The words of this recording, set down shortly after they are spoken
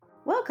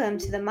Welcome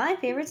to the My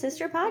Favorite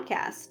Sister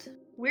podcast.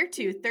 We're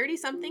two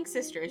 30-something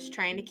sisters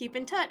trying to keep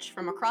in touch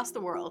from across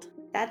the world.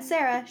 That's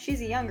Sarah, she's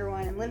the younger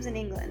one and lives in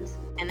England.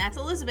 And that's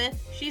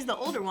Elizabeth, she's the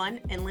older one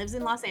and lives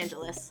in Los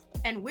Angeles.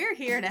 And we're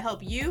here to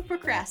help you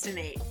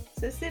procrastinate.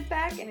 So sit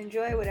back and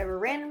enjoy whatever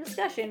random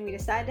discussion we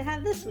decide to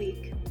have this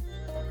week.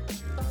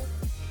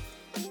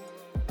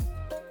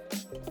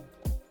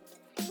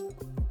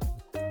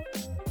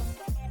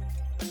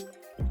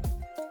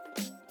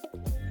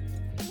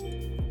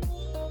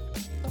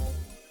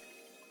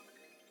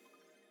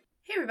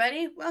 Hey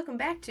everybody, welcome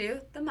back to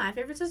the My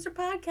Favorite Sister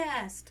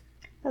podcast.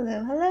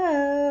 Hello,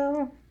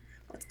 hello.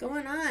 What's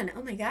going on?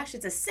 Oh my gosh,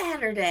 it's a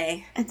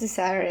Saturday. It's a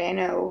Saturday, I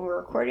know. We're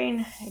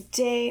recording a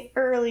day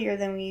earlier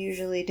than we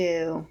usually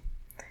do.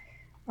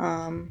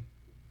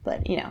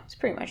 But, you know, it's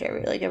pretty much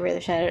every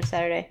other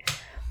Saturday.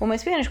 Well, my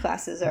Spanish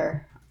classes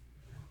are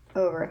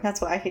over.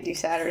 That's why I could do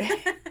Saturday.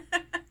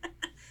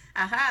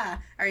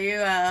 Aha. Are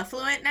you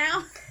fluent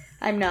now?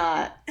 I'm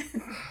not.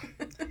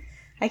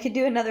 I could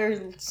do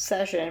another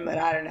session, but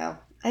I don't know.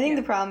 I think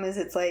the problem is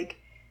I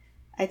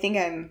think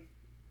I'm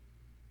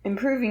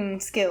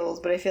improving skills,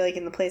 but I feel like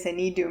in the place I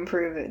need to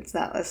improve, it's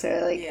not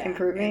necessarily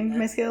improving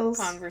my skills.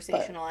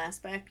 Conversational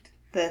aspect.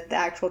 The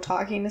actual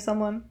talking to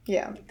someone.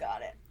 Yeah.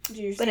 Got it. Have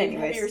you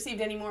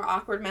received any more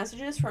awkward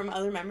messages from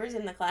other members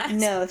in the class?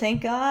 No,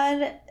 thank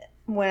God.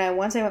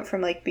 Once I went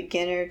from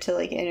beginner to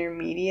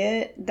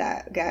intermediate,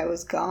 that guy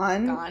was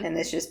gone. And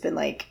it's just been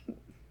a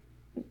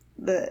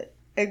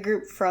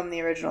group from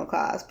the original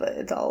class, but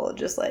it's all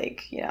just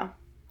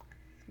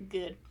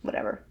good,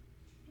 whatever.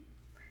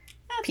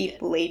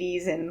 Good.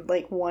 Ladies and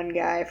one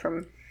guy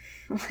from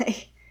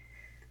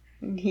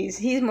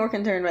he's more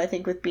concerned, I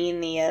think, with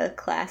being the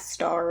class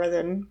star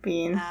than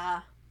hitting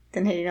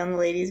on the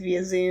ladies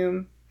via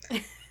Zoom.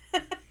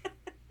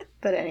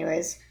 But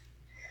anyways,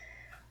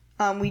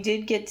 we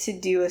did get to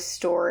do a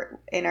story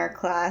in our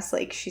class.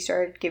 She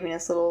started giving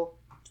us little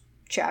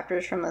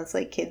chapters from this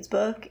kids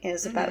book, and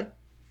it's about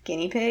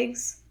guinea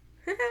pigs.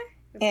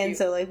 And cute.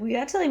 So we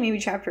got to maybe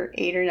chapter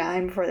 8 or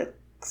 9 before the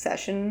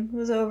session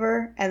was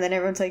over, and then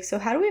everyone's like, so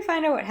how do we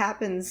find out what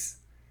happens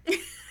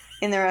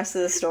in the rest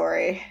of the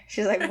story?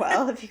 She's like,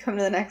 well, if you come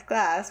to the next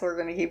class, we're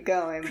going to keep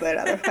going, but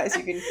otherwise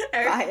you can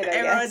buy it,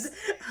 Everyone's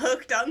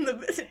hooked on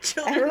the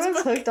children's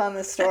book. Hooked on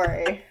the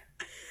story.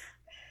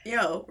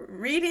 Yo,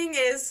 reading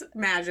is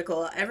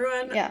magical.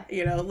 Everyone,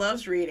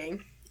 loves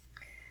reading.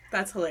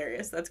 That's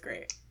hilarious. That's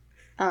great.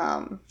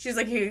 She's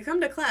like, you can come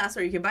to class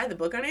or you can buy the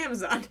book on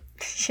Amazon.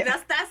 Yeah.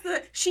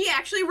 She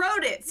actually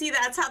wrote it. See,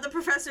 that's how the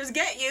professors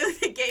get you.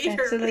 They get you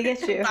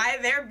to buy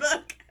their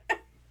book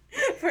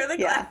for the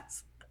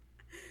class.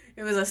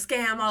 It was a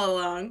scam all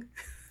along.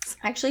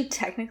 Actually,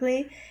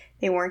 technically,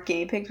 they weren't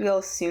guinea pigs. We all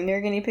assumed they were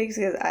guinea pigs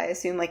because I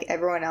assumed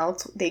everyone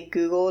else, they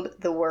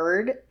Googled the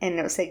word and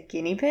it said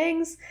guinea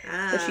pigs.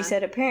 But she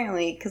said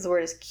apparently, because the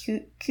word is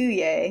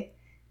cuye,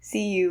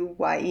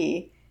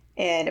 C-U-Y-E,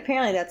 and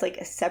apparently that's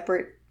a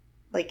separate,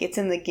 it's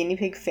in the guinea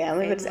pig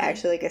family, but it's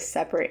actually a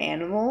separent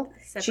animal.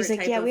 She's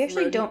like, yeah, we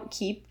actually don't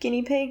keep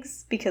guinea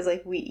pigs because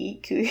we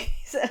eat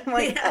cuyes. I'm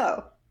like,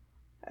 oh,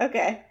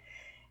 okay.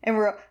 And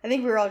I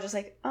think we were all just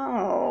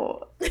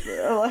oh.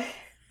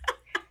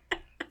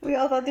 We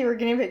all thought they were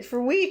guinea pigs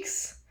for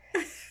weeks.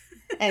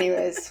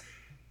 Anyways,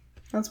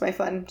 that's my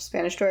fun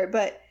Spanish story.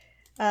 But,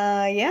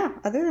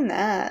 other than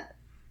that,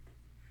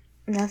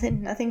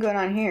 nothing going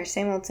on here.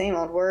 Same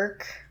old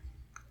work.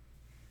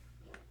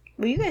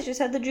 Well, you guys just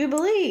had the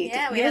Jubilee.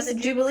 Yeah, we had the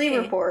Jubilee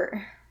report.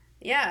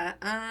 Yeah,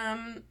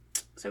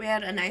 so we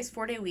had a nice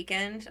 4-day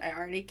weekend. I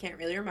already can't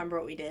really remember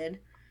what we did.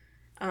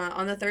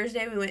 On the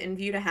Thursday, we went and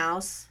viewed a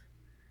house,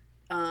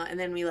 and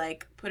then we,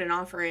 put an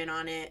offer in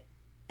on it,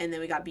 and then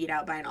we got beat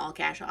out by an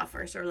all-cash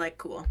offer, so we're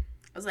cool.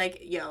 I was like,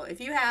 yo, if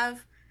you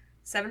have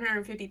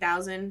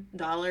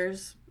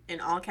 $750,000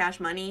 in all-cash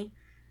money,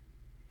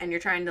 and you're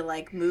trying to,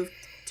 move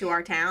to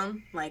our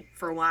town,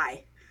 for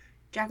why?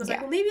 Jack was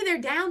like, well, maybe they're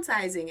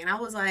downsizing. And I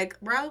was like,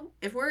 bro,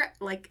 if we're,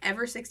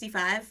 ever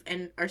 65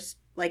 and are,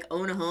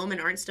 own a home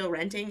and aren't still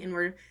renting and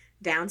we're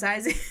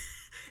downsizing,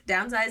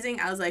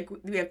 I was like,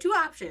 we have two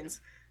options.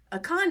 A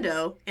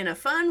condo in a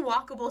fun,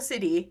 walkable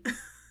city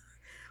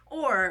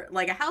or,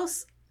 a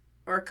house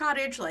or a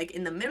cottage,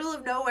 in the middle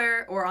of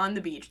nowhere or on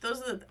the beach.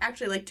 Those are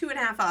actually,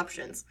 2.5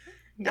 options.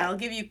 Yeah. I'll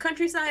give you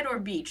countryside or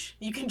beach.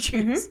 You can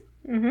choose.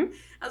 Mm-hmm.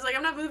 I was like,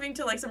 I'm not moving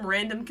to, some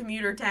random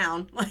commuter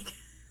town.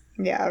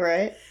 Yeah,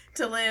 right.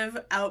 To live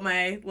out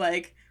my,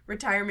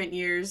 retirement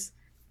years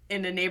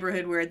in a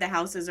neighborhood where the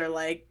houses are,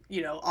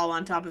 all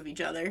on top of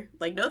each other.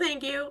 No,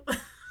 thank you.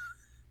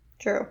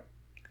 True.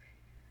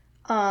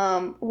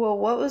 Well,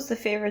 what was the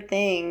favorite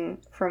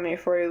thing from your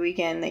 4-day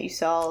weekend that you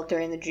saw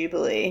during the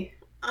Jubilee?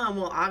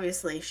 Well,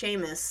 obviously,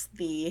 Seamus,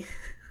 the,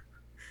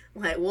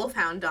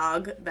 wolfhound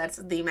dog that's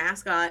the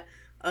mascot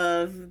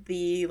of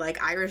the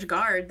Irish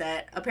Guard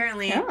that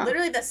apparently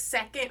literally the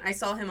second I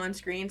saw him on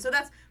screen, so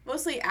that's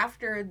mostly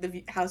after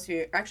the house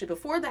view, actually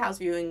before the house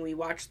viewing, we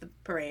watched the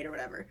parade or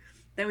whatever,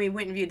 then we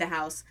went and viewed the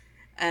house,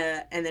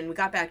 and then we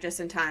got back just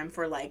in time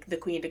for the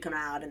Queen to come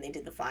out and they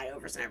did the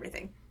flyovers and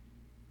everything.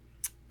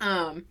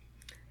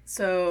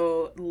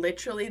 So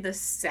literally the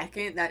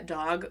second that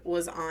dog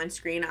was on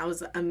screen,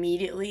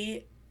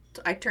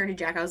 I turned to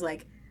Jack, I was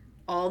like,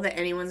 all that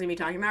anyone's gonna be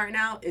talking about right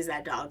now is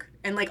that dog.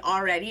 And like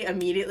already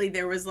immediately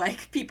there was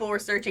like people were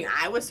searching.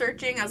 I was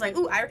searching. I was like,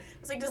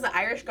 does the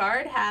Irish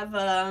Guard have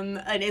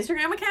an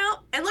Instagram account?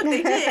 And look,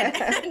 they did.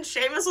 And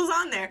Seamus was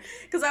on there.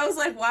 Because I was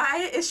like,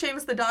 why is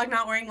Seamus the dog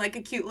not wearing like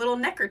a cute little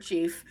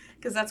neckerchief?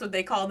 Because that's what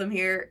they call them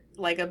here,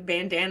 like a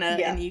bandana.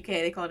 In the UK.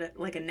 They called it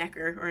like a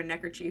necker or a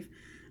neckerchief.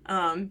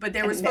 But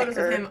there was photos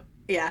of him.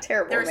 Yeah.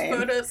 Terrible there was name.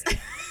 Photos.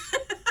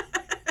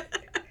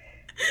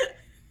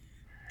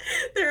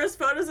 There was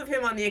photos of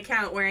him on the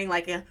account wearing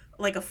like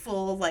a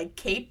full like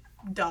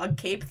dog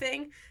cape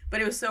thing,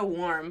 but it was so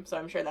warm, so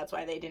I'm sure that's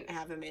why they didn't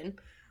have him in.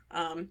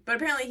 But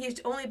apparently he's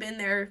only been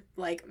their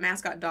like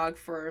mascot dog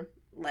for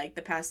like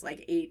the past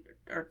like 8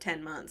 or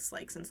 10 months,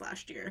 like since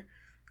last year.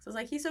 So I was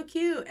like, he's so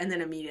cute. And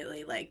then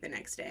immediately, like the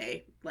next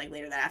day, like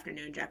later that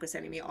afternoon, Jack was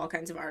sending me all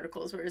kinds of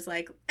articles where it's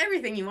like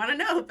everything you want to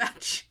know about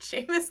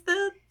Seamus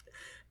the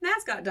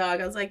mascot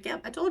dog. I was like,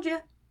 yep, I told you.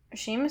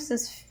 Seamus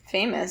is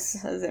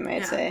famous, as they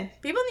might say.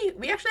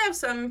 We actually have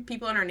some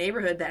people in our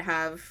neighborhood that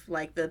have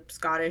like the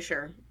Scottish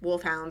or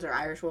wolfhounds or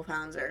Irish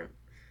wolfhounds or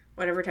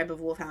whatever type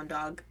of wolfhound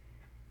dog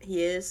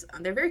he is.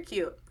 They're very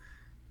cute.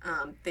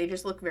 They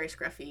just look very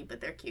scruffy, but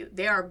they're cute.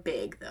 They are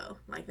big though,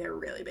 like they're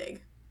really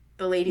big.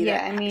 The lady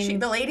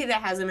the lady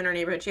that has them in our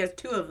neighborhood, she has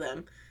 2 of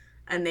them,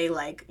 and they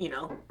like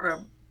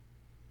are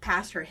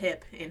past her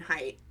hip in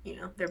height.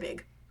 They're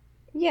big.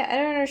 Yeah, I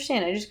don't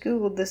understand. I just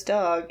Googled this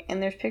dog,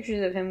 and there's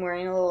pictures of him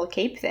wearing a little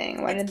cape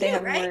thing. Why did they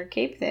have him wear a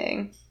cape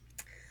thing?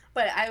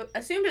 But I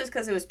assumed it was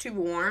because it was too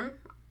warm,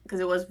 because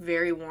it was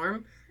very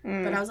warm.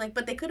 But I was like,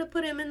 but they could have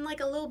put him in, like,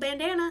 a little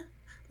bandana.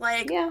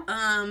 Like,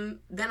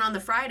 then on the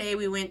Friday,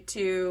 we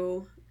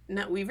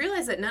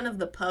realized that none of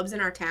the pubs in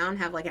our town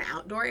have, like, an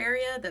outdoor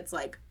area that's,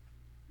 like,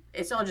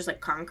 it's all just,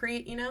 like,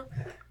 concrete,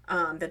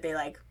 that they,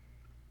 like,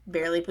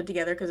 barely put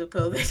together because of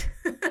COVID.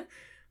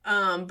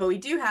 But we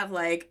do have,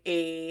 like,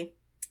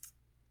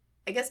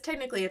 I guess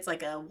technically it's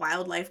like a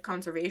wildlife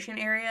conservation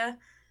area,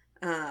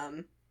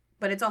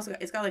 but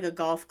it's got like a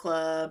golf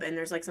club, and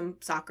there's like some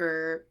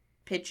soccer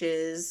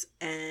pitches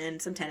and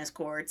some tennis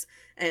courts,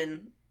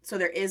 and so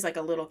there is like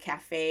a little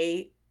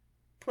cafe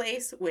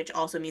place, which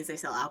also means they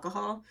sell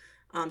alcohol.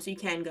 So you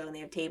can go, and they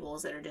have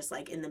tables that are just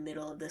like in the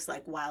middle of this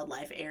like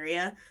wildlife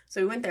area. So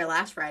we went there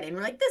last Friday, and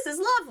we're like, this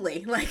is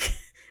lovely. Like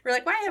we're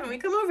like, why haven't we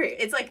come over here?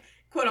 It's like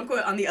quote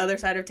unquote on the other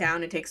side of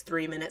town. It takes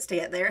 3 minutes to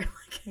get there.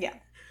 Yeah.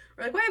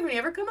 We're like, why haven't we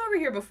ever come over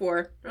here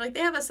before? We're like, they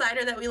have a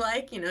cider that we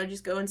like,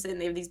 just go and sit, and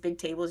they have these big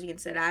tables you can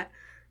sit at,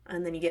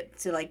 and then you get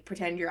to, like,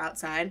 pretend you're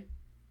outside.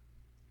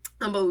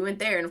 But we went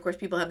there, and of course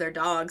people have their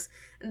dogs,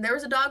 and there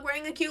was a dog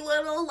wearing a cute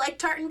little, like,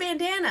 tartan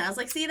bandana. I was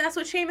like, see, that's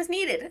what Seamus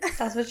needed.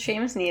 That's what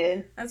Seamus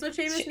needed. That's what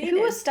Seamus needed.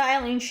 Who was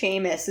styling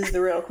Seamus is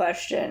the real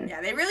question.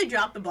 Yeah, they really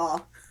dropped the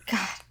ball.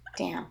 God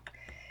damn.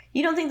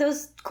 You don't think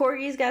those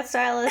corgis got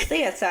stylists?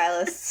 They got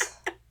stylists.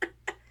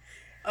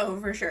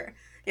 Oh, for sure.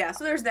 Yeah,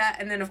 so there's that,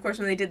 and then of course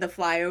when they did the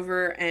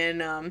flyover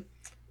and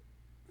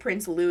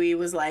Prince Louis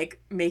was like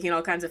making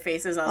all kinds of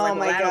faces, I was like,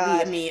 well, that'll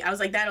be a meme. I was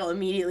like, that'll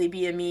immediately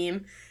be a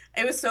meme.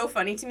 It was so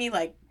funny to me,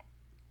 like,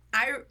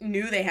 I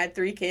knew they had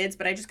 3 kids,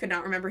 but I just could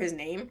not remember his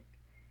name.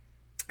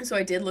 So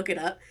I did look it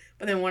up,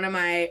 but then one of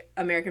my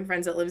American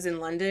friends that lives in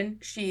London,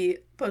 she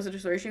posted a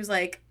story, she was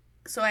like,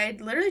 so I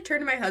literally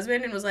turned to my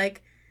husband and was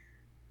like,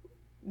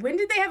 when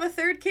did they have a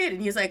 3rd kid?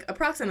 And he was like,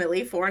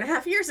 approximately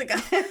 4.5 years ago.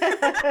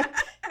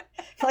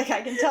 Like,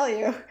 I can tell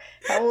you.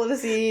 How old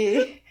is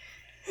he?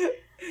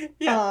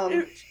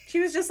 Yeah. She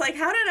was just like,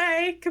 how did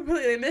I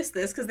completely miss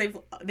this? Because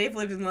they've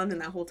lived in London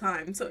that whole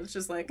time. So it's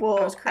just like, I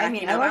was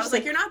cracking up. I was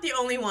like, you're not the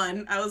only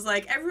one. I was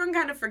like, everyone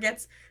kind of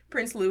forgets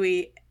Prince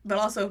Louis, but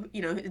also,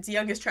 it's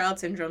youngest child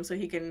syndrome, so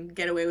he can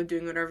get away with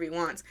doing whatever he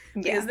wants.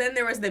 Yeah. Because then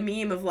there was the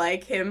meme of,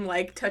 like, him,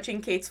 like,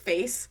 touching Kate's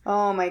face.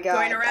 Oh, my God.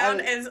 Going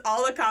around, and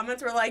all the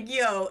comments were like,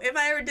 yo, if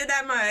I ever did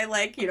that, my,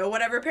 like,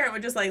 whatever parent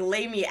would just, like,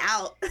 lay me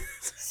out.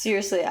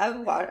 Seriously,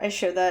 I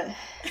showed that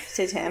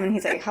to Tim, and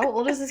he's like, how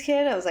old is this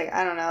kid? I was like,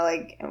 I don't know,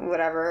 like,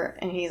 whatever.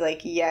 And he's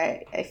like, yeah,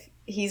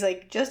 he's,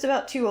 like, just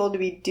about too old to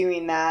be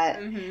doing that.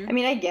 Mm-hmm. I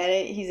mean, I get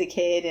it. He's a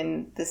kid,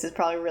 and this is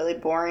probably really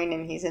boring,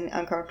 and he's in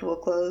uncomfortable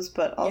clothes.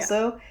 But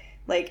also,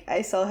 like,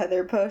 I saw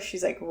Heather post,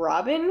 she's like,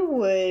 Robin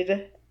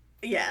would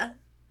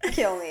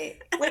kill me.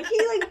 Like,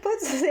 he, like,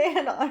 puts his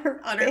hand on her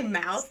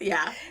mouth,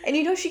 yeah.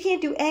 And she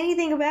can't do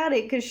anything about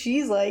it, because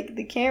she's, like,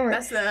 the camera.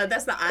 That's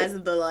the eyes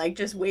of the, like,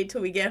 just wait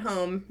till we get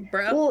home,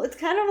 bro. Well, it's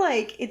kind of,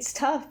 like, it's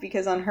tough,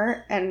 because on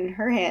her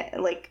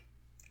hand, like,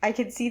 I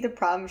could see the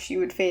problem she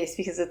would face,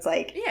 because it's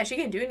like... Yeah, she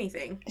can't do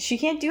anything. She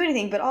can't do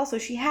anything, but also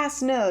she has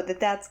to know that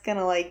that's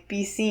gonna, like,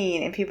 be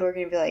seen, and people are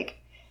gonna be like,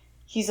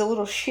 he's a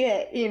little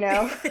shit, He's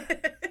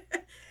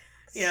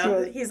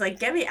like,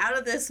 get me out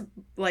of this,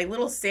 like,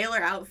 little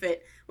sailor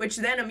outfit, which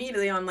then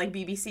immediately on, like,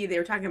 BBC, they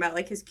were talking about,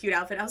 like, his cute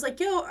outfit. I was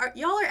like, yo,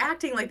 y'all are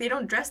acting like they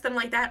don't dress them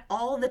like that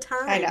all the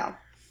time. I know.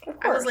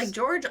 Of course. I was like,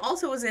 George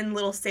also was in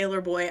little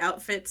sailor boy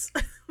outfits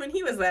when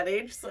he was that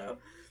age, so...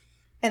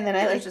 And then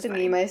I liked the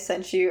meme I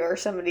sent you, or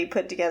somebody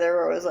put together,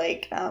 where it was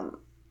like,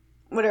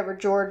 whatever,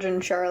 George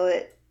and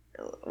Charlotte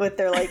with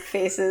their, like,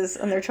 faces,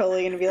 and they're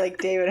totally going to be like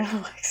David and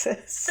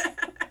Alexis.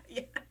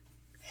 Yeah.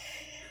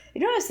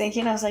 You know what I was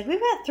thinking? I was like, we've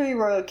got 3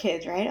 royal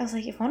kids, right? I was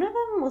like, if one of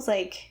them was,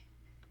 like,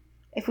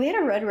 if we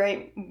had a red,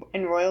 white,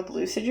 and royal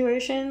blue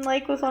situation,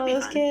 like, with one of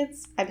those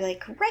kids, I'd be like,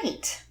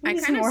 great. I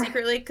kind of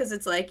secretly, because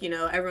it's like, you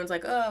know, everyone's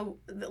like, oh,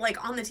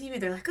 like, on the TV,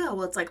 they're like, oh,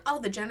 well, it's like all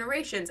the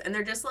generations, and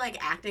they're just, like,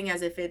 acting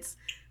as if it's,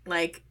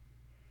 like,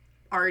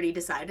 already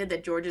decided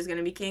that George is going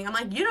to be king. I'm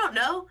like, you don't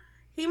know.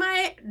 He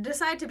might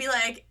decide to be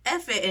like,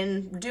 F it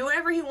and do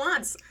whatever he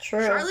wants.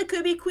 True. Charlotte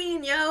could be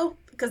queen, yo.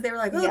 Because they were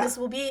like, oh, this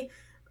will be,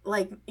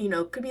 like, you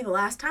know, could be the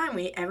last time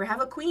we ever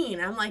have a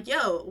queen. I'm like,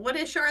 yo, what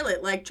is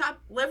Charlotte? Like,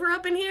 chop liver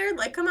up in here?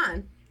 Like, come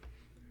on.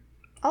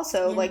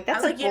 Also, like,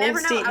 that's a bold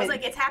statement. I was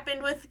like, it's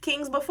happened with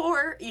kings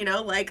before, you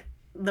know, like,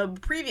 the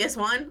previous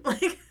one.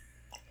 Like...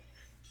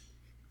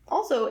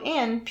 Also,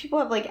 and people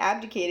have, like,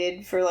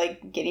 abdicated for,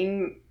 like,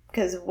 getting...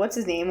 Because what's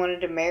his name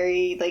wanted to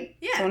marry, like,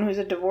 someone who's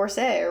a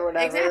divorcee or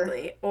whatever.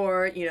 Exactly.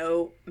 Or, you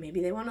know,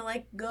 maybe they want to,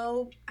 like,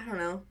 go, I don't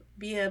know,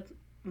 be a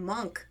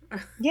monk.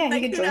 Yeah,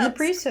 like, he could join the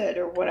priesthood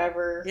or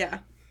whatever. Yeah.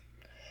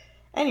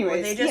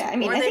 Anyways, I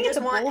think it's a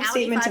bold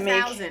statement to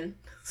make.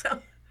 So.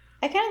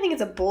 I kind of think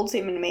it's a bold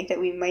statement to make that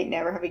we might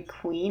never have a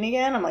queen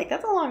again. I'm like,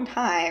 that's a long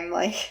time.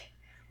 Like,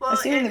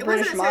 assuming the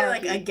British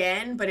monarchy. Like,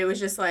 again, but it was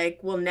just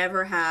like, we'll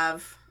never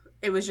have...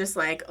 It was just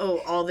like, oh,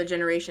 all the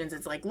generations.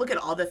 It's like, look at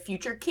all the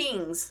future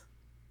kings.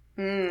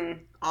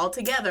 All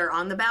together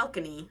on the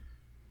balcony.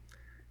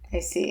 I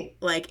see.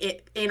 Like,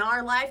 in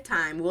our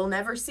lifetime, we'll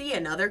never see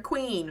another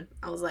queen.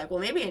 I was like, well,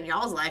 maybe in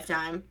y'all's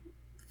lifetime,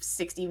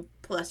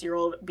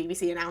 60-plus-year-old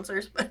BBC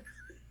announcers. But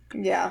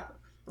yeah. I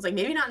was like,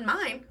 maybe not in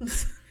mine.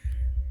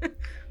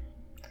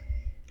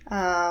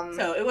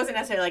 So it wasn't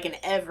necessarily like an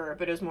ever,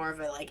 but it was more of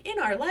a, like, in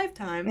our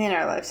lifetime. In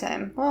our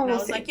lifetime. Well, I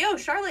was like, yo,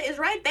 Charlotte is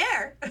right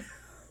there.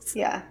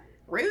 Yeah.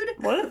 Rude.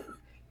 What if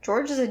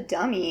George is a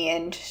dummy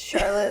and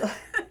Charlotte...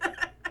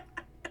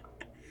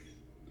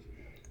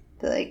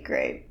 Be like,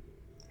 great.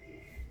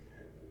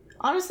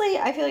 Honestly,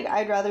 I feel like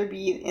I'd rather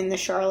be in the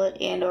Charlotte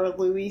and or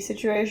Louis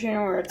situation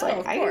where it's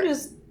like, I can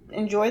just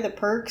enjoy the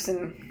perks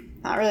and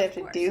not really have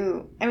to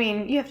do... I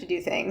mean, you have to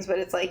do things, but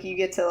it's like you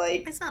get to,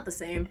 like... It's not the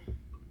same.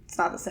 It's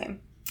not the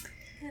same.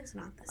 It's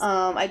not the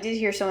same. I did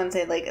hear someone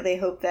say, like, they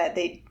hope that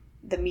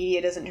the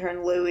media doesn't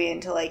turn Louis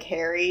into, like,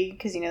 Harry,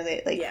 because, you know,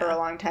 they, like, for a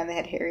long time they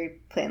had Harry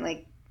playing,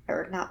 like,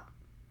 or not,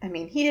 I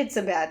mean, he did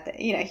some bad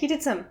things, you know, he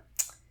did some,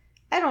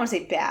 I don't want to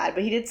say bad,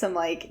 but he did some,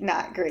 like,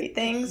 not great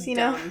things, you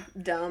know?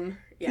 Dumb,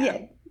 yeah. Yeah,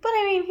 but,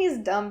 I mean, he's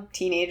a dumb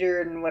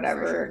teenager and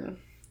whatever, sure.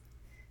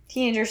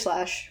 Teenager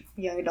 /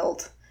 young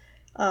adult,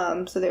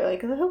 so they're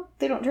like, I hope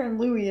they don't turn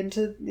Louis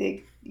into,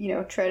 the, you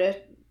know, try to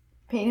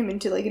paint him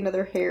into, like,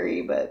 another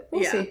Harry, but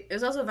we'll see. It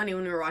was also funny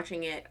when we were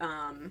watching it,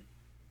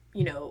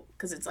 you know,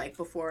 because it's, like,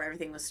 before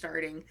everything was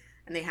starting,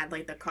 and they had,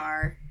 like, the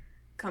car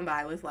come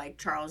by with, like,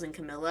 Charles and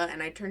Camilla,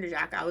 and I turned to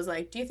Jack, I was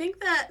like, do you think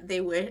that they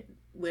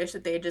wish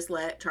that they had just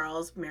let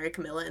Charles marry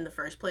Camilla in the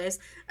first place?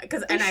 I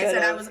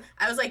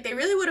was like, they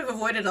really would have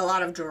avoided a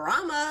lot of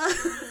drama.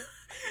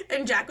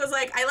 And Jack was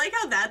like, I like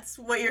how that's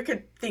what you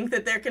could think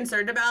that they're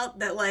concerned about,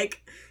 that,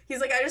 like,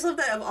 he's like, I just love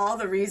that of all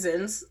the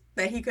reasons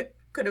that he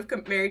could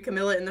have married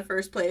Camilla in the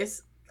first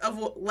place, of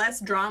less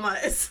drama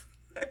is...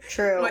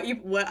 True.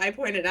 What I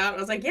pointed out, I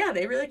was like, yeah,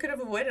 they really could have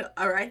avoided,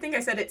 or I think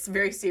I said it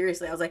very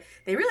seriously. I was like,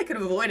 they really could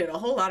have avoided a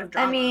whole lot of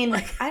drama. I mean,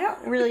 like, I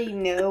don't really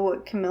know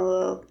what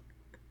Camilla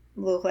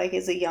looked like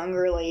as a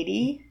younger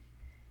lady,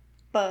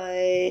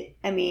 but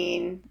I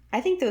mean, I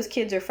think those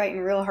kids are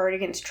fighting real hard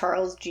against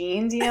Charles'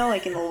 genes, you know,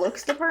 like in the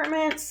looks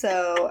department.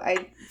 So I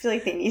feel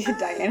like they needed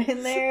Diana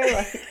in there.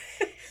 Like,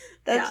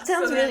 that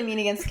sounds really mean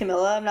against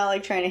Camilla. I'm not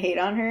like trying to hate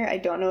on her. I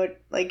don't know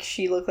what like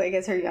she looked like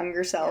as her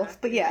younger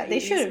self, but yeah, they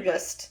should have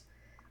just.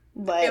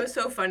 But it was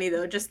so funny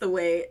though, just the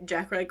way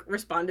Jack like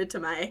responded to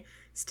my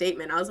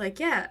statement. I was like,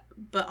 yeah,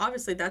 but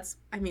obviously that's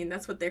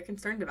what they're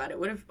concerned about. It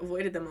would have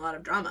avoided them a lot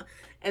of drama.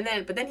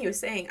 But then he was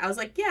saying, I was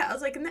like,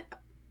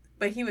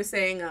 but he was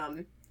saying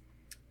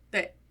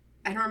that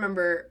I don't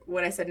remember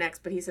what I said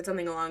next, but he said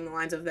something along the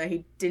lines of that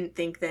he didn't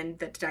think then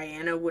that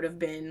Diana would have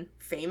been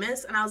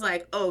famous. And I was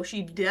like, oh,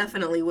 she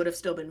definitely would have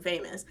still been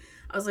famous.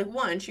 I was like,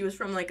 one, she was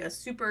from like a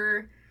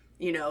super,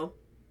 you know,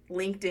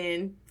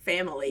 LinkedIn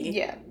family.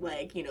 Yeah.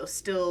 Like, you know,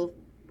 still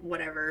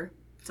whatever,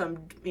 some,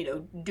 you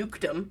know,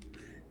 dukedom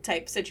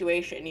type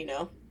situation, you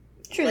know.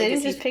 True, legacy, they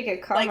didn't just pick a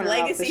commoner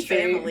like off the legacy street.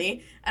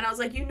 family. And I was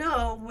like, you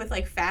know, with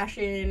like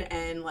fashion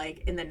and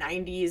like in the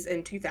 90s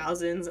and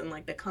 2000s and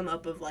like the come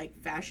up of like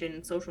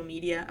fashion social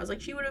media, I was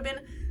like, she would have been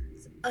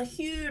a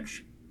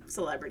huge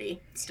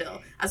celebrity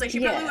still. I was like,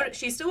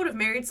 she still would have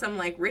married some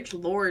like rich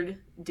lord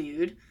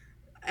dude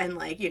and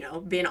like, you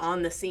know, been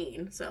on the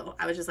scene. So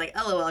I was just like,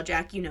 LOL,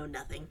 Jack, you know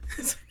nothing.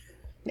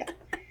 Yeah.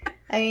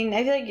 I mean,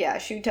 I feel like, yeah,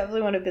 she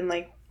definitely would have been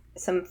like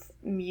some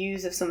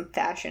muse of some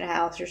fashion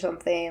house or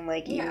something,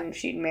 like even if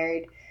she'd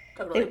married.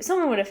 Totally.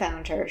 Someone would have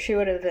found her. She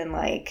would have been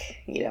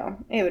like, you know,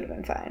 it would have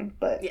been fine.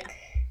 But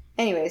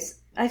Anyways,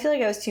 I feel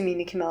like I was too mean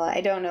to Camilla.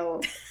 I don't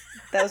know.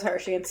 That was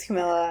harsh against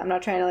Camilla. I'm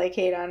not trying to, like,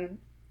 hate on...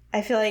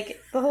 I feel like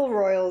the whole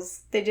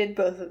Royals, they did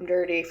both of them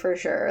dirty, for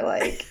sure.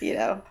 Like, you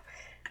know.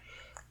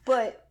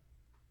 But,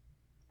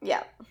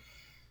 yeah.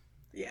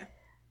 Yeah.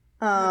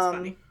 That's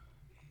funny.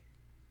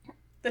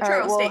 The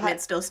Charles statement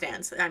still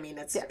stands. I mean,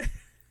 it's... Yeah.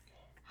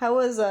 How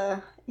was,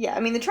 yeah, I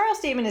mean, the Charles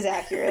statement is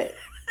accurate.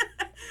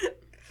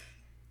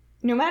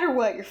 No matter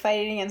what, you're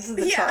fighting against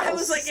the Charles I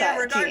was like, yeah,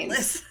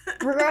 regardless.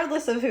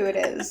 Regardless of who it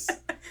is.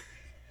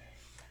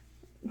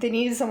 They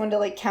needed someone to,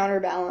 like,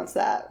 counterbalance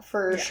that,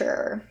 for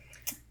sure.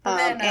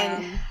 And,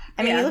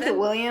 I mean, you look at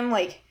William,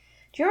 like,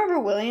 do you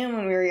remember William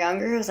when we were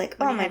younger? It was like,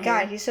 oh my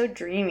god, he's so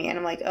dreamy. And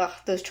I'm like, ugh,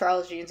 those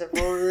Charles genes have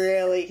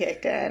really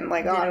kicked in.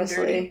 Like,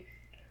 honestly.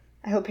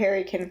 I hope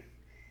Harry can,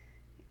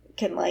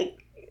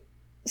 like,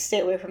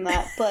 stay away from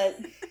that. But,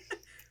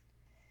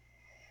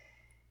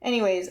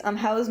 anyways,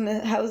 how is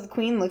the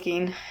Queen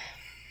looking?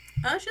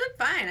 Oh, she looked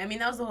fine. I mean,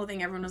 that was the whole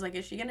thing. Everyone was like,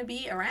 is she going to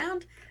be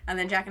around? And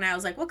then Jack and I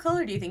was like, what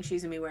color do you think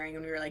she's going to be wearing?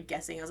 And we were, like,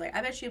 guessing. I was like,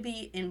 I bet she'll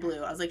be in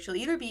blue. I was like, she'll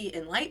either be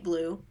in light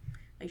blue,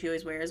 like she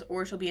always wears,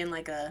 or she'll be in,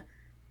 like, a,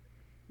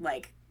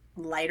 like,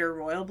 lighter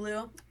royal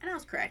blue. And I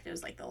was correct. It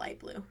was, like, the light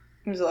blue.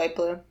 It was light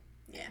blue?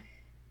 Yeah.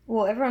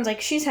 Well, everyone's like,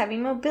 she's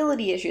having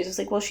mobility issues. It's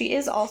like, well, she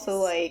is also,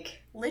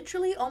 like...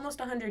 literally almost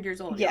 100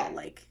 years old. Yeah. Y'all.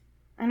 Like...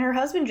 And her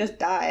husband just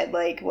died.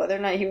 Like, whether or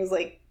not he was,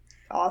 like,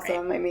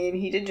 awesome. Right. I mean,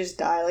 he did just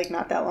die, like,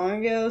 not that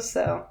long ago,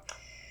 so...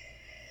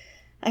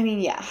 I mean,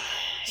 yeah.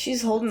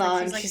 She's holding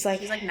on. She's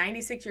like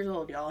 96 years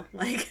old, y'all.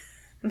 Like...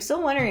 I'm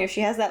still wondering if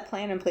she has that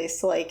plan in place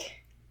to,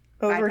 like,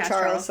 over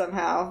Charles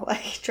somehow.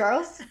 Like,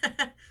 Charles?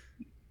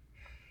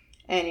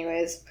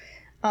 Anyways.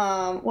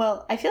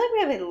 Well, I feel like we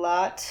have a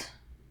lot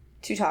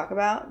to talk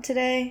about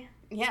today.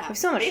 Yeah. We have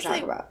so much to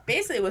talk about.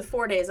 Basically, with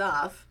 4 days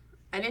off,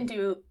 I didn't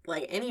do,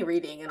 like, any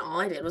reading, and all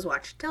I did was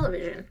watch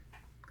television.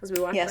 Because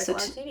we watched, like, a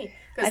lot of TV.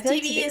 Because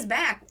TV is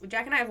back.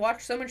 Jack and I have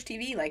watched so much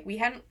TV. Like, we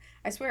hadn't...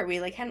 I swear, we,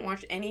 like, hadn't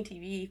watched any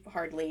TV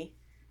hardly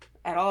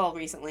at all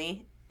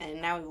recently.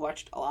 And now we've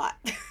watched a lot.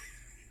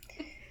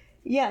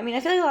 Yeah, I mean, I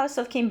feel like a lot of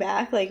stuff came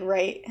back, like,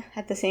 right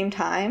at the same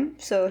time.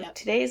 So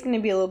today is going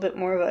to be a little bit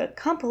more of a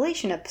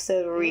compilation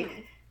episode where we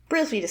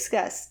briefly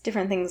discuss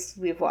different things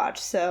we've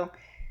watched. So,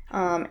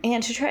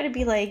 and to try to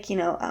be, like, you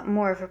know,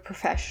 more of a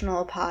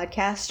professional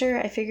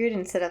podcaster, I figured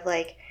instead of,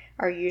 like,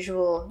 our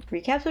usual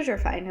recaps, which are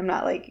fine. I'm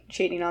not, like,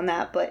 shading on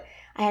that. But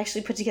I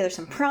actually put together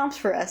some prompts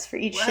for us for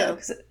each show.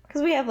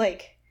 Because we have,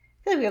 like,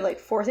 I feel like we have, like,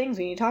 4 things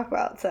we need to talk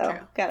about. So,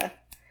 gotta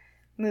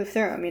move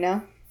through them, you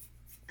know?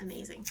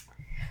 Amazing.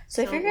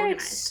 So I figured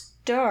I'd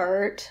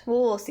start...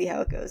 Well, we'll see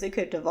how it goes. It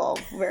could devolve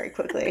very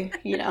quickly,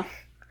 you know.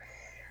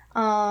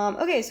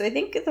 Okay, so I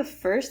think the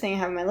first thing I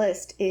have on my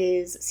list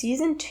is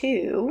Season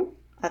 2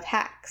 of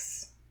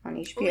Hacks on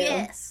HBO. Oh,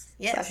 yes.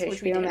 Yes,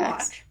 which HBO we did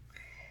Max. Watch.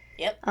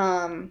 Yep.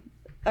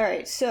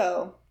 Alright,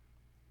 so...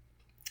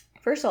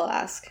 First I'll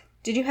ask,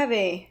 did you have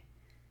a...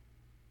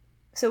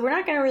 So we're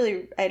not going to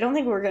really... I don't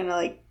think we're going to,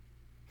 like,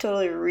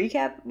 totally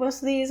recap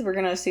most of these. We're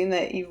going to assume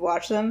that you've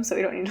watched them, so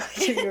we don't need to, like,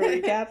 give you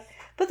a recap.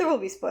 But there will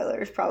be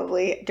spoilers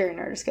probably during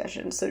our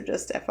discussion, so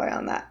just FYI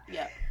on that.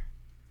 Yeah.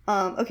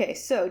 Okay,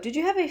 so did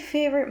you have a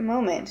favorite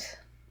moment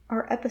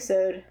or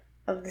episode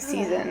of the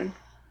season?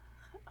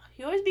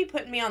 You always be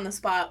putting me on the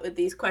spot with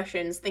these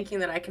questions, thinking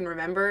that I can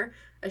remember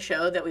a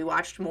show that we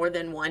watched more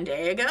than one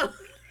day ago.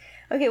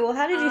 Okay, well,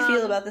 how did you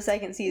feel about the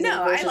second season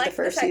versus the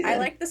first season? I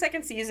liked the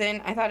second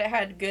season. I thought it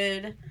had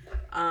good,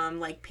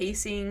 like,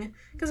 pacing.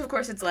 Because, of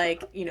course, it's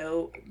like, you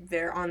know,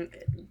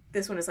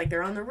 this one is like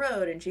they're on the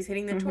road and she's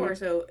hitting the tour.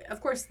 So,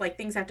 of course, like,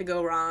 things have to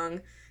go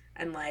wrong.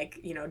 And, like,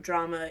 you know,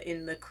 drama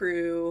in the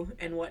crew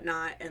and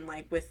whatnot. And,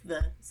 like, with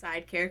the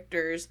side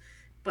characters.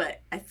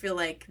 But I feel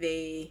like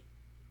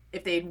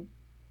if they'd,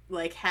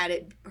 like,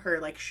 had her,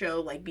 like, show,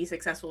 like, be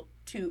successful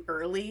too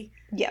early.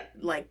 Yeah.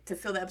 Like, to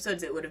fill the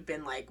episodes, it would have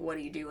been, like, what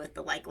do you do with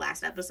the, like,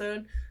 last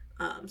episode?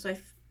 So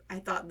I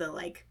thought the,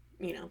 like,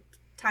 you know,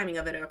 timing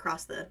of it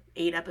across the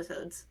 8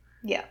 episodes.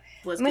 Yeah.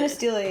 Was I'm going to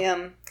steal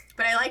a,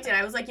 But I liked it.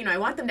 I was like, you know, I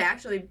want them to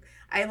actually...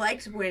 I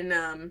liked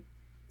when,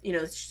 you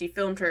know, she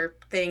filmed her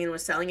thing and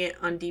was selling it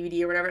on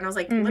DVD or whatever. And I was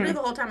like, literally the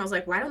whole time, I was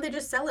like, why don't they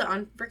just sell it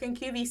on freaking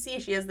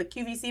QVC? She has the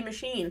QVC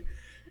machine,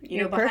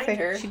 you know, behind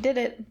her. She did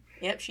it.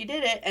 Yep, she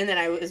did it. And then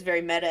I was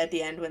very meta at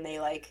the end when they,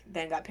 like,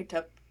 then got picked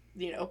up,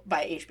 you know,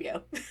 by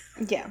HBO.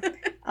 Yeah.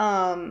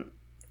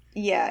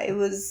 Yeah, it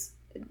was...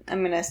 I'm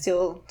going to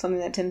steal something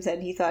that Tim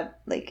said. He thought,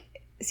 like,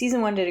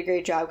 Season 1 did a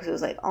great job because it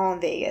was, like, all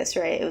in Vegas,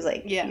 right? It was,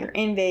 like, you're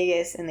in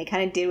Vegas, and they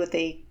kind of did what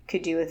they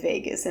could do with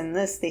Vegas. And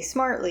this, they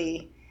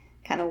smartly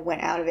kind of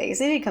went out of Vegas.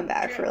 They did come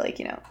back for, like,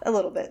 you know, a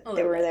little bit.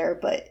 They were there,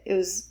 but it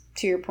was,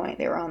 to your point,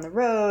 they were on the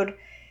road.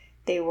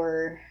 They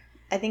were...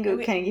 I think it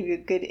would kind of give you a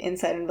good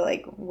insight into,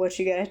 like, what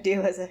you gotta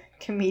do as a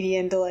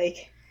comedian to,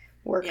 like,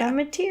 work on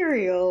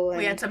material. And...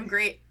 We had some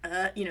great,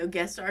 you know,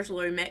 guest stars.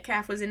 Laurie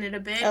Metcalf was in it a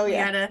bit. Oh, yeah. We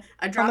had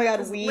a drop. Oh, my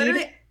God,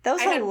 Weed. That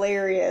was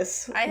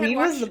hilarious. Weed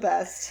was the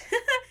best.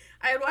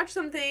 I had watched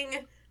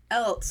something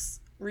else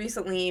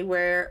recently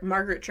where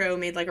Margaret Cho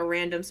made like a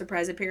random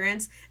surprise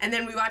appearance, and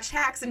then we watched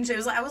Hacks, and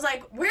I was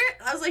like,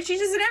 she's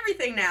just in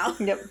everything now.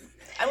 Yep.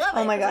 I love it.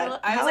 Oh my god.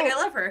 I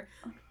love her.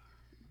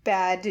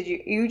 Bad did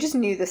you just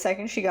knew the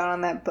second she got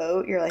on that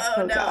boat, you're like,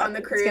 oh no, god, on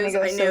the cruise, it's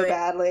gonna go so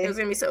badly. It was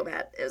gonna be so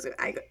bad.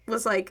 I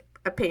was like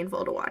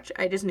painful to watch.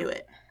 I just knew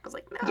it. I was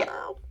like,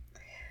 no.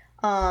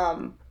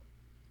 Yeah.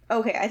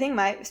 Okay, I think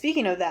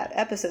speaking of that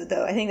episode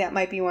though, I think that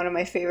might be one of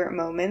my favorite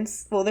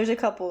moments. Well, there's a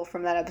couple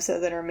from that episode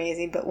that are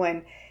amazing, but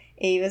when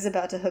Ava's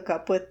about to hook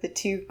up with the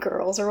two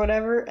girls or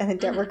whatever, and then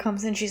Deborah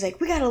comes in, she's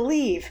like, we gotta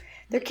leave.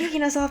 They're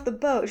kicking us off the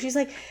boat. She's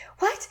like,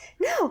 what?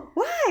 No,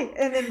 why?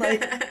 And then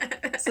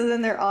like, so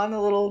then they're on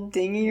the little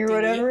dinghy or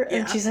whatever,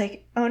 and she's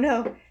like, oh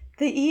no,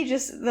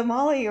 the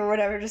Molly or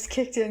whatever just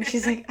kicked in.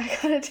 She's like, I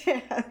gotta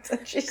dance.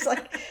 And she's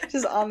like,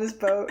 just on this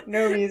boat,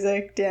 no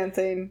music,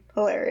 dancing,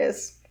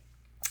 hilarious.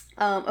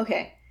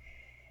 Okay.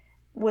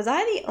 Was I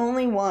the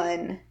only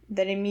one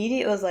that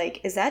immediately was like,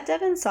 is that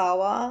Devon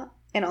Sawa?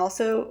 And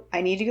also,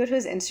 I need to go to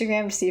his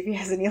Instagram to see if he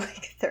has any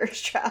like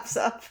thirst traps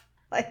up.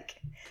 Like,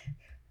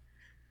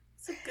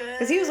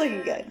 because he was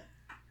looking good.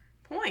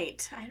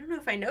 Point. I don't know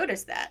if I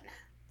noticed that.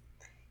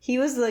 He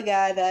was the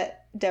guy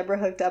that Deborah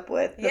hooked up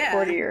with, the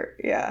 40-year.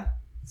 Yeah.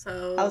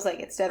 So I was like,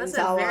 it's Devon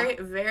Sawa. That's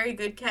a very, very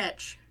good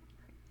catch.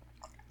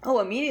 Oh,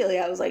 immediately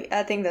I was like,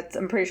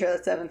 I'm pretty sure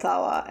that's Devon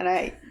Sawa. And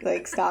I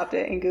like stopped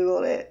it and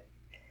Googled it.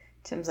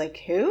 Tim's like,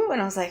 who?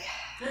 And I was like,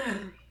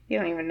 you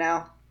don't even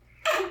know.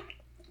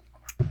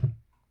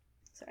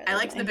 Sorry, I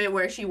liked the bit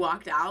where she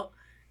walked out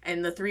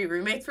and the three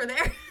roommates were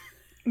there.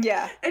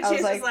 Yeah. And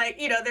she's just like,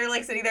 they're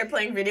like sitting there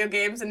playing video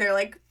games and they're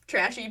like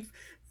trashy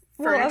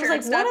furniture. Well, I was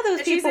like, one of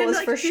those people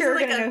is for sure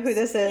going to know who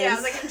this is. Yeah, I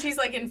was like, and she's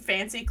like in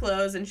fancy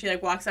clothes and she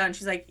like walks out and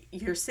she's like,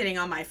 you're sitting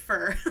on my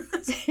fur.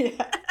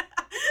 Yeah.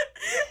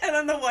 And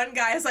then the one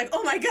guy is like,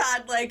 oh my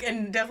god, like,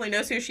 and definitely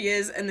knows who she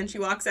is. And then she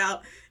walks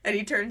out and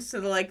he turns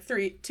to the like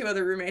two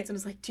other roommates and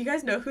is like, do you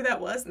guys know who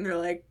that was? And they're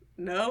like,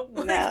 no.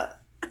 No.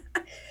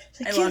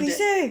 It's like, I loved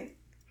it.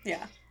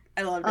 Yeah.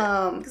 I loved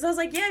it. Because I was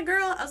like, yeah,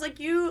 girl. I was like,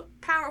 you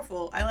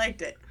powerful. I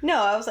liked it.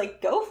 No, I was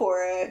like, go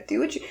for it. Do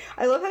what you...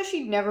 I love how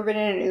she'd never been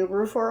in an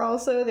Uber before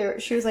also.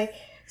 She was like,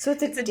 so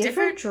it's a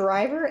different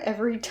driver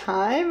every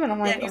time? And I'm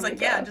like, yeah, and he's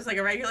like, yeah, just like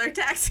a regular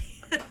taxi.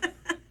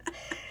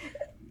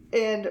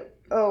 And,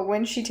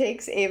 when she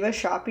takes Ava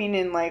shopping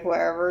in, like,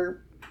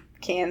 wherever,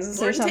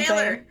 Kansas or something.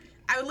 Taylor.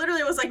 I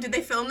literally was like, did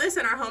they film this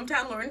in our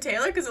hometown, Lord &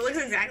 Taylor? Because it looks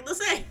exactly the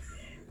same.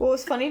 What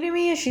was funny to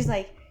me is she's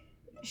like,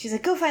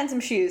 go find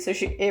some shoes. So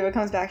Ava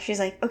comes back. She's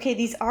like, okay,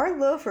 these are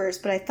loafers,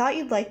 but I thought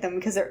you'd like them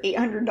because they're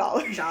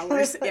 $800.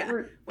 Like,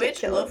 yeah.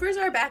 Which loafers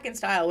are back in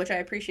style, which I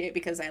appreciate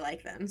because I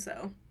like them.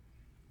 So,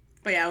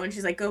 but yeah, when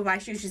she's like, go buy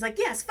shoes, she's like,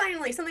 yes,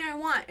 finally, something I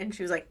want. And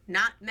she was like,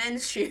 not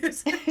men's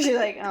shoes. She's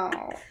like,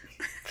 oh.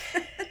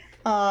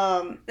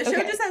 The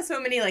show just has so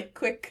many like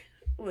quick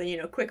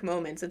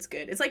moments. It's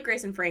good. It's like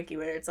Grace and Frankie,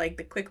 where it's like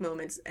the quick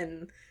moments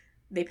and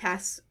they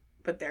pass,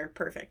 but they're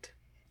perfect.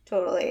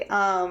 Totally.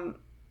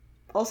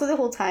 Also, the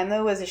whole time,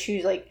 though, was that she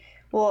was, like,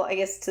 well, I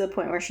guess to the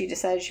point where she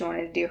decided she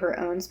wanted to do her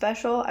own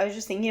special. I was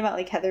just thinking about,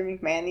 like, Heather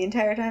McMahon the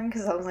entire time,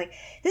 because I was like,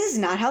 this is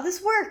not how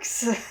this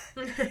works.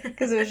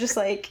 Because it was just,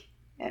 like,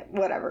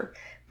 whatever.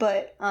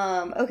 But,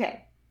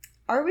 okay.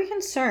 Are we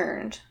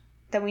concerned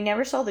that we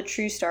never saw the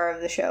true star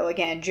of the show,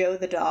 again, Joe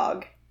the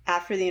dog,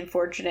 after the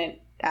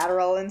unfortunate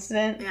Adderall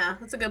incident? Yeah,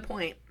 that's a good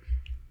point.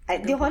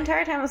 The whole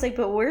entire time I was like,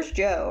 but where's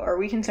Joe? Are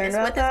we concerned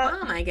about that? With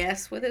his mom, I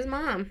guess. With his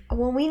mom.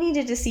 Well, we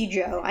needed to see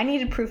Joe. I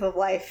needed proof of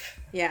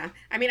life. Yeah.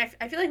 I mean,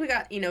 I feel like we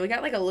got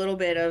like a little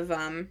bit of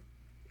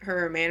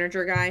her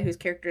manager guy whose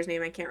character's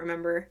name I can't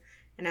remember.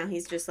 And now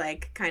he's just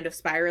like kind of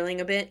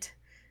spiraling a bit.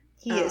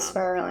 He is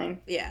spiraling.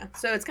 Yeah.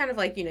 So it's kind of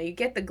like, you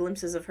get the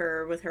glimpses of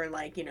her with her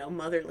like,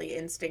 motherly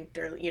instinct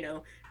or,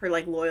 her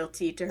like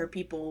loyalty to her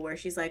people where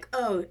she's like,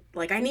 oh,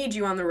 like I need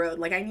you on the road.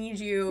 Like I need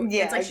you.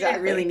 Yeah, it's like she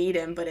didn't really need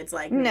him, but it's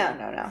like.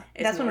 No.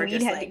 That's when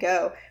Reed had to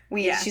go.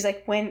 She's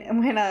like, when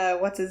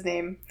what's his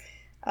name?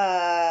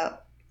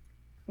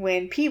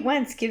 When Pete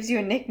Wentz gives you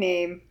a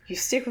nickname, you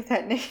stick with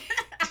that nickname.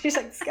 She's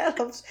like,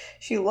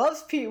 she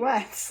loves Pete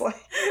Wentz. Like,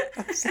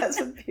 obsessed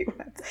with Pete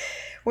Wentz.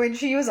 When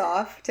she was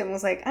off, Tim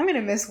was like, I'm going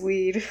to miss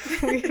Weed.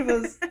 Weed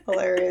was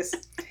hilarious.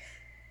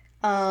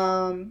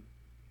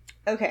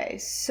 Okay,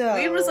 so...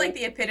 Weed was like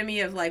the epitome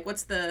of like,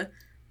 what's the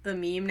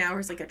meme now where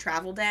it's like a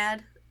travel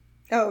dad?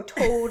 Oh,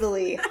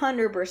 totally.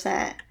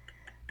 100%.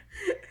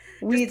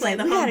 Weed's like,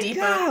 we gotta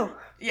go!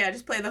 Yeah,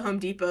 just play the Home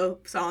Depot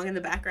song in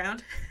the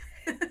background.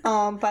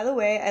 By the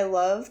way, I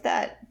love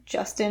that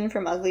Justin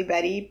from Ugly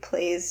Betty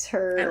plays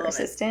her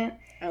assistant.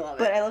 I love it.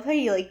 But I love how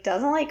he like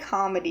doesn't like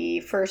comedy,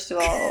 first of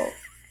all.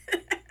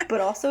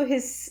 But also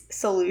his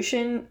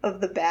solution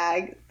of the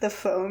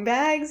phone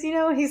bags,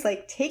 he's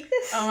like, take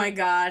this. Oh my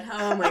god.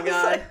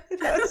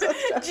 That was so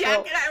stressful. Jack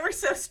and I were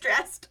so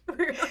stressed.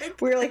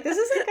 We were like, this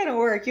isn't gonna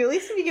work. You at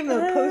least need to give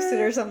them a post-it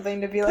or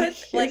something to be like,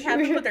 have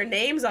them put their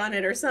names on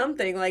it or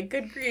something. Like,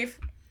 good grief.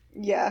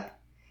 Yeah.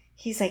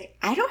 He's like,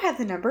 I don't have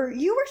the number.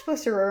 You were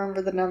supposed to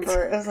remember the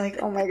number. I was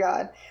like, oh my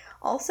god.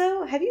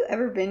 Also, have you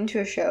ever been to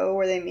a show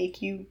where they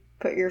make you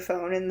put your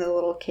phone in the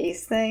little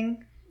case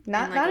thing?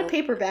 Not a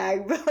paper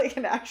bag, but like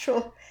an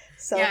actual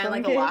cell phone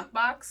like case? a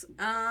lockbox.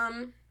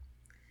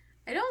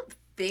 I don't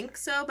think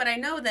so, but I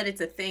know that it's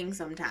a thing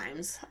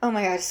sometimes. Oh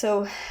my gosh,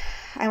 so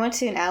I went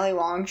to an Ali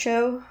Wong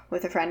show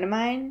with a friend of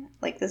mine.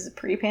 Like, this is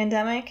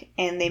pre-pandemic,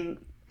 and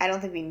I don't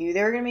think we knew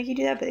they were going to make you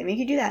do that, but they make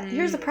you do that.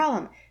 Here's the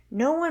problem.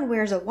 No one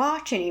wears a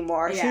watch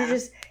anymore, so you're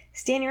just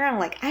standing around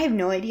like, I have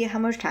no idea how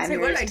much time there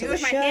is to the show. What do I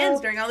do with my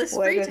hands during all this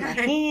free time? What do I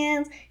do with my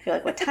hands? You're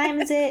like, what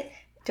time is it?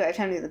 Do I have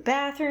time to go to the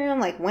bathroom?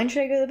 Like, when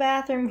should I go to the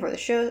bathroom before the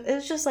show?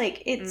 It's just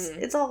like,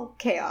 it's all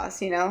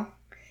chaos, you know?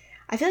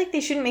 I feel like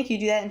they shouldn't make you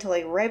do that until,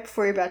 like, right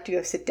before you're about to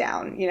go sit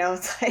down, you know?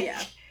 It's like,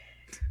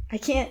 I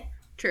can't.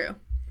 True.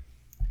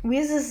 We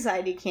as a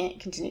society can't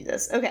continue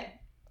this. Okay.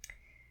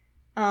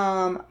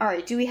 All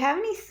right. Do we have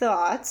any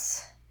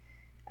thoughts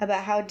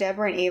about how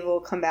Deborah and Ava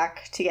will come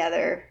back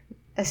together,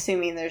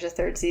 assuming there's a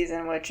third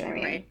season, which, I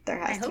mean, there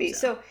has to be.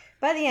 So,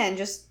 by the end,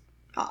 just,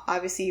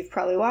 obviously you've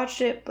probably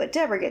watched it, but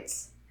Deborah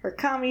gets her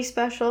comedy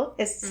special.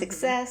 It's a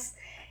success.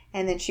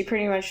 And then she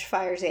pretty much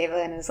fires Ava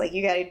and is like,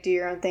 you gotta do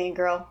your own thing,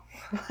 girl.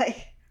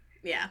 Like,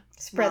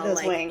 spread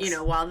those wings. You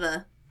know, while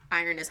the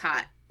iron is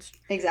hot.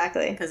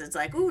 Exactly. Because it's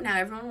like, ooh, now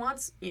everyone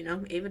wants, you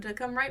know, Ava to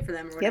come right for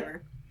them or whatever.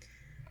 Yep.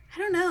 I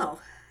don't know.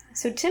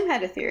 So Tim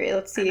had a theory.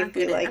 Let's see if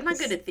we like I'm not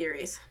good at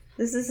theories.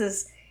 This is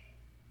his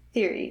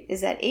theory,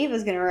 is that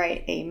Ava's going to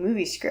write a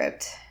movie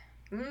script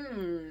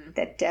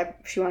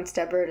that she wants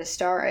Deborah to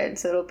star in.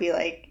 So it'll be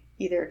like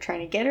either trying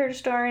to get her to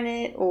star in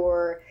it,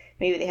 or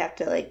maybe they have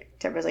to, like,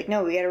 Deborah's like,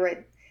 no, we got to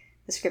write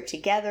the script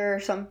together or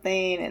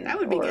something. And that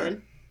would be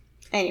good.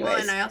 Anyways.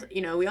 Well, and I also,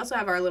 you know, we also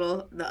have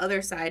the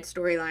other side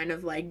storyline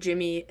of, like,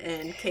 Jimmy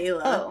and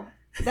Kayla. Oh,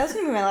 that was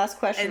going to be my last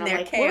question. And their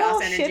like,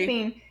 chaos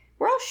energy.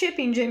 We're all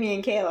shipping Jimmy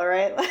and Kayla,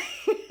 right? Like,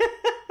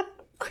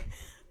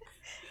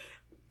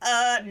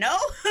 no.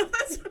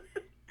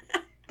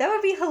 That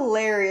would be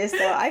hilarious,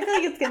 though. I feel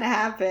like it's going to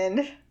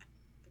happen.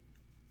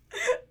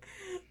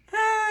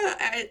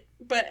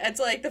 But it's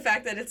like the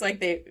fact that it's like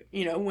they,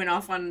 you know, went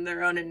off on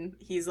their own and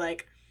he's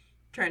like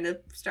trying to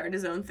start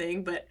his own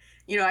thing. But,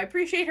 you know, I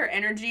appreciate her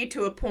energy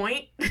to a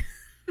point.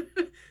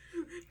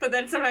 But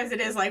then sometimes it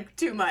is like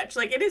too much.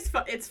 Like, it is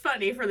it's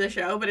funny for the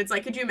show, but it's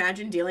like, could you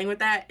imagine dealing with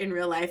that in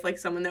real life, like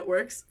someone that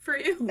works for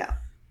you? No.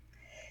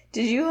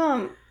 Did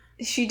you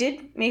she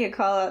did make a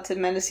call out to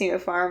Mendocino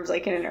Farms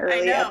like in an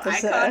early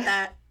episode. I caught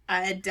that.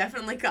 I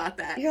definitely caught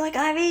that. You're like,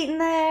 I've eaten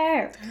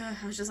there.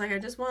 I was just like, I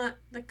just want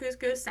the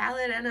couscous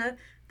salad and a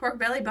pork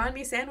belly banh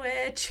mi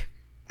sandwich.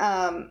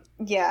 Yeah,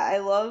 I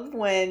love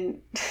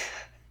when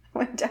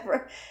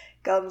Deborah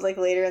comes like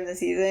later in the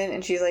season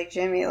and she's like,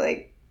 Jimmy,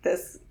 like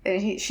this,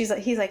 and he's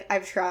like,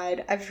 I've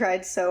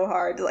tried so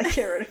hard to like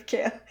get rid of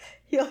Kayla.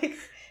 He like.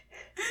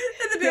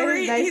 And the bit where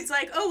he's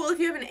like, oh, well, if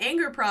you have an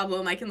anger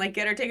problem, I can like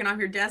get her taken off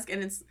your desk,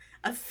 and it's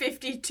a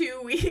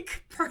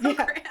 52-week program.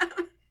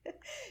 Yeah.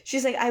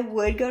 She's like, I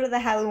would go to the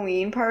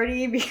Halloween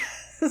party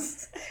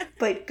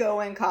but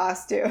go in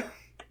costume.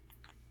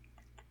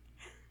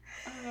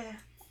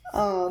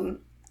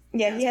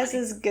 Yeah, he has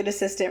his good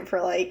assistant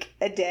for like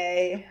a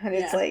day, and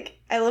it's like,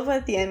 I love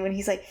at the end when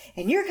he's like,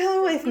 and you're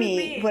coming with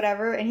me,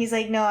 whatever, and he's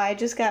like, no, I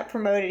just got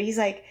promoted. He's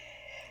like,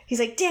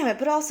 damn it,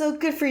 but also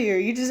good for you.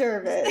 You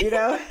deserve it, you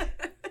know?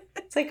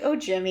 It's like, oh,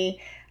 Jimmy.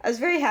 I was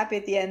very happy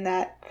at the end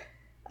that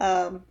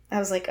I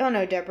was like, oh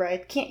no, Deborah,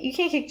 you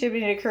can't kick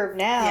Jimmy to the curb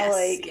now.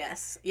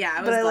 Yes. Yeah,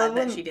 I was glad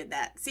that she did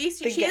that. See,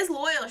 she is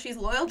loyal. She's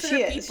loyal to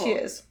her people.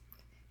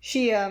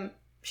 She is.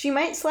 She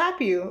might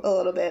slap you a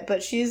little bit,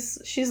 but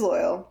she's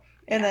loyal.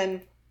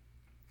 And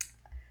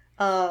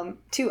then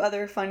two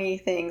other funny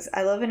things.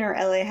 I love in her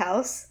LA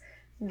house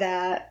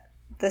that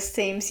the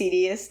same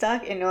CD is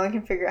stuck and no one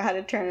can figure out how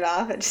to turn it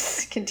off. It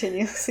just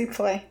continuously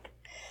play.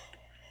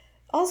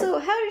 Also,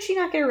 how did she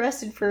not get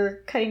arrested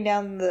for cutting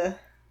down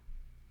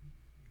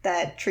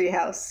that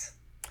treehouse?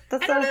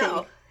 That's not a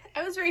thing.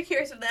 I was very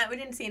curious of that. We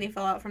didn't see any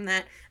fallout from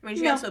that. I mean,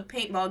 she also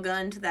paintball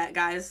gunned that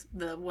guy's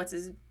what's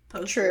his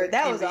poster. True,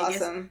 that was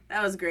awesome.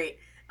 That was great.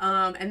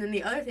 And then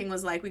the other thing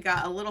was, like, we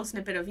got a little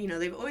snippet of, you know,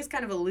 they've always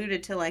kind of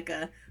alluded to, like,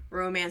 a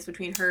romance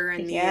between her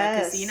and the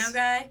casino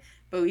guy.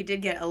 But we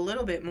did get a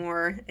little bit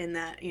more in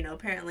that, you know,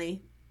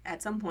 apparently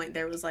at some point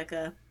there was, like,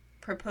 a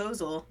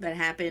proposal that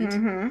happened.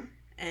 Mm-hmm.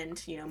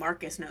 And, you know,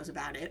 Marcus knows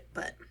about it,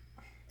 but...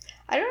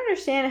 I don't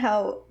understand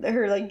how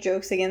her, like,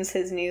 jokes against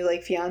his new,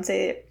 like,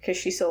 fiance because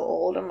she's so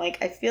old. I'm like,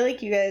 I feel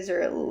like you guys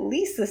are at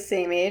least the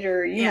same age,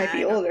 or you might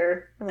be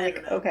older. I'm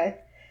like, okay.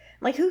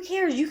 I'm like, who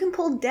cares? You can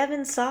pull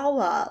Devon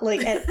Sawa,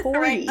 like, at 40.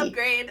 Right,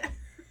 upgrade.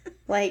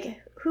 Like,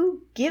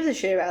 who gives a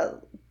shit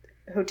about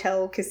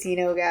hotel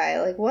casino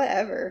guy? Like,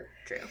 whatever.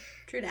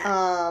 True that.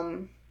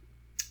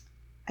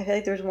 I feel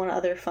like there's one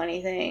other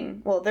funny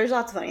thing. Well, there's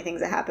lots of funny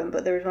things that happen,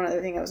 but there was one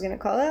other thing I was going to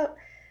call out.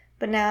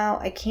 But now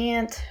I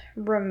can't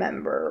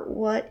remember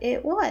what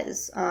it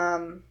was.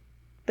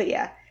 But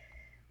yeah.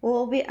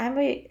 Well,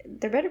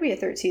 there better be a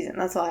third season.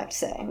 That's all I have to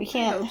say.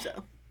 I hope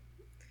so.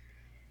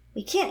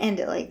 We can't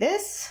end it like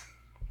this.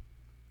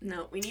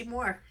 No, we need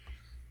more.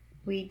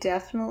 We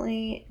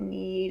definitely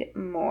need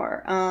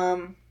more.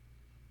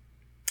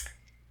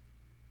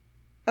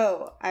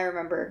 Oh, I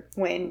remember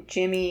when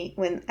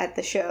at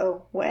the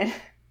show, when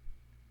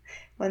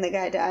the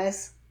guy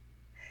dies,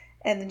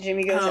 and then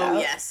Jimmy goes out. Oh,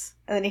 yes.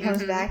 And then he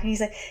comes back and he's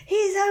like,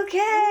 he's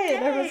okay!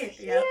 And everyone's like,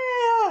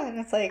 yeah! And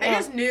it's like,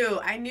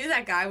 I knew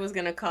that guy was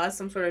gonna cause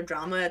some sort of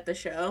drama at the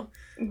show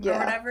or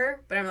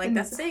whatever, but I'm like,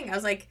 that's the thing. I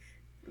was like,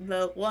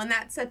 and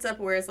that sets up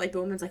where it's like the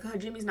woman's like, oh,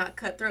 Jimmy's not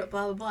cutthroat,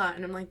 blah blah blah,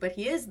 and I'm like, but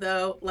he is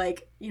though.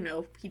 Like, you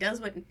know, he does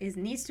what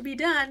needs to be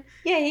done.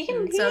 Yeah, he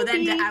can. So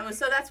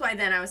that's why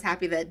then I was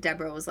happy that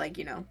Deborah was like,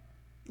 you know,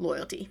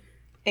 loyalty.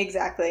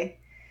 Exactly.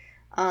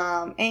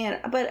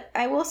 But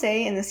I will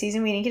say in the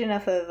season we didn't get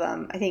enough of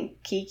I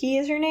think Kiki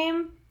is her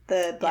name,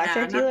 the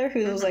blackjack dealer,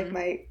 who was like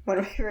one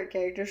of my favorite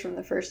characters from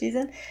the first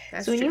season.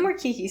 So we need more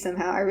Kiki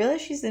somehow. I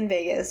realize she's in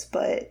Vegas,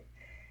 but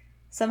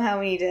somehow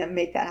we need to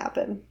make that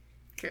happen.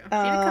 True.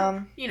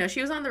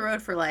 She was on the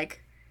road for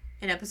like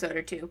an episode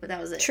or two, but that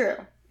was it. True.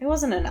 It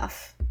wasn't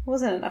enough. It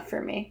wasn't enough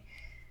for me.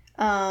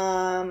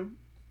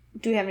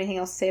 Do we have anything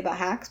else to say about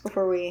Hacks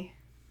before we...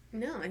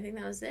 No, I think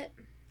that was it.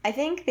 I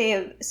think they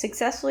have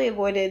successfully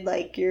avoided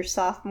like your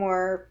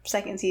sophomore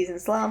second season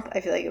slump.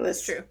 I feel like it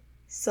was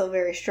still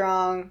very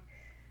strong.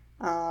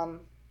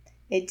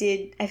 It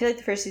did. I feel like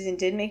the first season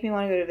did make me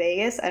want to go to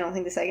Vegas. I don't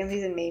think the second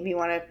season made me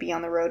want to be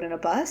on the road in a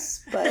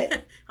bus,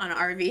 but on an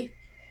RV.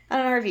 On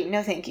an RV,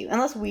 no, thank you.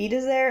 Unless weed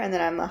is there, and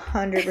then I'm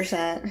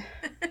 100%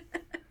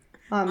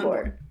 on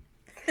board.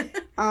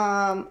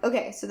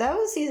 Okay, so that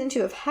was season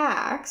 2 of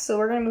Hacks. So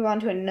we're gonna move on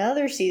to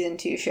another season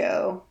 2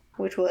 show,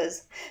 which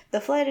was The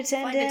Flight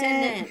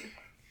Attendant.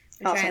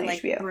 Also on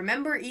HBO.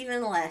 Remember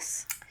even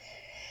less.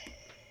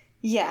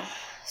 Yeah.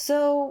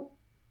 So,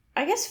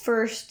 I guess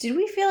first, did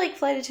we feel like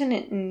Flight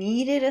Attendant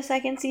needed a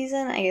second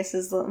season? I guess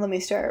let me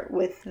start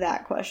with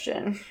that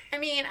question. I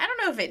mean, I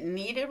don't know if it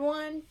needed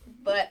one,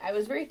 but I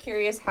was very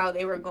curious how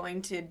they were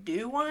going to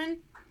do one.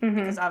 Mm-hmm.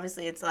 Because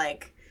obviously it's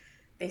like,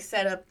 they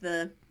set up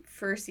the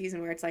first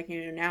season where it's like,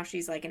 now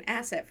she's like an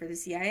asset for the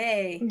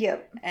CIA.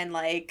 Yep. And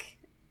like...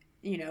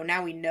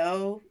 now we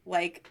know,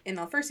 like, in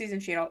the first season,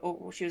 she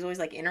was always,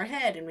 like, in her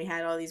head, and we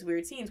had all these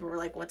weird scenes where we're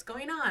like, what's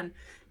going on?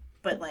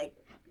 But, like,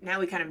 now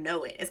we kind of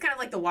know it. It's kind of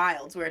like The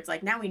Wilds, where it's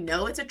like, now we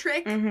know it's a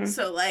trick,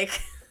 so,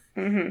 like,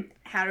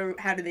 how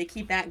do they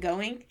keep that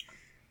going?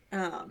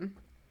 But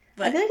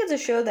I feel like it's a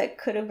show that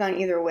could have gone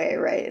either way,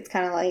 right? It's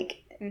kind of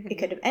like, it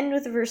could have ended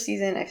with the first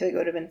season, I feel like it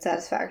would have been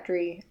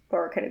satisfactory,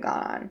 or it could have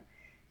gone on.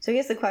 So I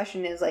guess the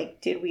question is,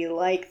 like, did we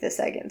like the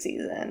second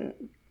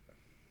season?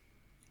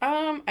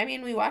 I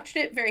mean, we watched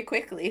it very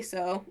quickly,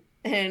 so,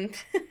 and,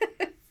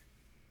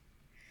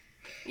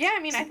 yeah, I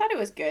mean, I thought it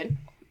was good.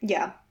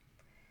 Yeah.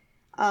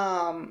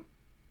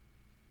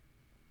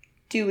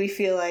 Do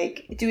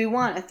we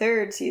want a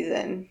third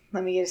season?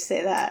 Let me just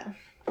say that.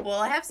 Well,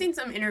 I have seen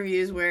some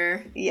interviews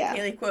where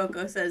Kaylee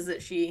Cuoco says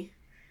that she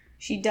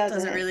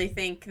doesn't really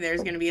think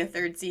there's going to be a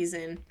third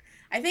season.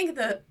 I think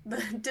the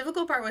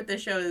difficult part with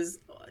this show is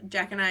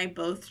Jack and I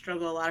both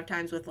struggle a lot of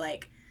times with,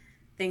 like,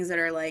 things that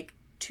are, like,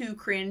 too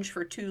cringe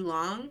for too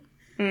long,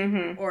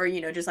 or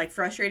just like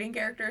frustrating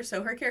characters.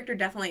 So her character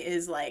definitely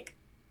is like,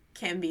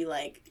 can be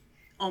like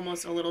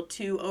almost a little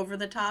too over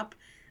the top,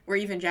 where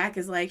even Jack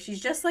is like,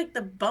 she's just like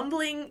the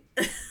bumbling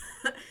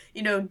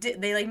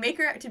they like make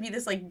her out to be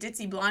this like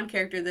ditzy blonde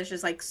character that's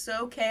just like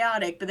so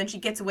chaotic, but then she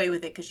gets away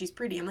with it because she's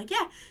pretty. I'm like,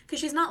 yeah, because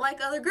she's not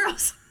like other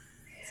girls.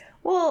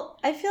 Well,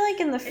 I feel like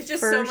in the it's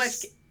just so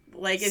much,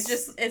 like,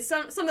 it's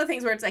some of the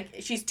things where it's like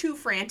she's too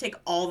frantic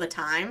all the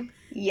time.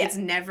 Yeah. It's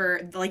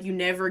never, like, you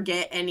never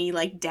get any,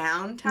 like,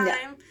 downtime.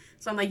 Yeah.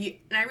 So I'm like,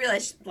 and I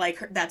realize,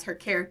 like, that's her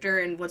character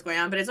and what's going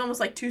on, but it's almost,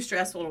 like, too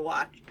stressful to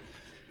watch.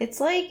 It's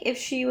like if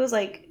she was,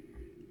 like,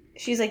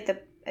 she's, like,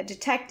 a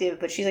detective,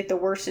 but she's, like, the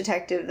worst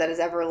detective that has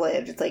ever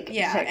lived. It's, like,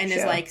 and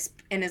is,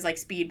 like,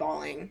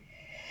 speedballing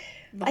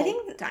the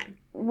whole time.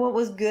 What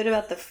was good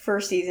about the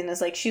first season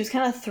is, like, she was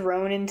kind of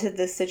thrown into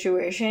this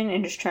situation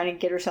and just trying to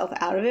get herself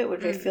out of it,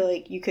 which I feel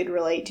like you could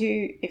relate to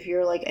if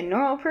you're, like, a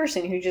normal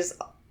person who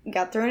just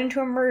got thrown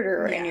into a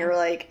murder and you're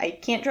like, I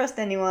can't trust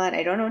anyone,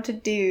 I don't know what to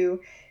do,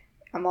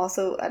 I'm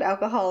also an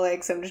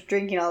alcoholic, so I'm just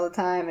drinking all the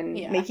time and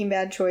making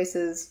bad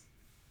choices.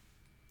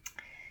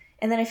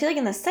 And then I feel like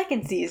in the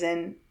second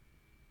season,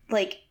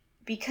 like,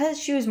 because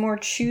she was more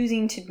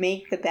choosing to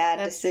make the bad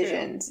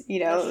decisions,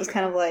 it was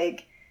kind of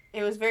like...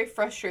 It was very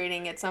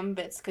frustrating at some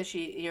bits, because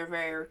you're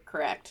very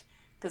correct,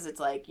 because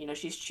it's like,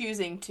 she's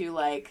choosing to,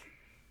 like,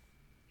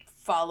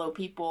 follow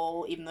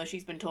people even though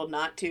she's been told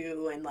not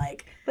to, and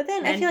like, but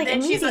then I feel like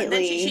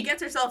immediately she gets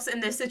herself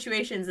in these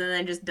situations and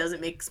then just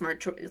doesn't make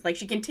smart choices. Like,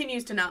 she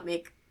continues to not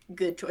make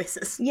good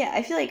choices. Yeah,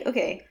 I feel like,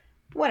 okay,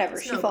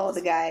 whatever, she followed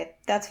the guy,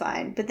 that's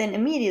fine, but then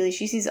immediately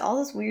she sees all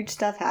this weird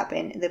stuff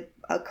happen,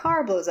 a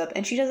car blows up,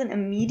 and she doesn't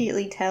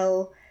immediately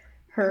tell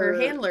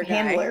her handler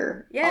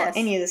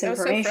any of this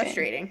information. That was so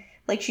frustrating.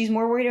 Like, she's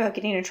more worried about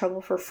getting in trouble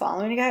for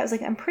following a guy. I was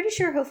like, I'm pretty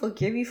sure he'll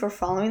forgive you for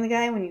following the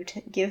guy when you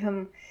give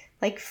him,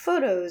 like,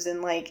 photos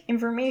and, like,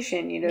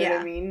 information, what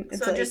I mean?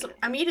 It's so, like, just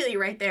immediately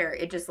right there,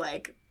 it just,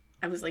 like,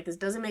 I was like, this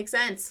doesn't make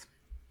sense.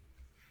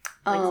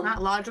 Like, it's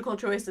not logical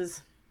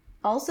choices.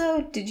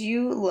 Also, did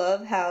you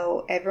love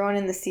how everyone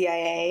in the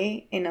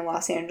CIA in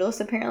Los Angeles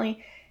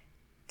apparently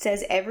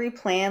says every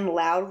plan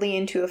loudly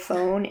into a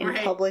phone in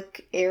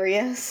public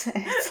areas?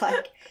 It's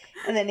like,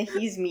 and then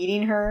he's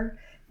meeting her,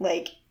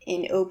 like,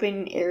 in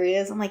open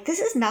areas. I'm like, this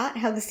is not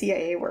how the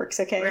CIA works,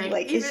 okay? Right.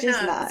 Like, even, it's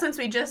just not. Since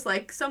we just,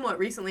 like, somewhat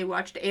recently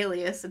watched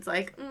Alias, it's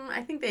like,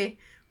 I think they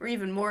were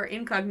even more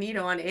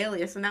incognito on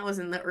Alias, and that was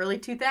in the early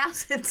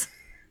 2000s.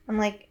 I'm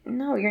like,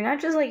 no, you're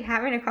not just, like,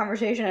 having a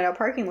conversation at a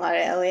parking lot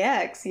at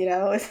LAX, you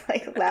know? It's,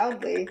 like,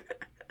 loudly.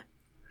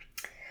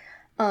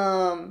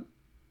 So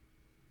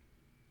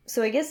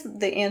I guess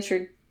the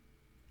answer,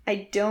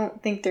 I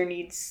don't think there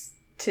needs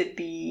to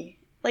be,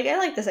 like, I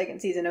like the second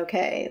season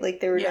okay. Like,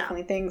 there were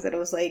definitely things that it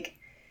was like,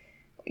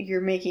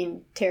 you're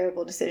making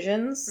terrible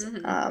decisions.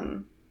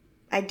 Mm-hmm.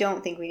 I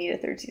don't think we need a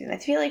third season. I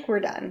feel like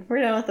we're done.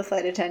 We're done with the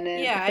flight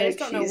attendant. Yeah, I just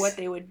don't know what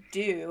they would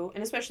do.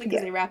 And especially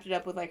because they wrapped it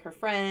up with, like, her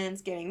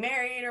friends getting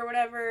married or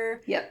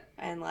whatever. Yep.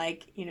 And,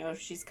 like, you know,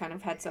 she's kind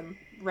of had some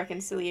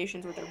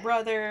reconciliations with her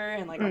brother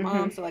and, like, her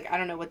mom. So, like, I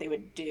don't know what they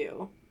would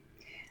do.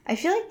 I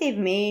feel like they've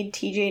made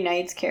TJ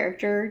Knight's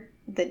character,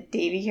 the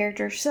Davy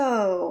character,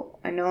 so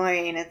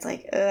annoying. It's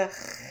like, ugh.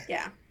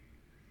 Yeah.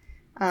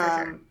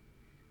 Sure.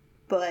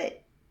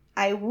 But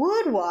I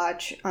would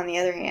watch, on the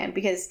other hand,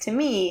 because to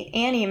me,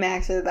 Annie and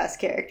Max are the best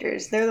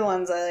characters. They're the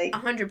ones I like.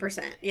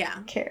 100%, yeah.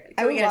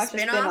 I would watch a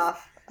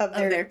spin-off of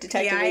their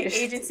detective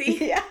agency.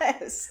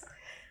 Yes.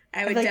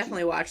 I would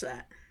definitely watch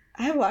that.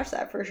 I would watch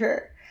that for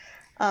sure.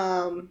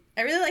 I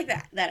really like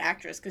that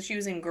actress because she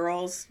was in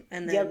Girls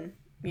and then,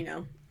 you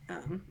know,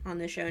 on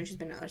this show, and she's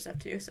been in other stuff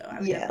too, so I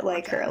would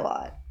like her a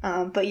lot.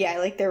 But yeah, I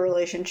like their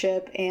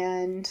relationship,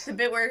 and the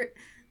bit where,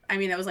 I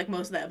mean, that was like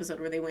most of the episode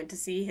where they went to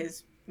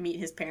meet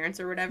his parents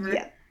or whatever.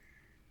 Yeah.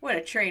 What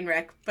a train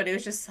wreck, but it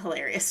was just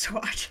hilarious to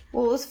watch.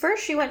 Well, it was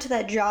first she went to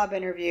that job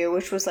interview,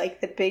 which was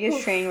like the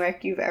biggest train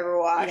wreck you've ever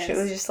watched. Yes. It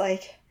was just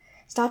like,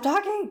 stop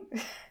talking.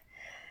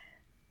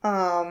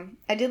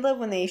 I did love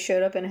when they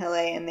showed up in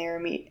LA and they were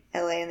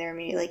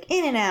immediately like,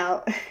 in and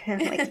out.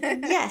 And I'm like,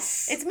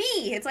 yes. It's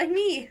me. It's like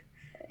me.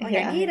 Like,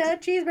 I need a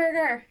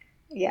cheeseburger.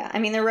 Yeah, I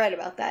mean, they're right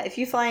about that. If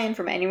you fly in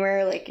from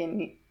anywhere, like,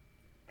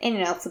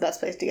 In-N-Out's the best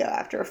place to go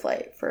after a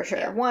flight, for sure.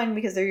 Yeah. One,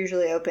 because they're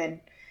usually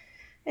open.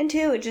 And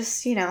two, it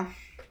just, you know,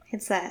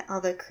 it's all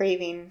the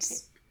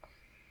cravings.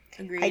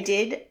 Agreed. I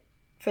did,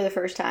 for the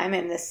first time,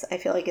 and this, I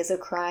feel like, is a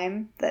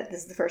crime, that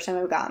this is the first time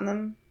I've gotten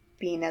them,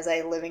 being as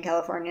I live in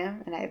California,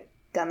 and I've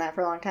done that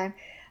for a long time.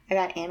 I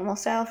got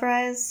animal-style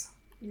fries.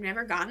 You've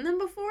never gotten them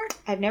before?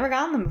 I've never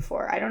gotten them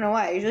before. I don't know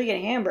why. I usually get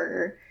a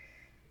hamburger.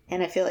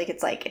 And I feel like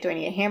it's like, do I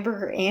need a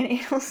hamburger and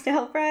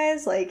animal-style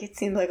fries? Like, it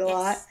seems like a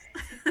lot.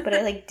 But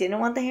I, like, didn't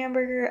want the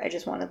hamburger. I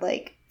just wanted,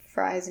 like,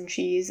 fries and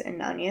cheese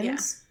and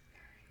onions.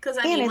 Yeah.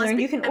 I learned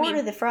you can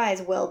order the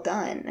fries well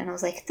done. And I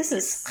was like, this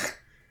is...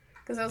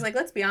 Because I was like,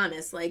 let's be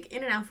honest. Like,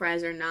 In-N-Out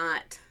fries are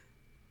not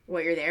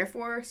what you're there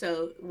for.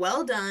 So,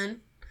 well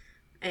done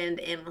and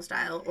animal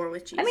style or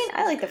with cheese. I mean,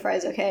 I like the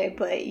fries okay.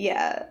 But,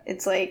 yeah,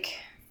 it's like...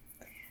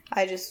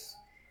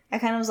 I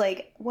kind of was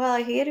like, well,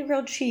 I could get a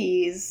grilled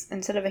cheese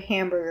instead of a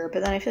hamburger,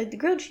 but then I feel like the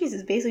grilled cheese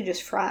is basically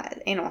just fries,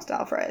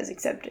 animal-style fries,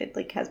 except it,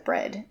 like, has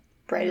bread.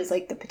 Bread is,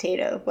 like, the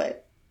potato,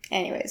 but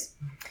anyways.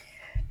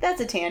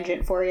 That's a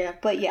tangent for you.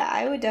 But, yeah,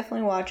 I would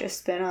definitely watch a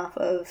spinoff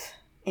of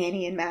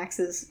Annie and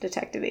Max's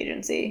detective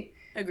agency.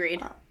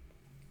 Agreed.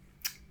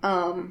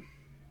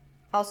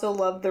 Also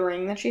loved the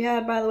ring that she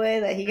had, by the way,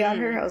 that he got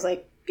her. I was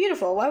like,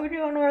 beautiful. Why would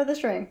you want to wear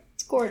this ring?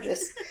 It's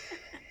gorgeous.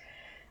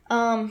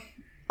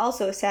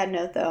 Also, a sad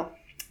note, though.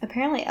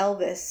 Apparently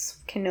Elvis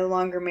can no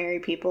longer marry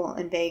people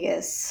in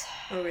Vegas.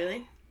 Oh,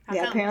 really? How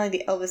come? Apparently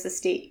the Elvis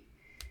estate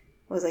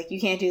was like,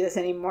 you can't do this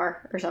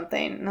anymore or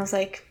something. And I was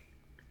like,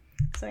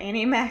 so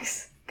Annie and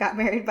Max got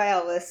married by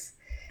Elvis.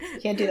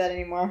 You can't do that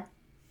anymore.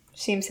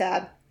 Seems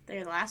sad.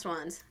 They're the last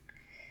ones.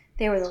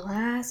 They were the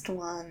last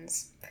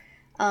ones.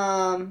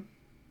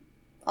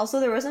 Also,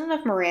 there wasn't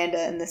enough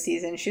Miranda in this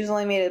season. She was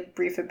only made a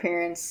brief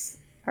appearance.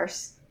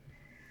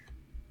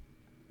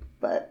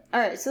 But,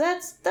 alright, so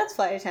that's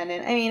Flight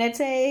Attendant. I mean, I'd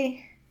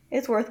say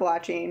it's worth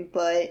watching,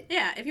 but...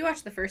 Yeah, if you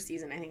watch the first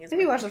season, I think it's worth watching.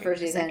 If you watch the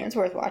first season, it's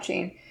worth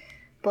watching.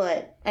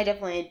 But I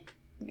definitely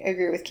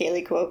agree with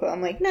Kaylee Cuoco.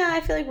 I'm like, nah,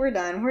 I feel like we're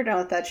done. We're done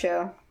with that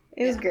show.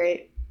 It was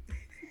great.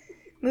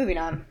 Moving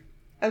on.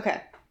 Okay.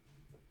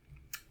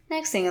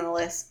 Next thing on the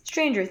list,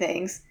 Stranger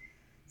Things.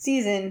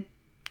 Season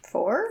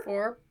 4?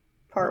 4.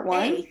 Part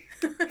 1?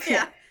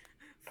 Yeah.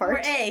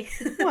 Part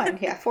 4A. 1,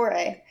 yeah,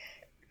 4A.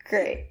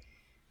 Great.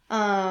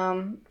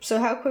 So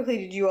how quickly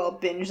did you all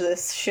binge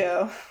this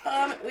show?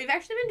 We've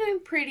actually been doing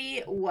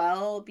pretty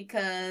well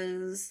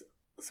because,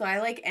 so I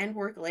like end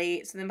work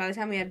late, so then by the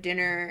time we have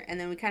dinner, and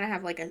then we kind of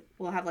have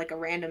we'll have like a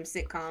random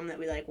sitcom that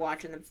we like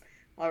watch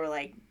while we're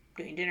like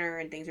doing dinner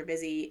and things are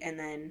busy, and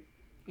then,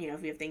 you know,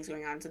 if we have things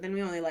going on, so then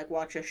we only like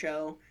watch a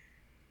show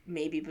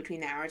maybe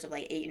between the hours of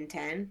like 8 and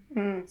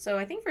 10. So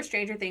I think for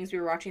Stranger Things we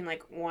were watching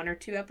like 1 or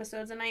 2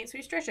 episodes a night, so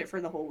we stretched it for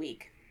the whole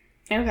week.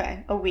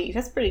 Okay, a week.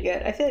 That's pretty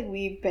good. I feel like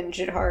we binged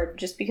it hard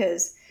just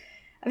because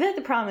I feel like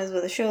the problem is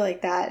with a show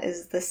like that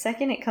is the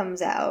second it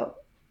comes out,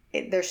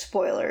 there's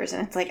spoilers,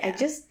 and it's like, I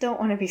just don't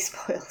want to be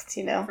spoiled,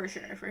 you know? For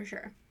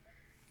sure.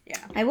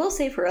 Yeah. I will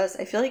say for us,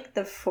 I feel like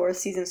the 4th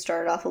season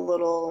started off a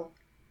little...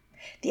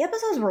 The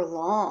episodes were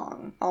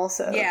long,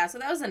 also. Yeah, so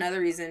that was another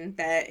reason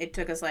that it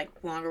took us, like,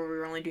 longer. We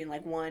were only doing,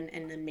 like, 1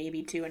 and then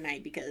maybe 2 a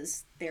night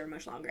because they were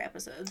much longer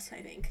episodes,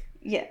 I think.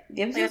 Yeah.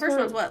 The episodes like, the first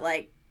one's what,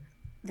 like,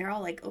 they're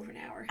all, like, over an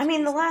hour. I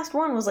mean, the last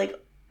one was, like,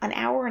 an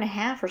hour and a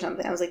half or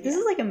something. I was like, this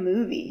is like a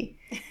movie.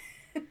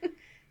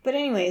 But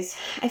anyways,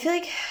 I feel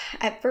like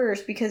at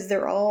first, because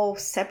they're all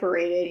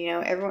separated, you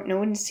know, no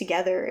one's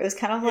together, it was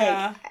kind of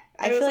like...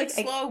 I feel like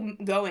slow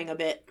going a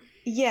bit.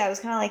 Yeah, it was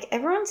kind of like,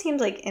 everyone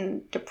seems like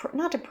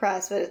not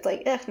depressed, but it's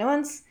like, no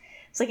one's...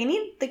 It's like, I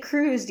need the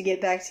crews to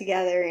get back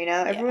together, you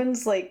know?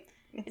 Everyone's like...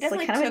 It's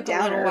like kind of a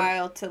downer. Took a little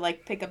while to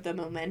like pick up the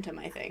momentum,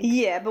 I think.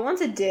 Yeah, but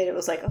once it did, it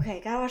was like, okay,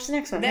 gotta watch the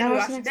next one.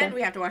 Then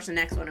we have to watch the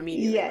next one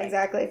immediately. Yeah,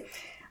 exactly.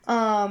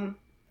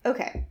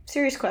 Okay,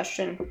 serious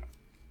question.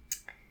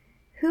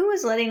 Who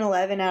is letting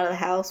Eleven out of the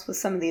house with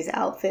some of these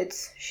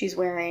outfits she's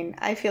wearing?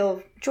 I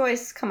feel,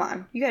 Joyce, come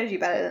on, you gotta do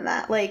better than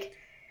that. Like,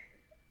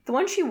 the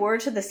one she wore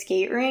to the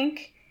skate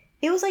rink,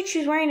 it was like she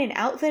was wearing an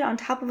outfit on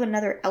top of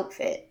another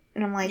outfit.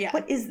 And I'm like,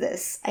 what is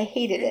this? I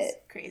hated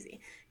it. Crazy.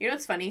 You know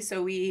what's funny?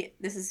 So we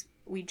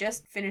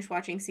just finished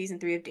watching season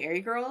 3 of Dairy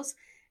Girls,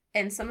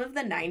 and some of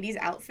the 90s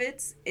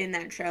outfits in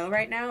that show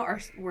right now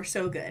were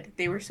so good.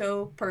 They were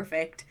so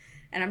perfect.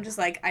 And I'm just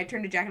like, I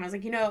turned to Jack and I was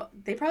like, you know,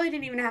 they probably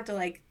didn't even have to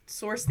like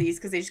source these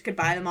because they just could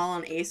buy them all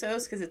on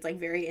ASOS because it's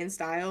like very in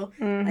style.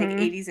 Mm-hmm. Like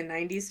 80s and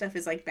 90s stuff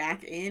is like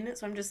back in.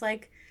 So I'm just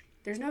like,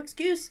 there's no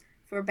excuse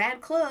for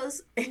bad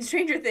clothes in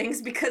Stranger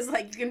Things because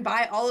like you can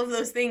buy all of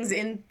those things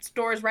in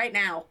stores right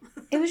now.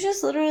 It was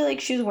just literally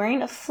like she was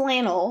wearing a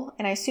flannel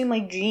and I assume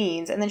like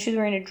jeans, and then she was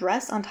wearing a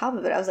dress on top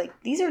of it. I was like,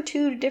 these are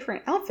 2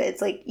 different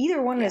outfits. Like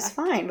either one is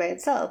fine by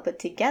itself, but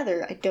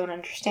together I don't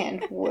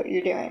understand what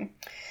you're doing.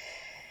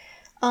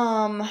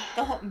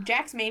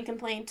 Jack's main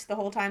complaint the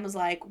whole time was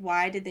like,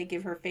 why did they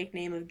give her fake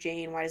name of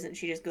Jane? Why doesn't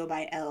she just go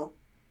by L?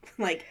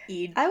 Like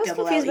E. I was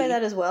confused by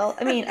that as well.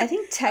 I mean, I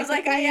think technically...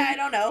 I was like, I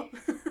don't know.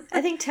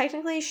 I think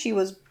technically she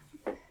was...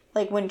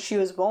 Like, when she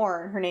was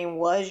born, her name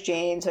was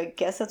Jane, so I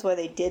guess that's why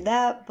they did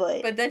that,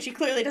 but... But then she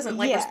clearly doesn't,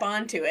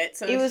 respond to it,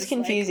 so it was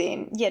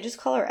confusing. Like, yeah, just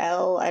call her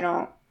L.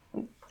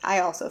 I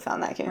also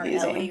found that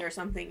confusing. Or Ellie or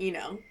something, you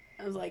know.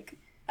 I was like,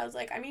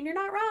 I mean, you're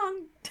not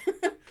wrong.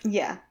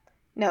 Yeah.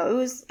 No, it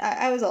was...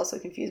 I was also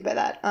confused by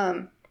that.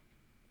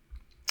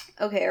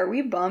 Okay, are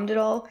we bummed at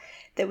all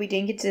that we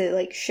didn't get to,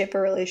 like, ship a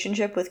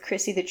relationship with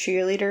Chrissy the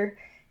cheerleader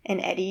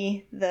and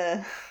Eddie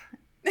the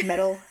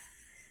metal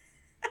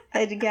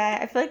head guy?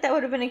 I feel like that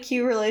would have been a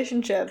cute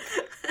relationship.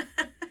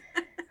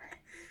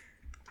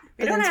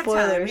 We don't have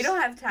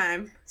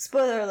time.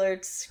 Spoiler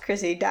alerts,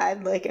 Chrissy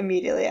died, like,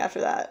 immediately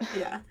after that.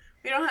 Yeah.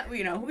 We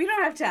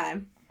don't have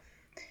time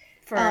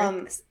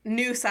for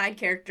new side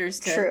characters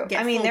to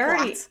get full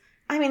plots.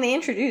 They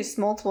introduced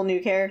multiple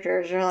new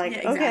characters. You're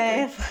like,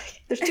 okay,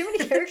 there's too many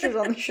characters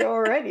on the show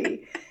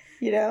already,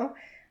 you know?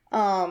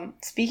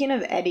 Speaking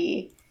of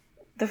Eddie,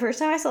 the first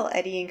time I saw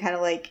Eddie and kind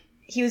of like,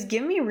 he was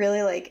giving me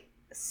really like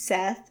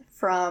Seth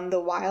from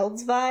the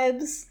Wilds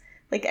vibes.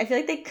 Like, I feel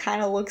like they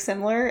kind of look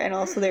similar, and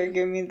also they're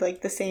giving me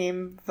like the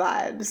same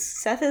vibes.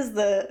 Seth is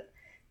the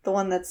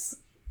one that's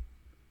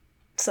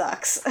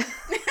sucks.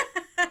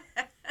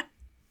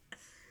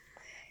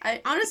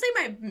 Honestly,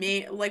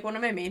 one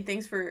of my main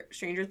things for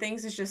Stranger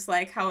Things is just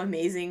like how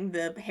amazing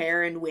the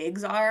hair and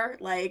wigs are.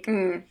 Like,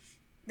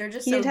 they're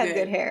just so good. He did have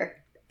good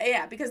hair.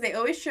 Yeah, because they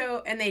always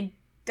show, and they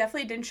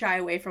definitely didn't shy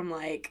away from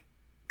like,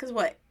 because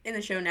in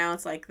the show now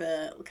it's like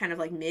the kind of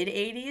like mid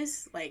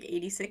 80s, like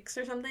 86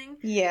 or something.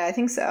 Yeah, I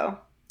think so.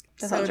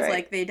 So it's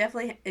right.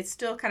 Like it's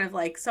still kind of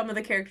like some of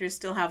the characters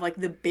still have like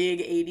the big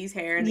 80s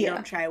hair, and they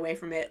don't shy away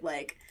from it.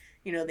 Like,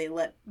 you know, they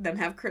let them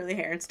have curly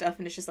hair and stuff,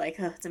 and it's just like,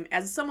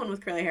 as someone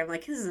with curly hair, I'm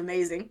like, this is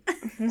amazing.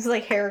 This is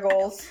like hair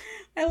goals.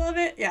 I love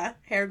it. Yeah,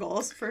 hair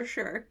goals for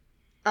sure.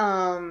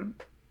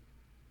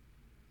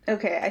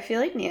 Okay, I feel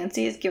like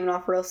Nancy is giving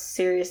off real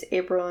serious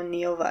April and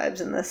Neil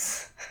vibes in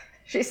this.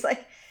 She's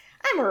like,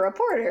 I'm a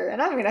reporter,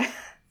 and I'm gonna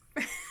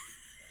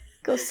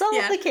go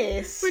solve the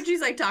case. When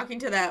she's like talking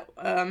to that,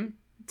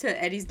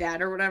 to Eddie's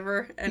dad or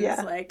whatever, and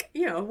it's like,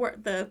 you know,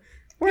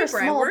 we're a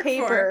small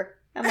paper.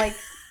 I'm like,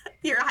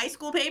 your high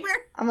school paper?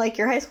 I'm like,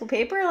 your high school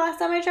paper last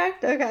time I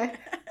checked? Okay.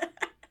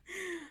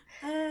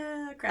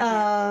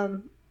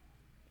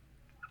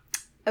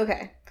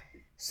 Okay.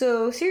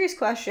 So, serious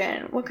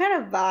question. What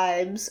kind of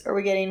vibes are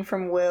we getting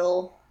from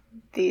Will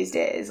these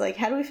days? Like,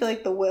 how do we feel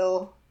like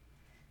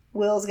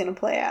Will's gonna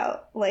play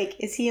out? Like,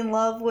 is he in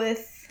love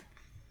with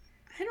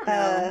I don't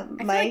know.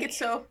 Mike? I feel like it's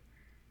so...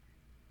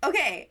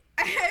 Okay.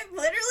 I'm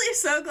literally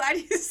so glad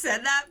you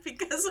said that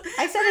because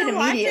I said it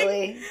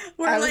immediately.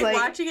 We're like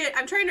watching it.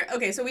 I'm trying to.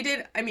 Okay, so we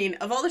did. I mean,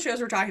 of all the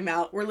shows we're talking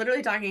about, we're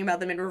literally talking about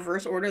them in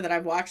reverse order that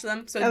I've watched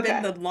them. So it's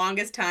been the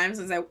longest time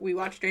since we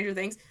watched Stranger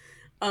Things.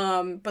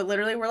 But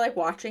literally, we're like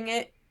watching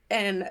it,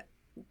 and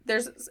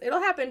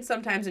it'll happen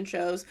sometimes in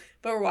shows,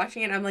 but we're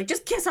watching it and I'm like,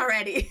 just kiss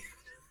already.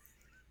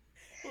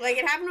 Like,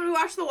 it happened when we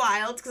watched The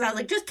Wilds, because I was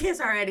like, just kiss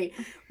already.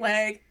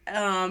 Like,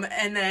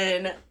 and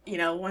then, you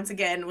know, once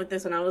again, with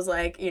this one, I was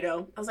like,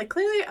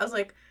 clearly,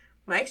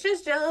 Mike's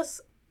just jealous,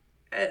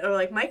 or,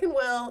 like, Mike and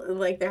Will,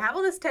 like, they're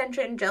having this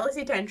tension,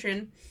 jealousy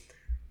tension,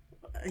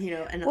 you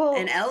know,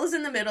 and Elle's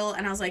in the middle,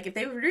 and I was like, if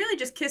they would really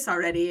just kiss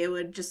already, it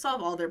would just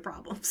solve all their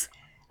problems.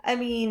 I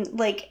mean,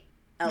 like,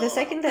 the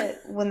second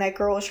when that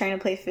girl was trying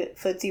to play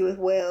footsie with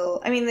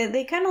Will, I mean,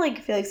 they kind of,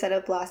 like, feel like set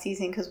up last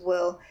season, because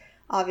Will,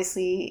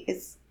 obviously,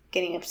 is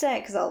getting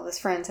upset because all of his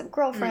friends have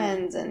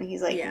girlfriends, and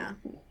he's like, yeah.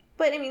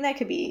 But I mean,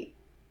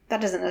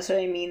 that doesn't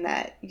necessarily mean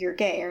that you're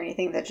gay or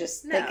anything. That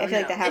just I feel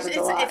like that happens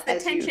a lot.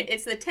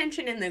 It's the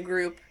tension in the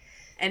group,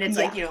 and it's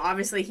like, you know,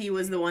 obviously he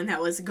was the one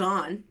that was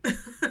gone.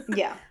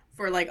 Yeah.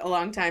 For like a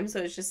long time, so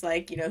it's just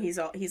like, you know,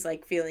 he's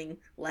like feeling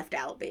left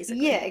out,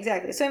 basically. Yeah,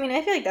 exactly. So I mean,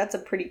 I feel like that's a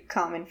pretty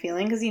common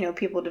feeling, because, you know,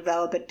 people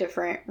develop at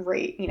different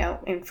rate, you know,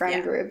 in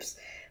friend groups.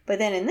 But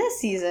then in this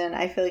season,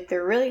 I feel like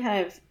they're really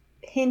kind of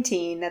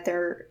hinting that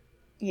they're,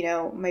 you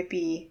know, might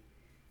be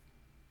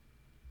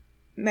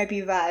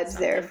vibes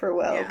there for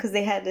Will, because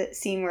they had a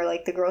scene where,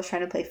 like, the girl's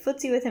trying to play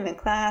footsie with him in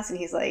class, and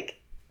he's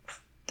like,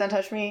 don't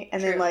touch me,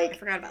 and then, like, I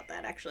forgot about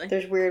that, actually.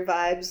 There's weird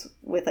vibes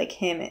with, like,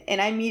 him, and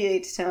I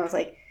immediately to him, I was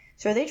like,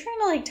 so are they trying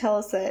to, like, tell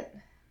us that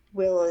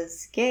Will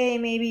is gay,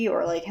 maybe,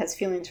 or, like, has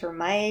feelings for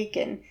Mike?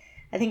 And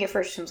I think at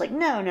first Tim's like,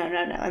 no,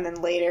 and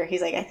then later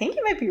he's like, I think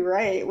you might be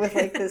right with,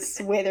 like,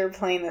 this way they're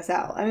playing this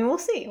out. I mean, we'll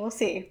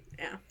see.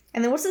 Yeah.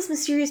 And then what's this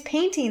mysterious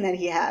painting that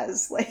he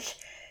has? Like,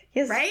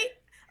 he has... Right?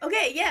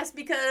 Okay, yes,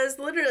 because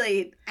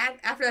literally,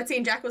 after that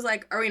scene, Jack was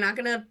like, are we not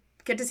going to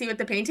get to see what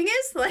the painting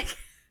is? Like,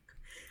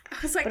 I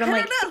was like, I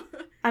don't know.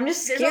 I'm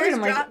just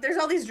scared. There's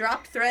all these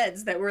dropped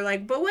threads that were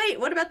like, but wait,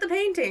 what about the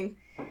painting?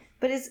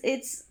 But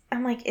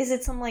I'm like, is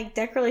it some, like,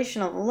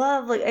 declaration of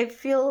love? Like, I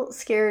feel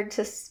scared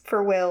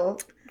for Will...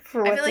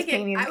 I feel like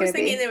I was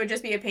thinking it would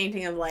just be a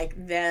painting of, like,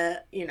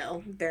 their,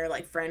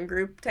 like, friend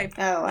group type.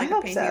 Oh, like I hope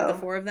a painting so. of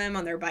the four of them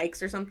on their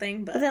bikes or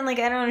something. But then, like,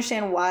 I don't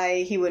understand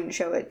why he wouldn't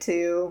show it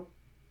to,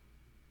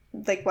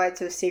 like, why it's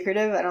so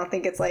secretive. I don't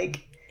think it's,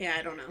 like... Yeah,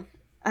 I don't know.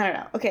 I don't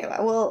know. Okay,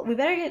 well, we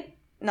better get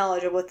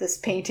knowledge of what this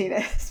painting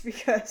is,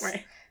 because...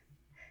 Right.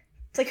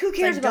 It's like, who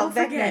cares about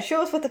Vecna?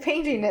 Show us what the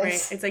painting is.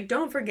 Right. It's like,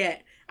 don't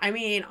forget. I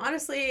mean,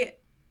 honestly,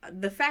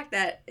 the fact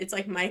that it's,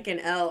 like, Mike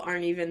and Elle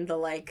aren't even the,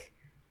 like...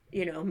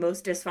 you know,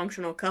 most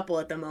dysfunctional couple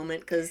at the moment,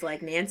 because,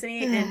 like,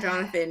 Nancy and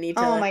Jonathan need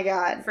to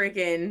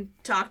freaking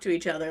talk to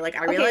each other. Like,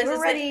 I realize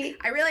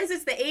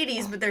it's the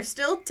 80s, but there's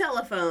still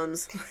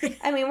telephones.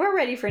 I mean, we're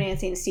ready for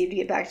Nancy and Steve to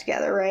get back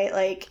together, right?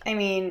 Like, I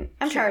mean,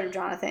 I'm tired of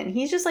Jonathan.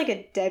 He's just like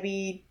a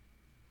Debbie,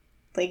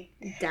 like,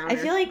 downer. I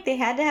feel like they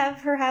had to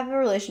have her have a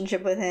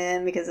relationship with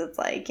him because it's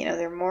like, you know,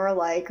 they're more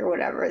alike or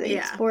whatever. They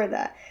explored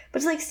that. But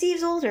it's like,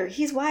 Steve's older.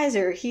 He's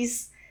wiser.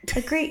 He's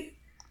a great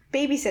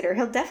babysitter.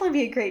 He'll definitely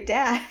be a great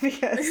dad,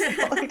 because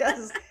all he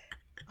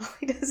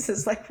does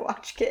is like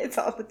watch kids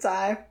all the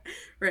time.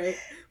 Right.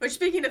 Which,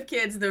 speaking of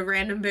kids, the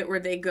random bit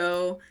where they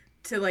go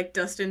to, like,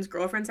 Dustin's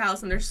girlfriend's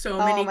house and there's so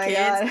many kids.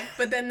 God.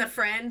 But then the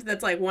friend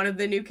that's, like, one of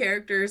the new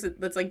characters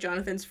that's, like,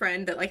 Jonathan's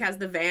friend that, like, has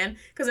the van.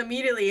 Because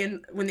immediately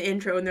when the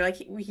intro and they're like,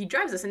 he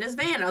drives us in his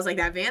van. I was like,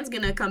 that van's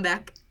gonna come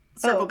back,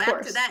 circle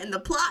back to that in the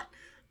plot.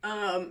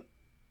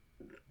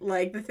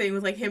 Like, the thing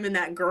with, like, him and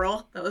that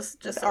girl. That was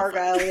just so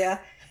Argyle, funny. Yeah.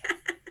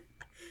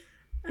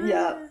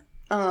 Yeah.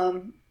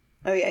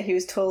 Oh yeah, he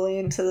was totally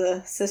into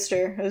the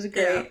sister. It was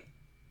great. Yeah.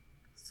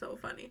 So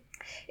funny.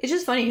 It's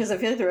just funny because I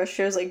feel like the rest of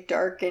the show is, like,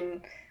 dark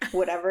and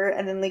whatever,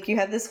 and then, like, you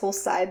have this whole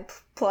side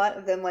plot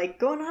of them, like,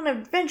 going on an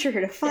adventure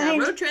to find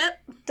road trip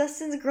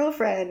Dustin's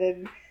girlfriend,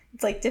 and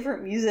it's, like,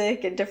 different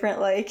music and different,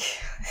 like,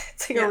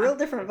 it's like a real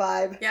different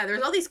vibe. Yeah,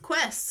 there's all these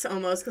quests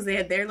almost, because they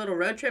had their little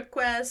road trip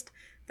quest,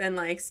 then,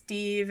 like,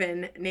 Steve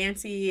and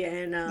Nancy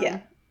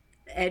and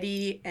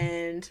Eddie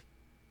and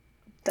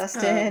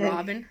Dustin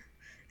Robin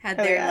had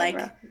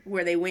their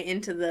where they went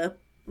into the,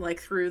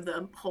 like, through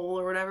the hole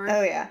or whatever.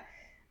 Oh yeah.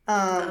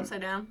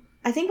 Upside down.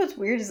 I think what's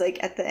weird is,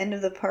 like, at the end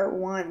of the part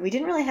 1, we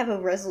didn't really have a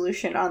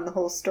resolution on the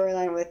whole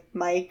storyline with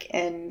Mike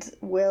and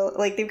Will.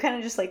 Like, they kind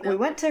of just, like, we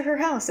went to her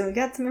house and we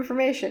got some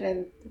information,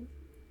 and,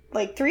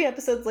 like, 3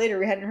 episodes later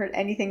we hadn't heard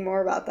anything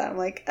more about that. I'm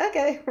like,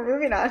 okay, we're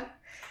moving on.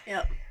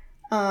 Yep.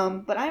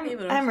 But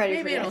I'm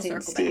ready for Nancy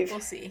and Steve. We'll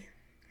see.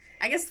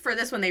 I guess for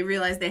this one they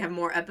realize they have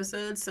more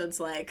episodes, so it's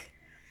like...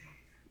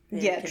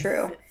 Yeah,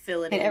 true.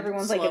 Fill it and in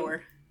everyone's slower.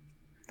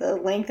 Like the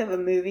length of a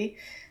movie.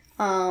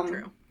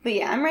 True. But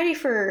yeah, I'm ready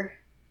for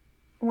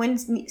when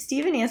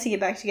Steve and Nancy get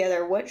back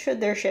together. What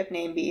should their ship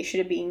name be? Should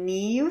it be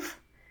Neve?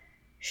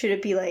 Should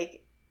it be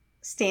like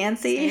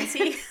Stancy?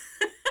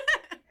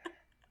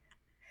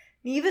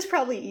 Neve is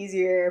probably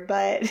easier,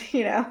 but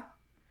you know.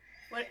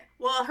 What?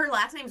 Well, her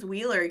last name's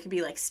Wheeler. It could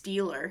be like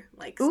Steeler.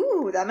 Like.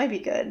 Ooh, that might be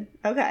good.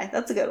 Okay,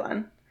 that's a good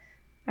one.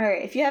 All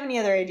right, if you have any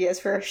other ideas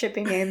for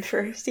shipping names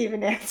for Steve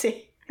and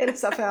Nancy, Hit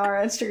us up on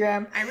our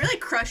Instagram. I'm really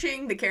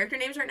crushing the character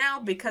names right now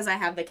because I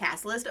have the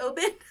cast list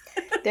open.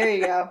 There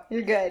you go.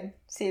 You're good.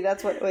 See,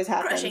 that's what always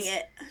happens. Crushing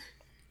it.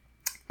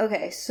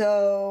 Okay,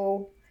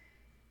 so,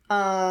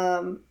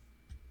 how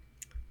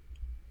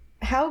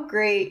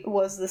great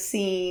was the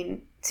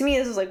scene? To me,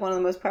 this was like one of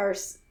the most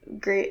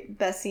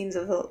best scenes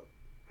of the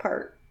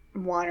part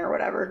 1 or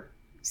whatever.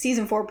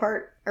 Season 4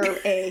 part, or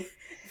A.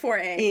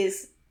 4A.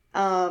 Is,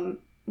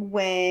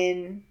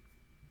 when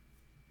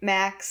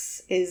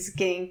Max is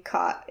getting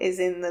caught, is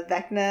in the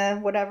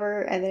Vecna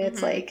whatever, and then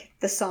it's like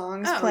the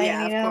songs playing,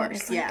 yeah, you know? of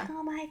course, it's like, yeah.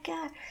 oh my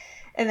god.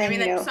 And then,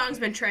 that song's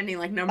been trending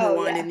like number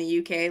 1 in the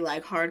UK,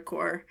 like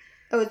hardcore.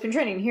 Oh, it's been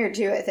trending here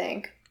too, I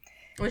think.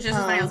 Which is just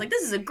funny. I was like,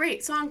 this is a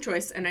great song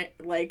choice. And I,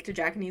 like, to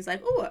Jack, and he's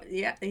like, oh,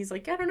 yeah. And he's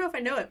like, yeah, I don't know if I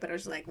know it. But I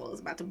was just like, well, it's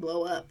about to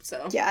blow up,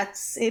 so. Yeah,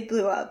 it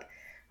blew up.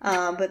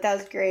 But that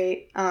was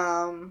great.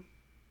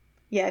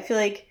 Yeah, I feel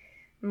like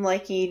I'm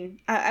liking...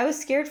 I was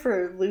scared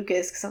for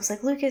Lucas, because I was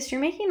like, Lucas,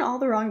 you're making all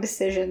the wrong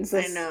decisions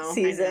this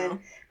season. I know.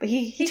 But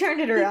he turned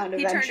it around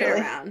eventually. He turned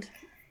it around.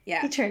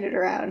 Yeah. He turned it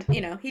around.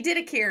 You know, he did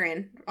a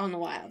Kieran on the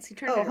Wilds. He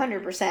turned it around.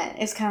 100%.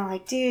 It's kind of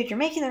like, dude, you're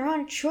making the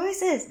wrong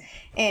choices.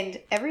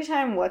 And every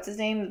time, what's his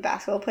name, the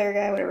basketball player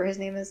guy, whatever his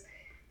name is,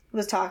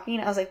 was talking,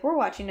 I was like, we're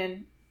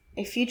watching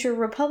a future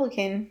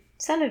Republican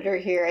senator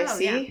here, I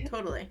see. Yeah,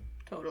 totally.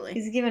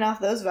 He's giving off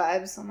those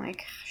vibes. I'm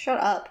like,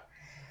 shut up.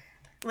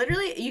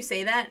 Literally, you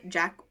say that,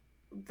 Jack,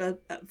 the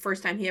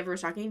first time he ever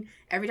was talking,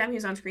 every time he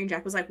was on screen,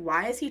 Jack was like,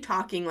 why is he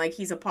talking like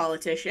he's a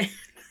politician?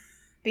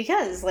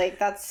 Because, like,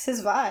 that's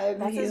his vibe.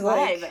 That's his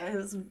vibe. It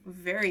was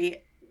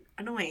very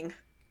annoying.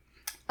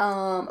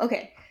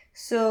 Okay.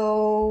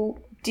 So,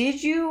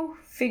 did you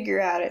figure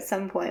out at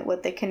some point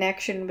what the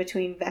connection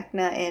between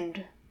Vecna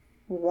and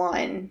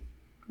 1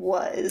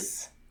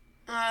 was?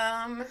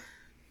 I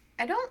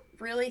don't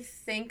really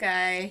think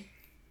I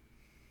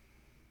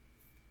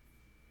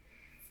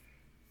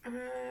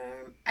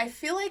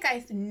feel like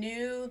I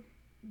knew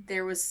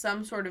there was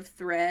some sort of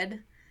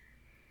thread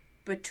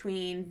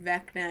between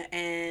Vecna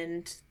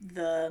and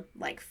the,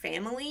 like,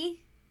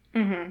 family,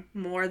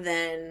 more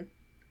than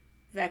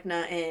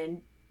Vecna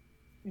and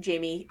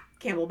Jamie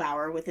Campbell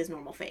Bower with his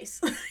normal face.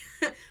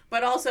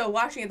 But also,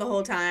 watching it the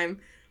whole time,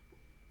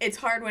 it's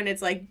hard when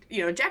it's like,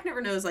 you know, Jack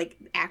never knows, like,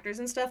 actors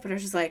and stuff, but I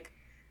was just like,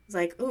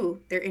 ooh,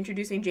 they're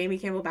introducing Jamie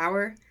Campbell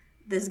Bower.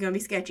 This is gonna be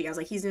sketchy. I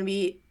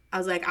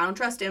was like, I don't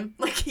trust him.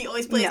 Like, he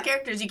always plays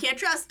characters you can't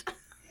trust.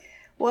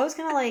 Well, I was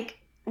kind of like,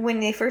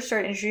 when they first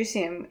started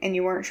introducing him, and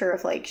you weren't sure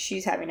if, like,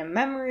 she's having a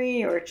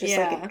memory or just,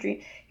 like, a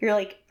dream. You're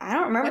like, I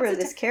don't remember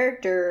this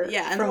character.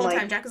 Yeah, and the whole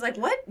time Jack was like,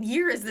 what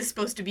year is this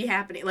supposed to be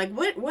happening? Like,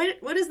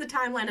 what is the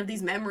timeline of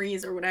these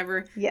memories or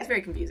whatever? Yeah. It's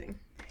very confusing.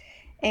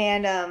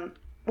 And,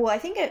 well, I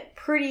think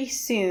pretty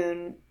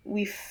soon,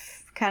 we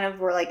kind of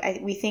were like,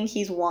 we think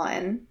he's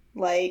 1.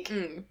 Like,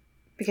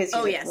 because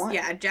he's yes. 1.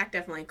 Yeah, Jack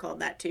definitely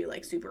called that, too,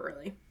 like, super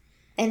early.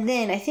 And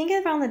then, I think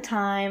around the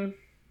time...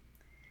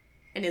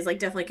 And is, like,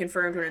 definitely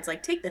confirmed when it's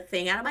like, take the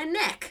thing out of my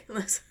neck.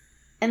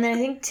 And then I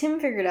think Tim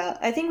figured out,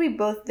 I think we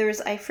both,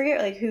 I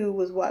forget, like, who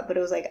was what, but it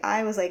was like,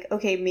 I was like,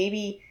 okay,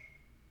 maybe,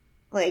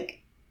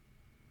 like,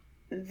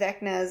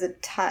 Vecna is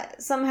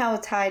somehow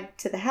tied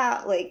to the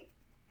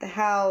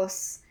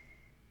house,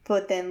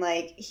 but then,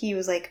 like, he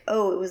was like,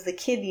 oh, it was the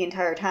kid the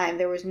entire time.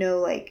 There was no,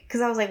 like, because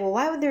I was like, well,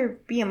 why would there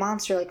be a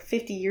monster, like,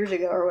 50 years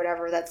ago or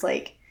whatever that's,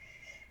 like...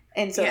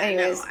 And so,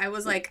 anyways, no, I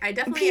was like, I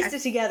definitely pieced it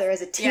together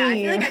as a team. Yeah, I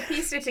feel like I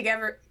pieced it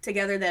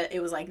together that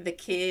it was like the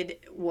kid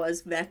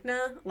was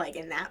Vecna, like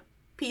in that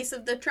piece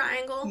of the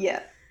triangle.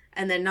 Yeah.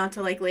 And then not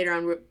to like later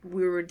on,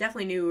 we were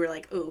definitely knew, we were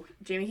like, oh,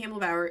 Jamie Campbell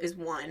Bower is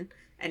 1.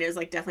 And it was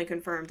like definitely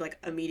confirmed like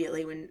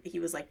immediately when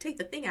he was like, take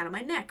the thing out of my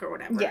neck or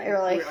whatever. Yeah,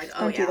 you're like, we were like,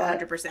 oh yeah,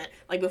 100%.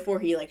 Like before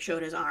he like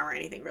showed his arm or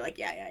anything, we're like,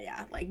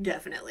 yeah, like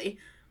definitely.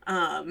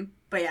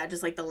 But yeah,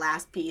 just like the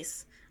last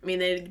piece. I mean,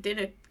 they did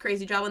a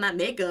crazy job on that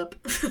makeup.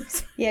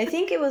 Yeah, I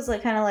think it was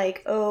like kind of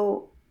like,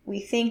 oh, we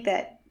think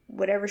that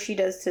whatever she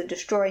does to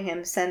destroy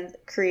him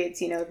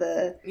creates, you know,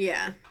 the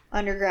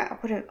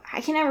underground.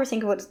 I can never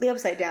think of what's the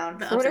upside down.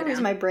 For whatever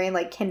reason, my brain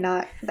like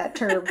that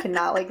term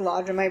cannot like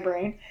lodge in my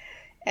brain.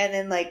 And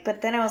then like,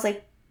 but then I was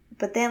like,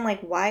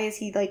 why is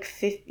he like,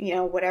 you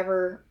know,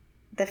 whatever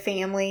the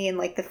family in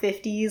like the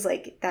 50s,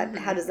 like that?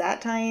 How does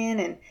that tie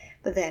in?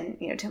 But then,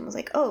 you know, Tim was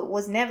like, oh, it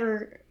was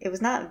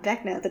not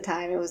Vecna at the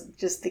time. It was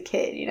just the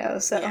kid, you know?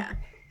 So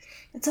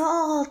it's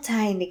all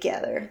tying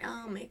together. It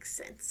all makes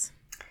sense.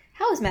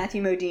 How is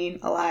Matthew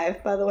Modine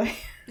alive, by the way?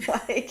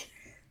 Like,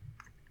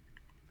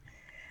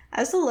 I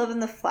was still loving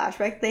the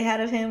flashback they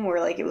had of him where,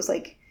 like, it was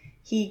like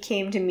he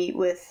came to meet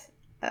with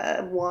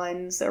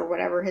Ones or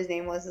whatever his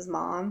name was, his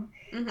mom.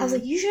 I was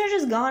like, you should have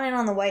just gone in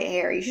on the white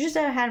hair. You should just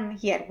have had him.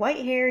 He had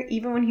white hair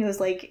even when he was,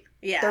 like,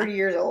 30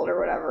 years old or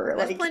whatever.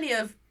 There's plenty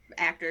of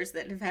actors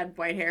that have had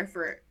white hair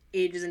for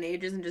ages and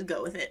ages and just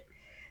go with it.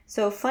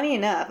 So, funny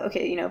enough,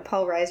 okay, you know,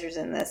 Paul Reiser's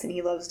in this, and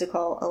he loves to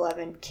call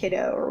 11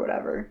 kiddo or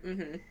whatever.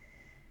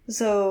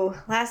 So,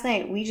 last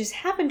night, we just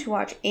happened to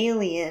watch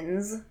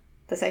Aliens,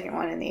 the second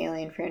one in the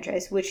Alien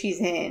franchise, which he's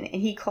in,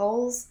 and he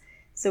calls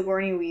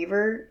Sigourney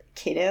Weaver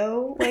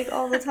kiddo, like,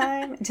 all the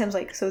time. And Tim's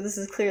like, so this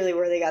is clearly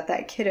where they got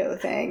that kiddo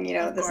thing, you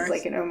know, this is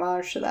like an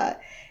homage to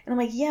that. And I'm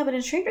like, yeah, but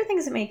in Stranger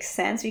Things it makes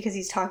sense because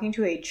he's talking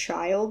to a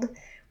child,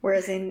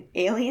 whereas in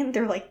Alien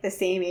they're like the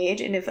same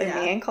age, and if a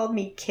man called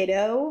me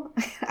kiddo,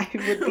 I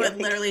would be like,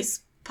 literally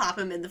pop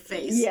him in the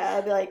face. Yeah,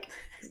 I'd be like,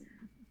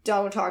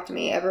 don't talk to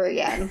me ever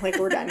again. Like,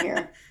 we're done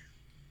here.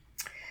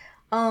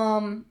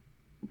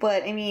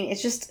 But, I mean,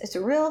 it's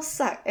a real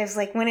suck. It's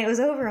like, when it was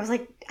over, I was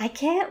like, I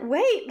can't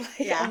wait,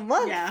 like, a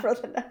month for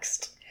the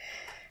next.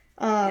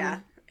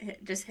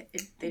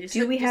 They just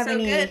do we have so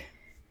any, good.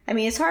 I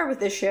mean, it's hard with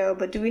this show,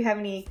 but do we have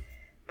any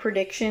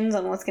predictions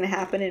on what's going to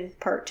happen in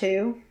part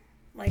 2?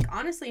 Like,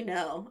 honestly,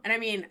 no. And I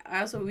mean,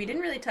 we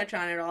didn't really touch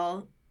on it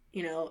all,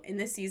 you know, in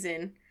this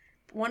season.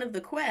 One of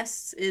the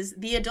quests is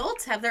the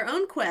adults have their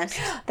own quest.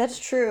 That's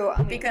true. I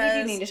mean, we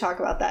do need to talk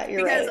about that.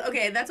 You're right. Because,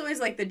 okay, that's always,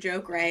 like, the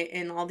joke, right,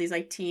 in all these,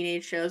 like,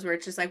 teenage shows where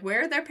it's just, like,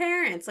 where are their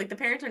parents? Like, the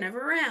parents are never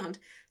around.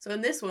 So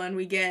in this one,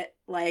 we get,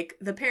 like,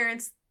 the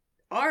parents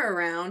are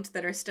around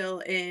that are still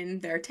in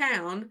their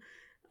town,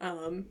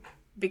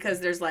 because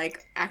there's,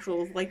 like,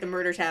 actual, like, the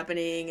murders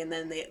happening, and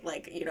then they,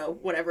 like, you know,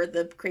 whatever,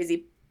 the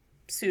crazy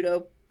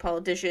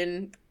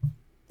pseudo-politician,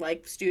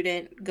 like,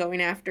 student going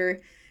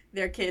after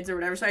their kids or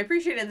whatever. So I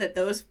appreciated that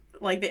those,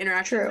 like, the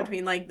interactions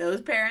between, like,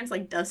 those parents,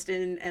 like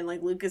Dustin and,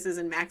 like, Lucas's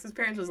and Max's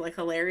parents was, like,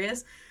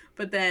 hilarious.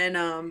 But then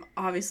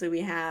obviously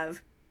we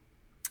have,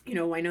 you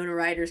know, Winona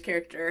Ryder's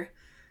character,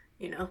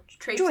 you know,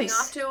 traipsing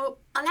off to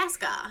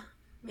Alaska.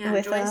 Yeah,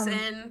 with, Joyce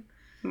and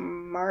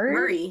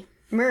Murray.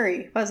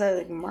 Was I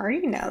like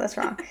Marty? No, that's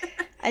wrong.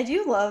 I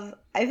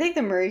think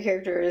the Murray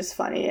character is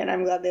funny, and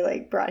I'm glad they,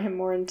 like, brought him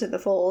more into the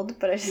fold,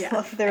 but I just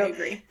love I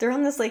agree. They're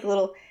on this, like,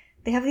 little,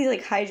 they have these,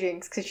 like,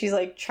 hijinks because she's,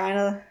 like, trying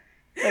to,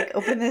 like,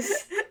 open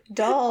this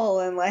doll,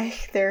 and, like,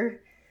 he's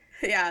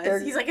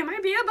like, it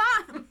might be a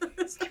bomb.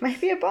 It might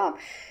be a bomb.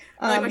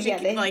 Like, when she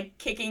like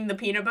kicking the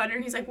peanut butter,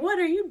 and he's like, what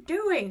are you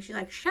doing? She's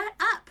like, shut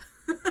up.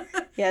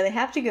 Yeah, they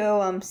have to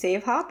go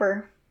save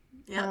Hopper.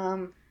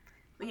 Yeah.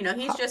 You know,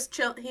 he's just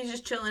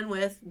chilling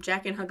with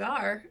Jack and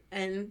Hagar,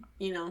 and,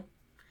 you know,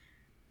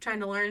 trying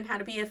to learn how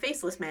to be a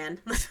faceless man.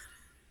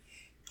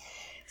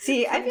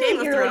 See, I feel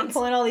like you're, like,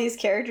 pulling all these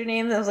character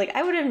names. I was like,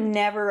 I would have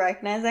never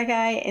recognized that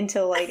guy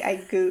until, like,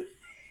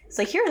 it's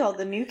like, here's all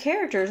the new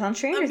characters on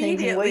Stranger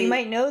Things and what you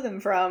might know them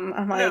from.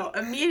 I'm like... No,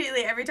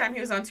 immediately, every time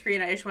he was on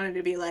screen, I just wanted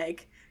to be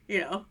like,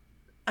 you know,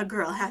 a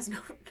girl has no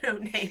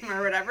name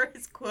or whatever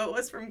his quote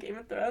was from Game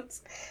of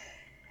Thrones.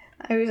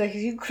 I was like,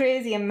 you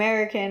crazy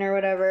American or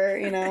whatever,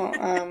 you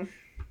know.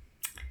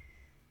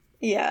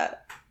 Yeah.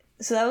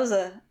 So that was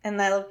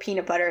and I love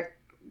peanut butter.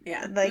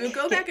 Yeah. Like, we would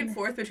go back and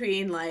forth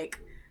between, like,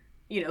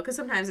 you know, because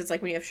sometimes it's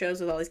like when you have shows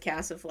with all these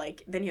casts of,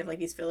 like, then you have, like,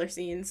 these filler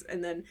scenes,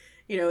 and then,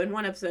 you know, in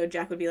one episode,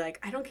 Jack would be like,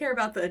 I don't care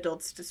about the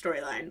adults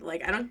storyline.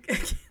 Like, I don't,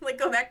 like,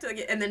 go back to,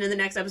 like, and then in the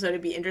next episode,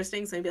 it'd be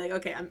interesting, so I'd be like,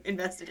 okay, I'm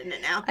invested in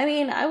it now. I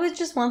mean, I would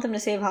just want them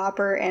to save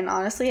Hopper, and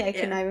honestly, I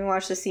couldn't even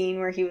watch the scene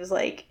where he was,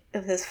 like,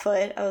 of his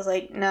foot. I was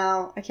like,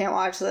 no, I can't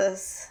watch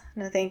this.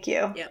 No, thank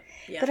you. Yep.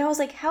 But I was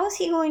like, how is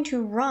he going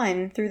to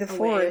run through the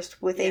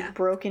forest with a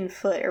broken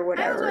foot or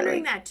whatever? I was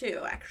wondering that,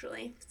 too,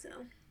 actually, so...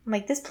 I'm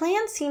like, this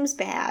plan seems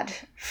bad.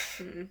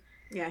 Mm-hmm.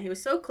 Yeah, he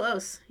was so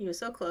close. He was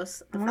so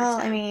close. Well,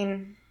 I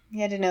mean, he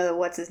had to know that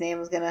what's-his-name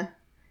was gonna,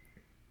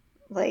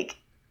 like,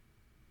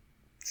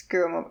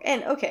 screw him over.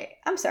 And, okay,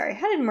 I'm sorry.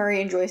 How did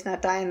Murray and Joyce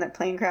not die in that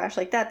plane crash?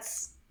 Like, I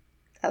was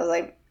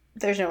like,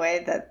 there's no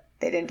way that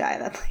they didn't die in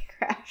that plane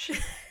crash.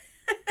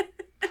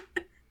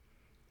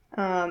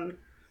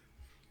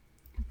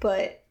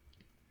 But,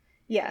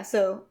 yeah,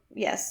 so,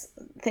 yes.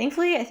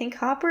 Thankfully, I think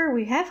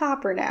we have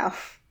Hopper now,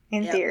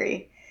 in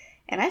theory.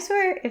 And I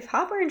swear, if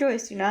Hopper and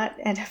Joyce do not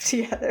end up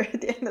together at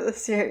the end of the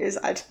series,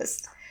 I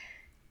just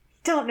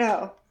don't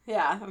know.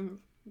 Yeah,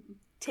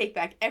 take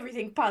back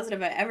everything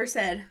positive I ever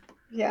said.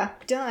 Yeah,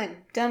 done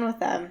with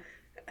them.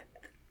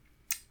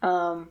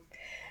 But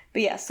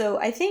yeah, so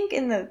I think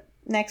in the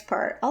next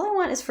part, all I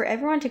want is for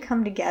everyone to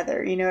come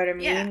together, you know what I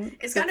mean? Yeah,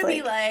 it's gonna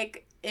be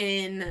like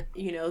in,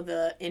 you know,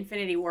 the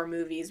Infinity War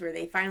movies where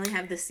they finally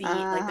have the scene,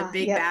 like the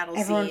big battle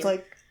scene,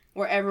 like,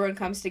 where everyone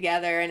comes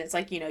together, and it's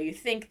like, you know, you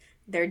think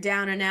they're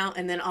down and out,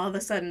 and then all of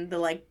a sudden the,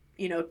 like,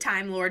 you know,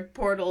 Time Lord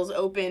portals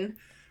open.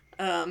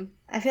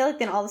 I feel like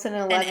then all of a sudden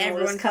 11 and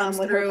everyone comes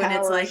through, and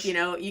it's like, you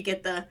know, you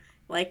get the,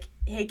 like,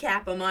 hey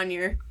Cap, I'm on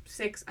your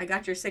 6, I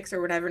got your 6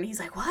 or whatever, and he's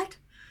like, what?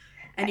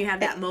 And you have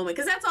that moment,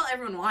 because that's all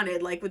everyone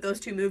wanted, like, with those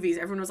two movies.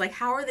 Everyone was like,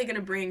 how are they going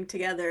to bring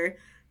together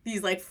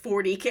these, like,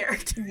 40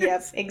 characters?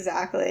 Yep,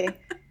 exactly.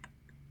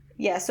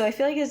 Yeah, so I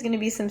feel like there's going to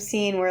be some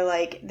scene where,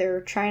 like,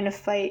 they're trying to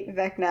fight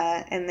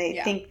Vecna, and they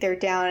think they're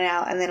down and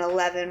out, and then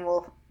 11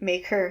 will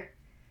make her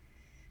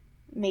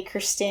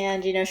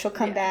stand, you know, she'll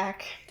come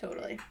back.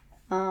 Totally.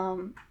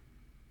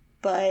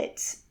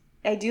 But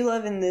I do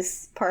love in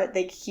this part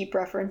they keep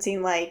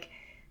referencing, like,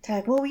 they're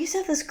like, well, we used to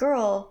have this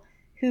girl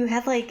who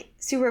had, like,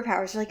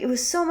 superpowers. They're like, it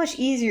was so much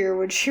easier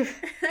when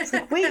it's,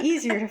 like, way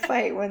easier to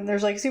fight when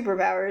there's, like,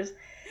 superpowers.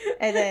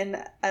 And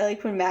then I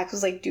like when Max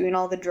was, like, doing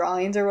all the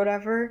drawings or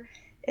whatever,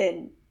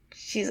 and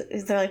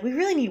they're like, we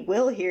really need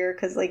Will here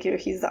because like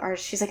he's the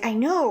artist. She's like, I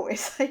know,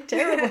 it's like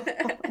terrible.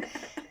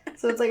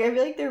 So it's like I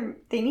feel like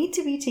they need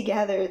to be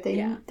together.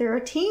 They're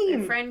a team.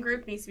 Their friend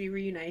group needs to be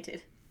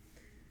reunited.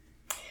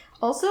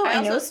 Also,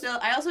 I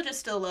also just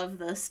still love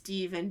the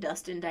Steve and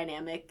Dustin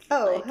dynamic.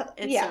 Oh,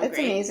 it's so it's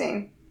great.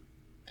 Amazing.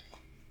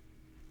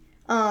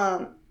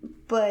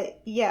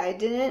 But yeah, I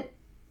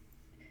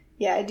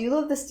do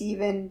love the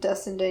Steve and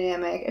Dustin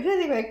dynamic. I feel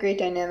like they've got great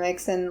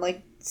dynamics, and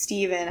like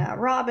Steve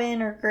and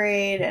Robin are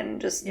great,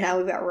 and just now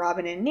we've got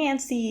Robin and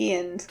Nancy,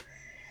 and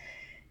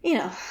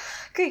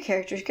great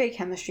characters, great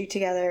chemistry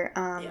together.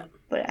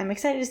 But I'm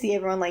excited to see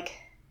everyone like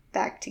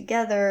back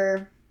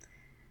together.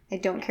 I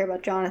don't care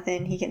about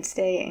Jonathan. He can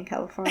stay in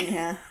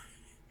California.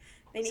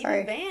 They need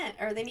his van,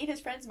 or they need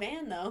his friend's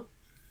van, though.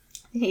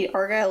 They need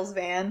Argyle's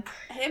van.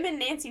 Him and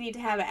Nancy need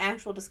to have an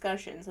actual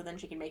discussion, so then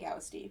she can make out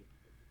with Steve.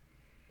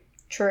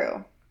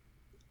 True.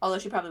 Although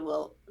she probably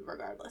will,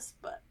 regardless,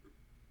 but...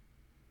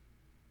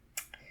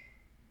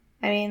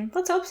 I mean,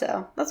 let's hope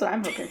so. That's what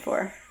I'm hoping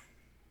for.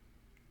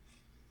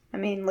 I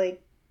mean,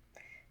 like,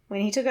 when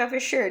he took off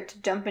his shirt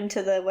to jump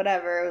into the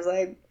whatever, it was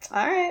like,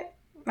 all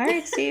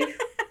right, Steve.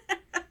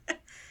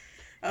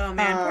 Oh,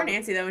 man, poor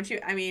Nancy, though.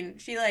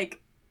 She,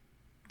 like,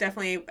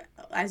 definitely,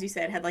 as you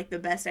said, had, like, the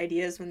best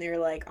ideas when they were,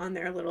 like, on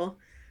their little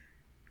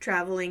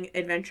traveling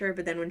adventure,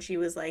 but then when she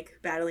was, like,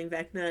 battling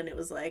Vecna, and it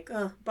was like,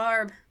 oh,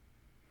 Barb.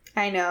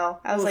 I know.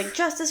 I was like,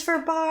 justice for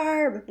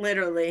Barb!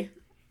 Literally.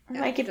 I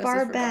might get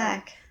Barb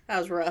back. That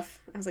was rough.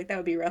 I was like, that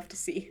would be rough to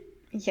see.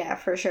 Yeah,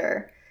 for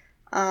sure.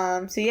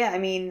 So yeah, I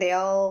mean, they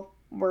all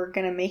were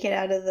gonna make it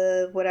out of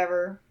the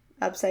whatever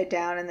upside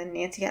down, and then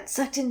Nancy got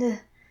sucked into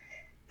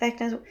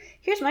Vecna's.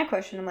 Here's my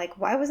question. I'm like,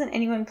 why wasn't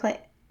anyone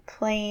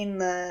playing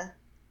the...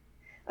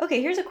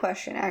 Okay, here's a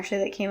question,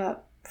 actually, that came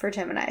up for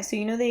Tim and I. So,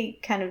 they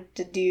kind of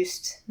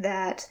deduced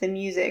that the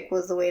music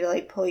was the way to,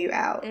 like, pull you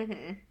out.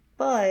 Mm-hmm.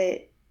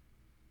 But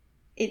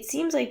it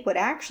seems like what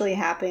actually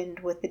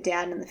happened with the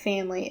dad and the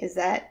family is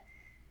that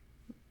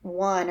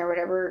one, or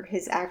whatever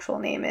his actual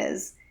name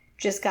is,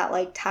 just got,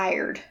 like,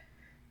 tired.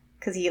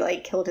 Because he,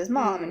 like, killed his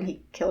mom, and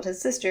he killed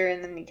his sister,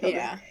 and then he killed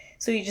his...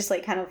 So he just,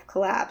 like, kind of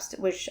collapsed,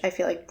 which I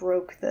feel like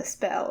broke the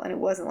spell. And it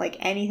wasn't, like,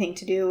 anything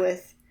to do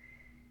with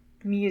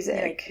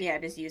music.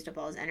 Just used up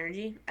all his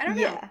energy. I don't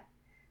know. Yeah.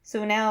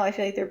 So now I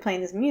feel like they're playing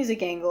this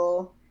music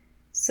angle.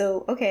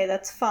 So, okay,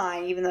 that's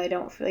fine, even though I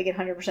don't feel like it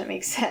 100%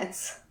 makes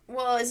sense.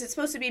 Well, is it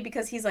supposed to be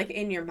because he's, like,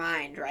 in your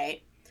mind,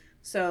 right?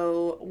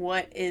 So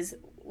what is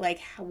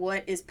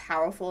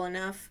powerful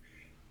enough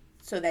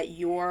so that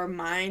your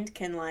mind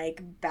can,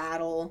 like,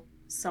 battle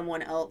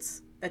someone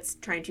else that's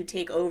trying to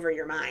take over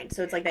your mind.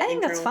 So it's like that. I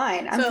think that's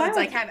fine. I'm fine. It's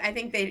like I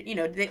think they,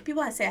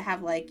 people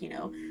have like,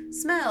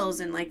 smells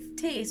and like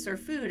taste or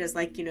food as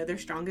like, their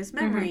strongest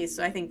memories. Mm-hmm.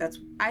 So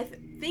I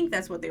think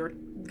that's what they were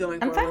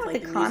going for. I'm fine with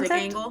like the music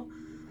angle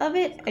of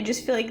it. I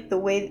just feel like the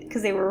way,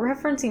 because they were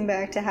referencing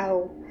back to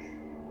how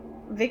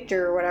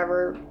Victor or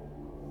whatever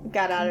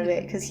got out of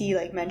it because he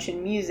like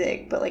mentioned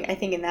music, but like I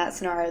think in that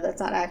scenario that's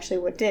not actually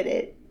what did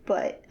it.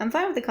 But I'm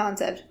fine with the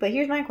concept. But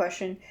here's my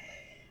question.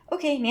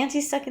 Okay,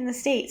 Nancy's stuck in the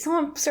state.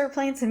 Someone start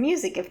playing some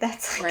music if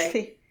that's like...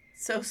 Right.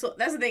 So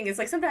that's the thing. It's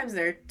like sometimes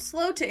they're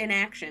slow to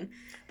inaction.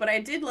 But I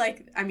did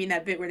like,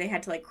 that bit where they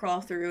had to like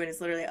crawl through and it's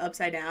literally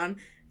upside down.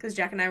 Because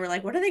Jack and I were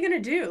like, what are they going to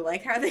do?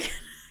 Like, how are they going to...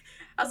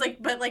 I was like,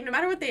 but like no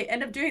matter what they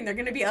end up doing, they're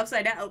going to be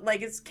upside down.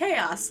 Like, it's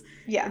chaos.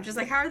 Yeah. I'm just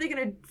like, how are they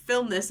going to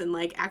film this and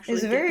like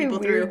actually get people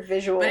through? It was a very weird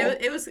visual.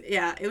 But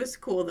it was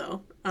cool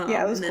though.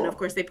 It was And then cool. Of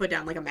course they put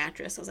down like a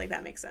mattress. I was like,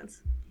 that makes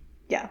sense.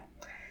 Yeah.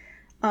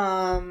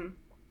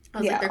 I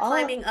was like, they're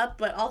climbing up,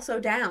 but also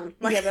down.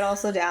 Like, yeah, but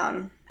also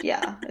down.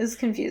 Yeah, it was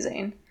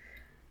confusing.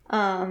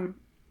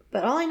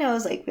 But all I know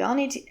is, like, we all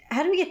need to...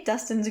 How do we get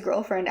Dustin's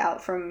girlfriend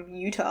out from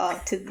Utah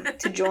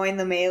to join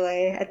the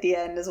melee at the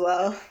end as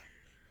well?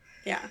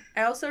 Yeah.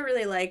 I also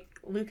really like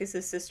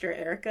Lucas's sister,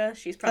 Erica.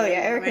 She's probably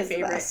one of my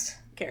favorite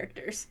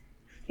characters.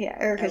 Yeah,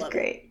 Erica's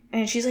great.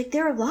 And she's like,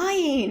 they're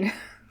lying!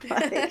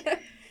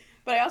 But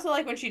I also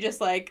like when she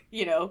just, like,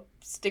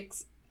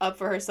 sticks... up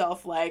for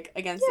herself, like,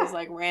 against these,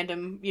 like,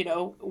 random,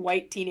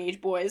 white teenage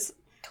boys.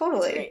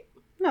 Totally. It's great.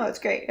 No, it's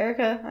great.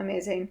 Erica,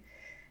 amazing.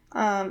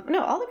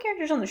 No, all the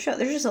characters on the show,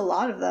 there's just a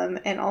lot of them,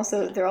 and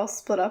also they're all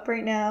split up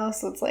right now,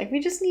 so it's like,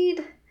 we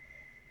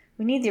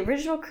need the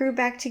original crew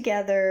back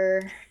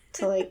together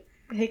to, like,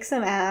 kick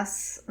some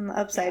ass on the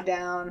upside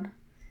down.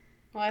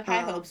 Well, I have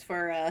high hopes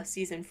for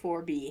season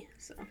 4B,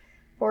 so...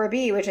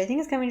 4B, which I think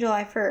is coming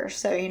July 1st,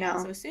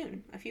 so, So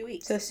soon. A few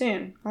weeks. So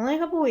soon. Only a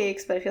couple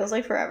weeks, but it feels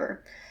like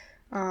forever.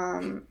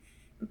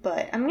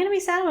 But I'm gonna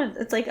be sad when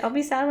it's like I'll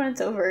be sad when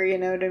it's over, you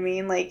know what I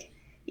mean? Like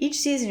each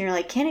season you're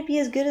like, can it be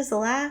as good as the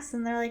last?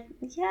 And they're like,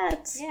 yeah,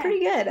 it's pretty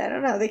good. I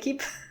don't know. They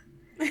keep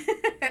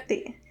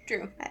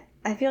True.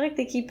 I feel like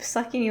they keep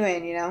sucking you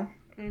in,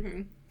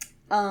 Mm-hmm.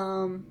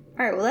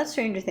 Alright, well that's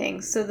Stranger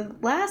Things. So the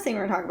last thing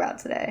we're gonna talk about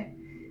today,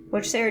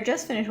 which Sarah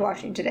just finished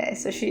watching today,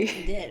 so she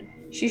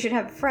should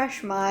have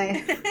fresh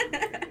mind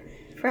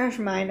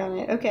on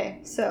it. Okay,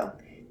 so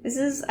this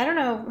is, I don't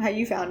know how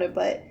you found it,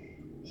 but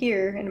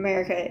here in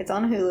America, it's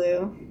on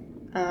Hulu.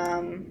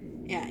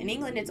 Yeah, in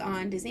England it's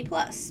on Disney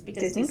Plus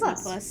because Disney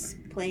Plus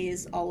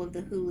plays all of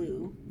the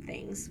Hulu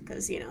things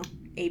because, you know,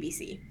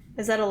 ABC.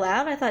 Is that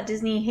allowed? I thought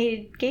Disney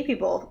hated gay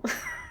people.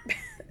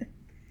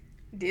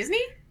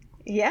 Disney?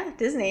 Yeah,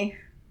 Disney.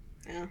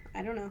 Oh,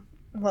 I don't know.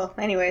 Well,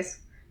 anyways,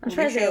 I'm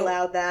surprised they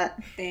allowed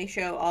that. They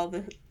show all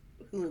the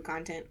Hulu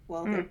content.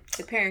 Well,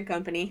 the parent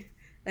company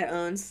that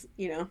owns,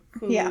 you know,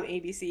 Hulu,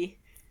 ABC,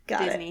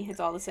 Disney. It's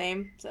all the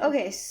same. So.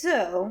 Okay,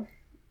 so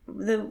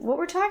what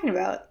we're talking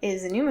about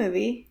is a new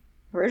movie,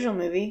 original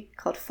movie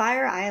called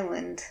Fire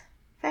Island.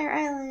 Fire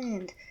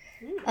Island.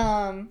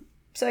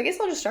 So I guess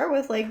I'll just start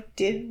with like,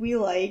 did we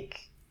like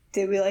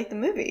the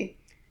movie?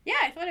 Yeah,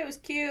 I thought it was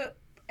cute.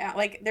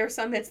 Like there were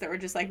some bits that were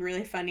just like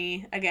really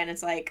funny. Again,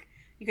 it's like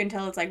you can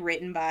tell it's like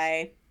written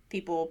by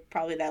people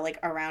probably that like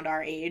around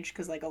our age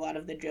because like a lot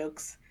of the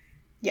jokes,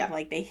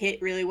 like they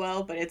hit really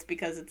well. But it's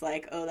because it's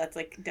like, oh, that's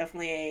like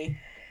definitely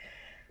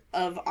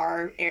of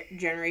our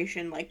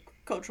generation like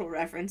cultural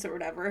reference or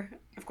whatever.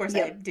 Of course,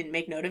 I didn't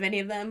make note of any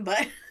of them,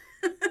 but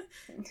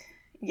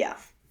yeah.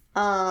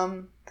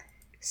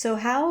 So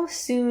how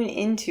soon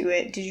into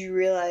it did you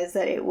realize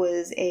that it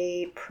was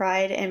a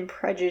Pride and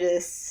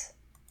Prejudice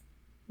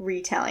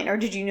retelling, or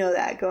did you know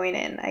that going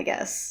in? I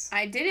guess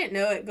I didn't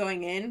know it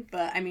going in,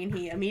 but I mean,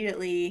 he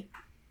immediately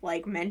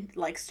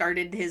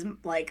started his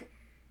like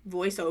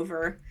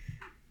voiceover,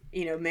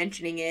 you know,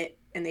 mentioning it,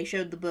 and they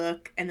showed the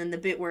book, and then the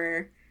bit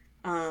where,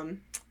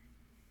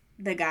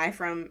 the guy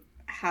from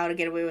How to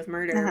Get Away with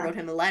Murder wrote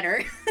him a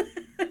letter.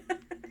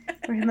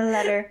 Wrote him a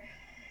letter.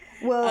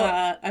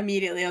 Well,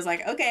 immediately I was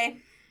like, okay.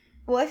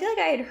 Well, I feel like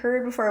I had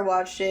heard before I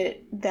watched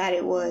it that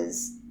it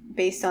was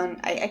based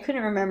on... I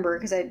couldn't remember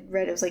because I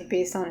read it was like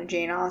based on a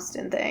Jane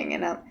Austen thing.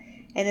 And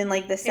then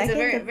like the second...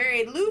 It's a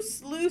very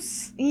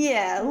loose.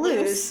 Yeah,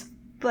 loose.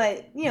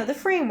 But, you know, the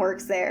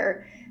framework's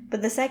there.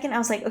 But the second I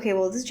was like, okay,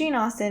 well, this is Jane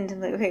Austen. I'm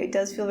like, okay, it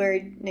does feel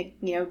very,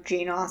 you know,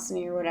 Jane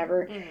Austen-y or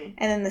whatever. Mm-hmm.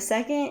 And then the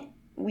second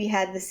we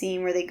had the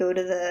scene where they go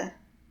to the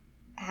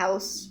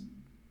house...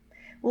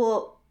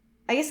 Well...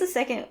 I guess the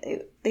second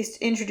they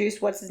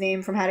introduced what's his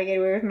name from How to Get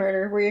Away with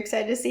Murder, were you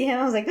excited to see him?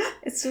 I was like,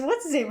 it's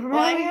what's his name from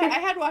How to Get Away? I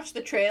had watched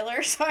the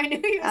trailer, so I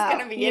knew he was going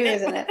to be in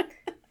it.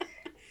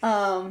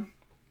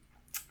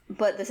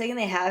 But the second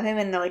they have him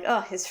and they're like,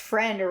 oh, his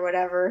friend or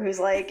whatever, who's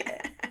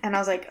like, and I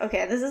was like,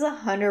 okay, this is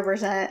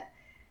 100%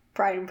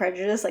 Pride and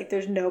Prejudice. Like,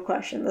 there's no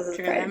question this is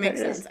Pride and Prejudice.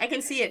 That makes sense. I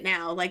can see it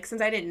now. Like,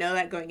 since I didn't know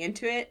that going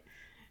into it,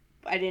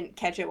 I didn't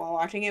catch it while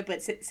watching it,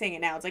 but saying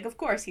it now, it's like, of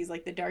course, he's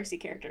like the Darcy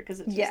character, because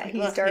it's just like,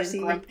 he's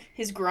Darcy.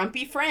 His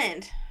grumpy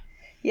friend.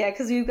 Yeah,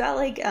 because we've got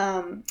like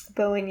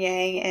Bo and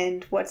Yang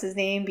and what's his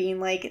name being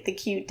like the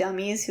cute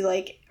dummies who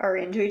like are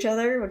into each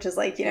other, which is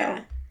like, you know,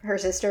 her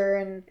sister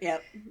and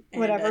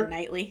whatever. And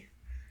Knightley.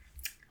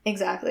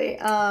 Exactly.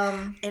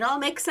 It all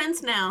makes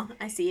sense now.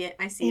 I see it.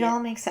 It all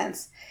makes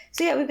sense.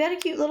 So yeah, we've got a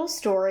cute little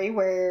story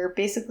where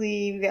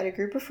basically we've got a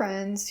group of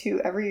friends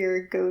who every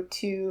year go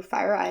to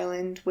Fire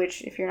Island,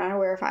 which if you're not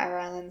aware of Fire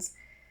Islands,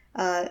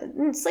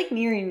 it's like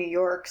near New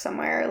York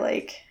somewhere.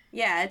 Like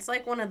yeah, it's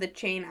like one of the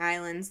chain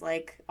islands,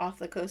 like off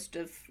the coast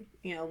of,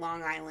 you know,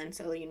 Long Island.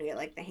 So you get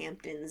like the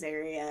Hamptons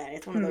area.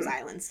 It's one of those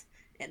islands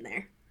in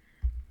there.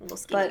 A little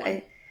skinny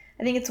one.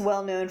 I think it's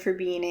well known for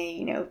being a,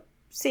 you know,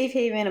 safe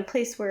haven, a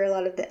place where a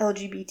lot of the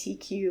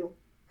LGBTQ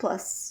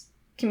plus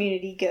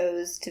community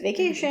goes to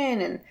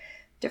vacation and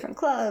different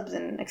clubs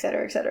and et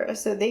cetera, et cetera.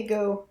 So they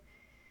go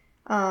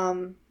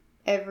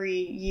every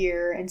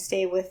year and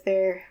stay with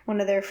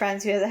one of their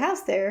friends who has a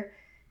house there,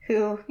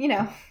 who, you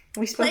know,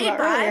 we spoke about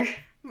earlier.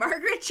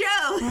 Margaret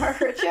Cho.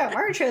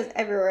 Margaret Cho's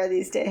everywhere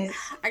these days.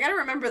 I gotta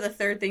remember the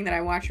third thing that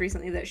I watched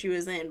recently that she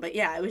was in, but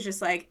yeah, it was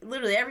just like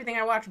literally everything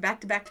I watched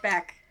back to back to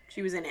back,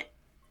 she was in it.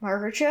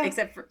 Margaret Cho?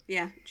 Except for,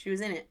 she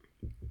was in it.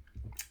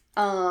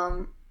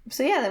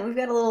 So yeah, then we've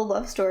got a little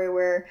love story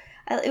where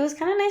it was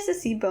kind of nice to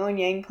see Bo and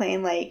Yang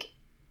playing, like,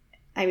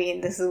 I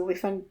mean, this will be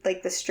fun,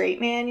 like the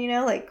straight man, you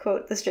know, like,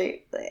 quote, the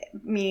straight,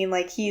 meaning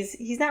like he's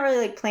not really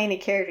like playing a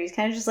character. He's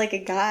kind of just like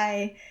a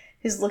guy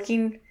who's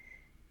looking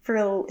for,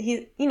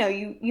 you know,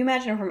 you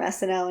imagine him from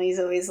SNL and he's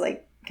always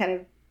like kind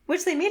of,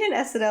 which they made an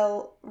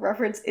SNL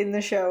reference in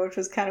the show, which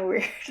was kind of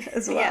weird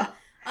as well. Yeah.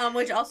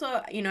 Which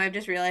also, you know, I've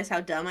just realized how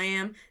dumb I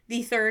am.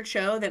 The third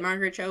show that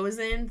Margaret Cho was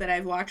in that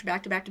I've watched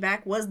back to back to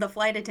back was The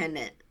Flight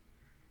Attendant.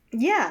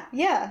 Yeah.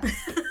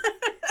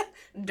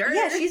 Dirt.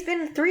 Yeah, she's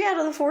been in 3 out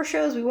of the 4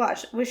 shows we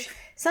watched.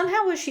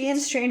 Somehow was she in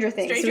Stranger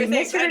Things?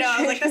 I know. I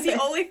was like, that's the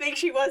only thing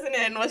she wasn't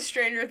in was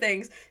Stranger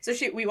Things. So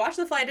we watched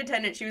The Flight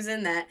Attendant. She was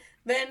in that.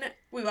 Then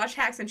we watched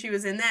Hacks and she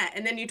was in that.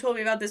 And then you told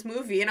me about this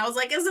movie and I was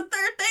like, it's the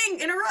third thing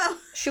in a row.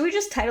 Should we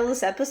just title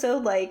this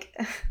episode like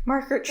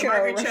Margaret Cho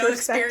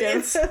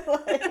Retrospective?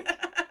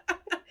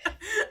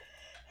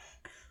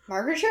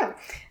 Margaret Cho.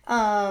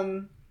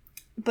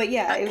 But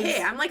yeah, it was...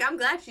 Hey, I'm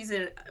glad she's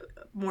in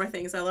more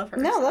things. I love her.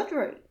 No, I loved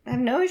her. I have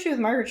no issue with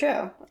Margaret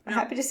Cho. I'm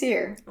happy to see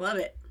her. Love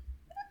it.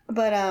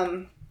 But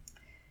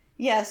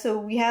yeah, so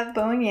we have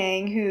Bo and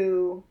Yang,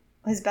 who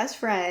his best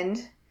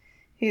friend,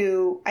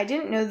 who I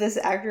didn't know this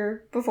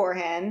actor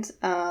beforehand.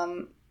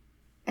 And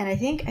I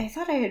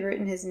thought I had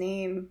written his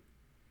name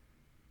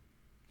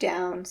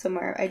down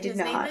somewhere. I did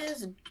not.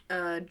 His name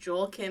is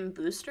Joel Kim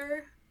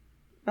Booster.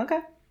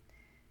 Okay.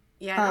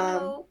 Yeah, I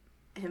don't know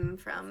him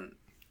from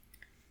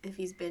if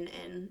he's been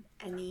in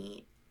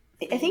any.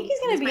 I think he's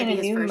going to be in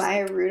a new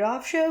Maya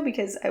Rudolph show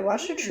because I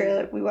watched a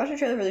trailer. We watched a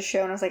trailer for the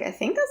show, and I was like, I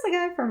think that's the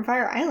guy from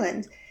Fire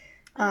Island.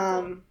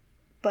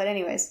 But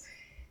anyways,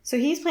 so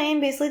he's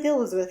playing basically the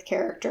Elizabeth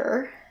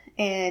character,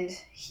 and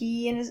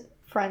he and his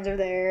friends are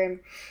there, and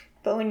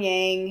Bowen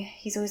Yang,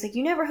 he's always like,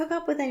 you never hook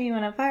up with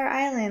anyone on Fire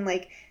Island.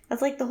 Like,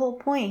 that's like the whole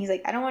point. He's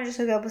like, I don't want to just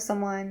hook up with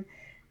someone.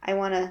 I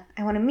want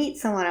to meet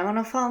someone. I want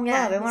to fall in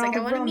love. I want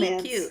to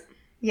romance. Meet cute.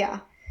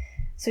 Yeah.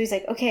 So he's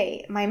like,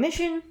 okay, my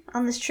mission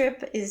on this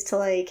trip is to,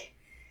 like,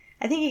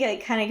 I think he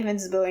kind of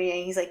convinces Bowen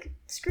Yang. He's like,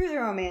 screw the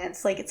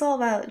romance. Like, it's all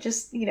about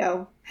just,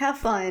 have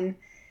fun.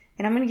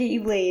 And I'm going to get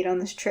you laid on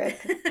this trip.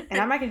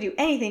 And I'm not going to do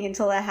anything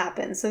until that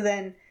happens. So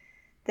then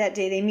that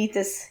day they meet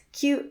this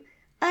cute,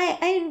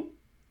 I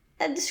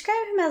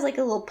describe him as like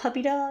a little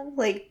puppy dog.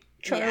 Like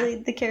Charlie,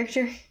 the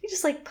character. He's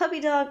just like puppy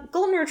dog,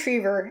 golden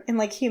retriever in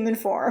like human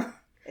form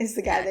is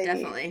the guy they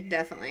meet.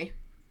 Definitely.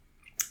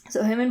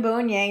 So him and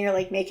Bowen Yang are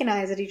like making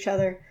eyes at each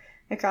other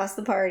across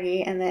the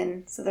party. And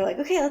then, so they're like,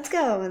 okay, let's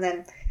go. And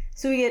then,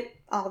 so we get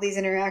all these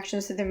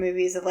interactions through the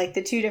movies of like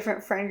the two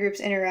different friend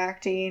groups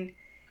interacting.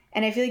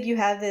 And I feel like you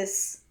have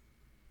this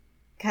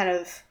kind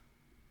of...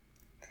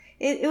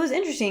 It was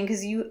interesting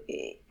because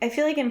I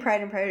feel like in Pride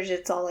and Prejudice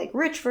it's all like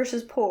rich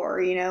versus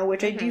poor,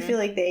 which I do feel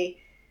like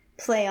they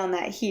play on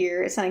that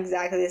here. It's not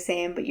exactly the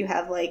same, but you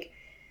have like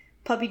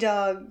Puppy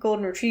Dog,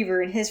 Golden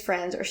Retriever, and his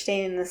friends are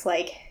staying in this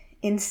like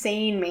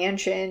insane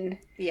mansion.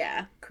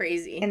 Yeah,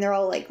 crazy. And they're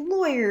all like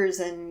lawyers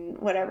and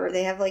whatever.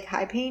 They have like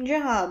high paying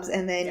jobs.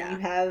 And then you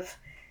have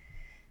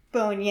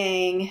Bowen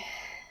Yang,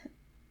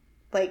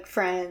 like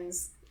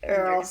friends,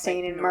 are all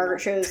staying in Margaret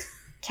Cho's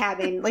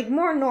cabin, like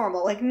more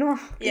normal, like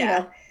normal.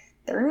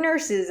 They're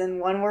nurses, and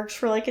one works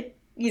for like a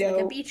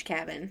like a beach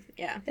cabin,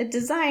 a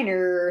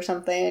designer or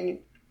something.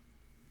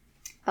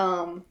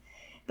 But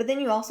then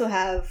you also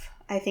have,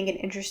 I think, an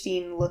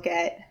interesting look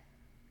at,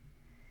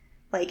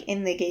 like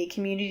in the gay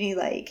community,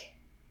 like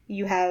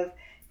you have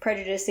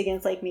prejudice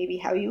against like maybe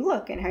how you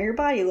look and how your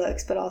body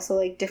looks, but also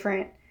like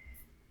different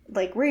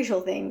like racial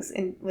things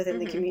within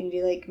the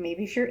community. Like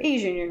maybe if you're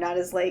Asian, you're not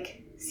as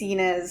like seen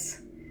as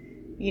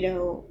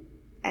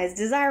as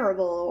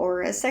desirable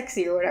or as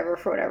sexy or whatever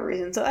for whatever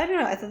reason. So I don't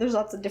know. I thought there's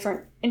lots of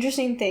different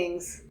interesting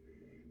things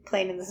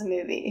playing in this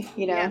movie,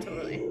 Yeah,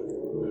 totally.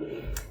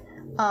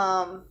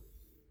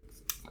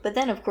 But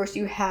then of course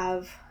you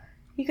got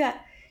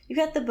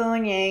the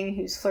Bowen Yang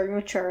who's flirting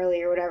with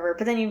Charlie or whatever.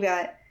 But then you've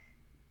got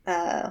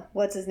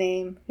what's his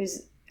name?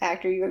 Who's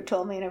actor you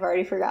told me and I've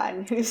already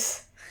forgotten.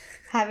 Who's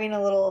having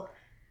a little.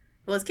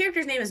 Well, his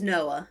character's name is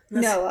Noah.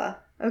 Noah.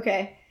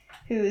 Okay.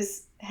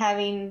 Who's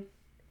having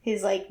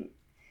his, like,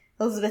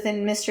 Elizabeth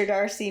and Mr.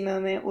 Darcy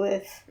moment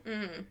with,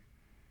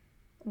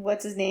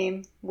 what's his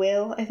name?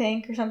 Will, I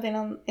think, or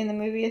something in the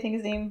movie. I think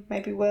his name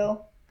might be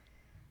Will.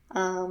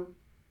 And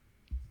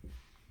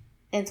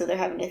so they're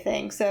having a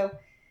thing. So,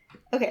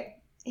 okay,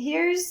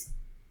 here's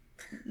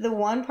the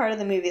one part of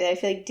the movie that I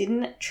feel like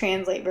didn't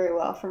translate very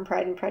well from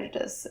Pride and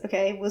Prejudice,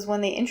 okay, was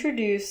when they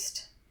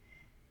introduced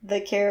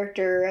the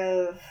character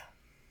of...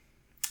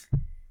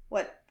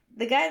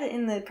 The guy that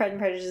in the Pride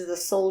and Prejudice is the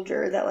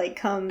soldier that, like,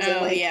 comes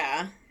and, like... Oh,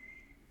 yeah.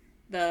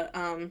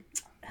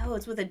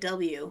 It's with a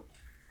W.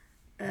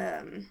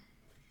 Ooh,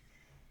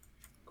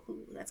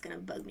 that's gonna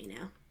bug me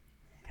now.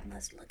 I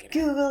must look it up.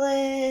 Google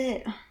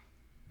it!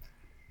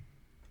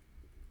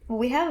 Well,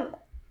 we have...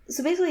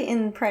 So basically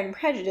in Pride and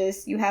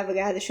Prejudice, you have a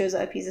guy that shows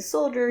up, he's a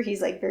soldier,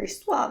 he's, like, very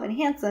suave and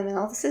handsome, and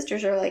all the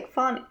sisters are, like,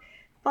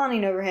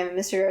 fawning over him, and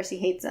Mr. Darcy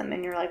hates him,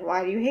 and you're like,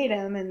 why do you hate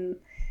him? And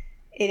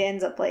it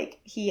ends up, like,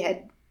 he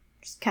had...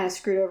 just kind of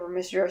screwed over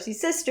Mr.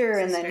 Darcy's sister,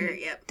 and then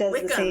does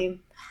Wickham. The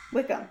same.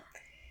 Wickham.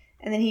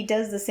 And then he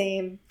does the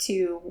same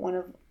to one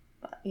of,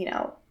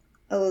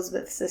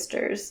 Elizabeth's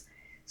sisters.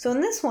 So in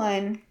this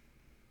one,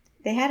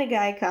 they had a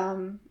guy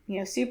come,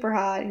 super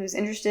hot, who was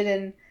interested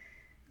in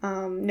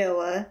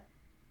Noah,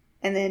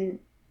 and then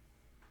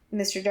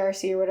Mr.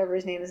 Darcy, or whatever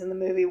his name is in the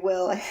movie,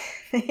 Will, I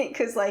think,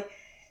 was like,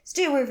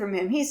 stay away from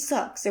him, he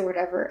sucks, or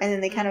whatever. And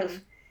then they kind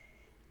of,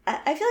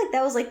 I feel like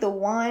that was, like, the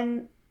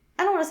one...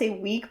 I don't want to say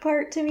weak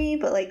part to me,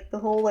 but, like, the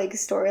whole, like,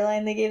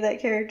 storyline they gave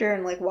that character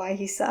and, like, why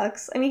he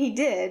sucks. I mean, he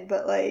did,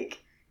 but,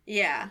 like...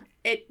 Yeah.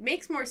 It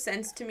makes more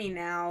sense to me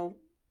now,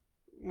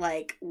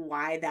 like,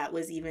 why that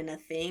was even a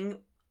thing,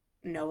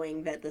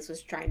 knowing that this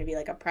was trying to be,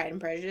 like, a Pride and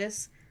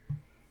Prejudice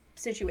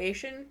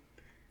situation.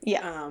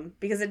 Yeah.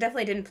 Because it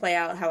definitely didn't play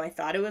out how I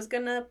thought it was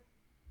gonna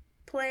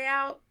play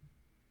out.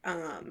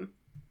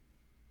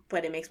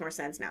 But it makes more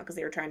sense now, because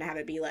they were trying to have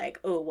it be like,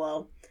 oh,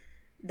 well...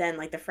 Then,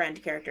 like, the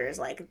friend character is,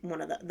 like, one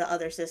of the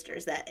other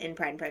sisters that in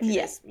Pride and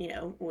Prejudice,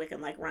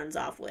 Wickham, like, runs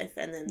off with.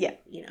 And then,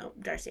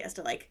 Darcy has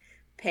to, like,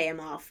 pay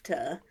him off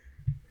to,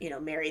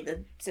 marry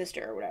the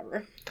sister or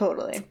whatever.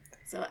 Totally.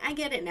 So I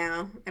get it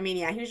now. I mean,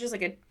 yeah, he was just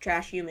like a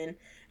trash human.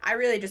 I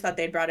really just thought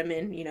they'd brought him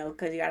in, you know,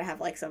 because you gotta have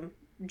like some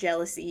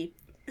jealousy.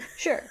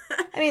 Sure.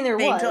 I mean, there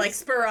thing was. to like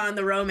spur on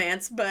the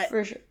romance, but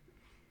for sure.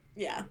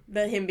 Yeah,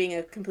 him being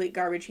a complete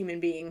garbage human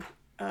being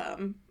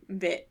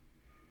bit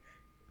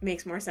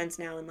makes more sense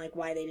now and like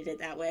why they did it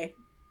that way.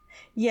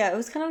 Yeah, it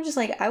was kind of just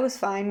like I was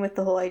fine with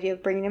the whole idea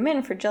of bringing him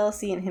in for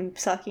jealousy and him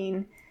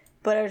sucking,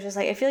 but I was just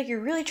like, I feel like you're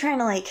really trying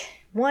to like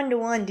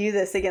one-to-one do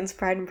this against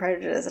Pride and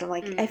Prejudice, and I'm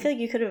like, I feel like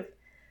you could have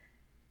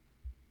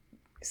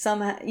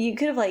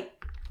like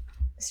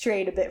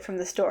strayed a bit from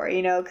the story,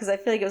 you know, because I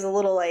feel like it was a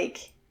little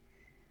like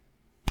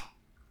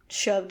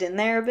shoved in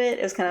there a bit.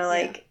 It was kind of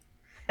like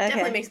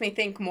definitely makes me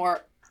think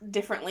more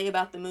differently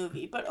about the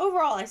movie, but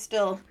overall I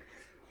still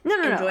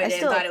enjoyed it.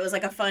 Still, and thought it was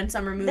like a fun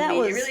summer movie.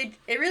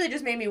 It really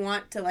just made me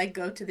want to like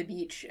go to the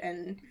beach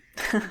and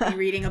be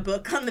reading a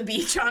book on the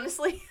beach,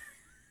 honestly.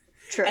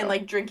 True. And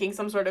like drinking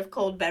some sort of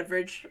cold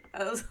beverage.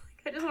 I was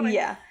like, I just want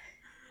to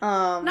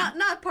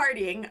not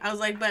partying. I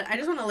was like, but I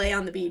just want to lay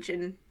on the beach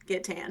and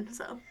get tan.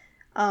 So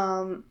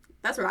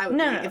that's where I would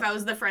be. If I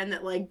was the friend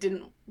that like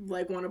didn't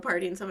like want to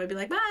party and somebody would be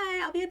like,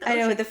 bye, I'll be at the ocean.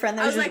 I know, the friend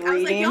that was just reading. I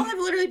was like, y'all have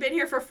literally been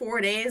here for 4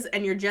 days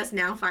and you're just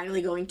now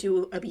finally going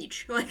to a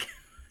beach. Like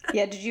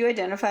yeah, did you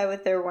identify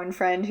with their one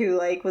friend who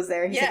like was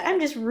there? He's like, I'm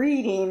just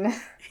reading.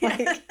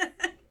 Like I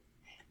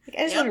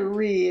just want to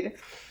read.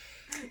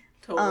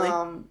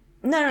 Totally.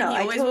 No. He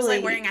always was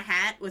like wearing a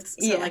hat with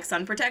like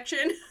sun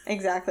protection.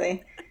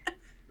 Exactly.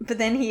 But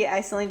then he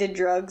accidentally did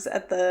drugs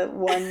at the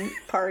one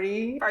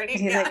party. And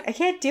he's like, I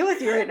can't deal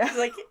with you right now.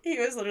 Like he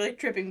was literally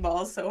tripping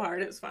balls so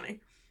hard, it was funny.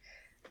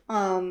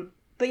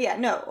 But yeah,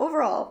 no,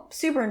 overall,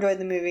 super enjoyed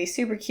the movie,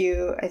 super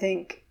cute. I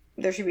think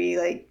there should be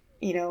like,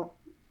 you know,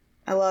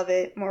 I love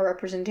it, more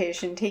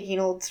representation, taking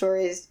old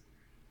stories,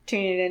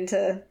 tuning it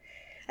into.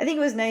 I think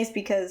it was nice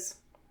because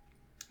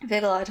I feel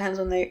like a lot of times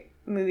when the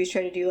movies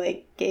try to do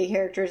like gay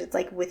characters, it's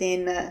like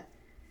within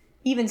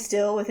even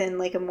still within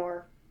like a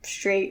more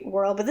straight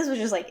world, but this was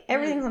just like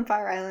everything's on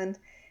Fire Island.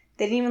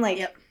 They didn't even like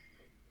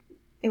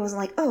it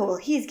wasn't like, oh well,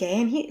 he's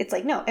gay and it's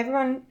like, no,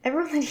 everyone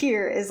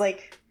here is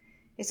like,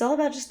 it's all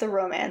about just the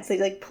romance. They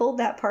like pulled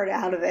that part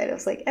out of it. It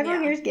was like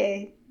everyone here is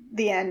gay,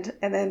 the end,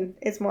 and then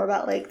it's more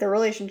about like the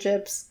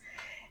relationships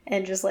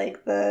and just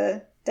like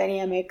the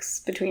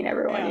dynamics between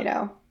everyone, you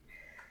know.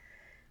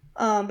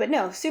 But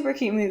no, super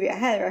cute movie. I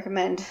highly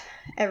recommend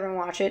everyone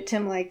watch it.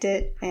 Tim liked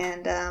it,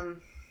 and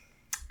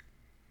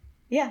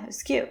yeah,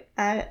 it's cute.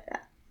 I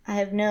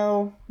have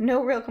no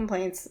real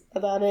complaints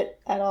about it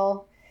at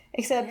all,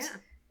 except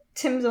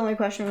Tim's only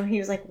question when he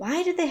was like,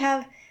 why did they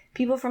have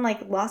people from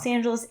like Los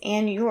Angeles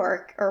and New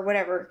York or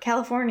whatever,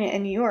 California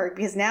and New York?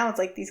 Because now it's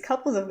like these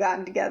couples have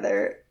gotten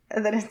together,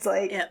 and then it's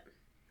like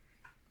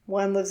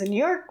one lives in New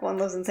York, one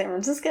lives in San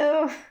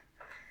Francisco.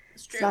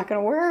 It's not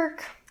gonna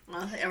work.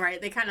 Well,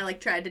 right, they kind of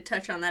like tried to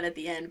touch on that at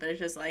the end, but it's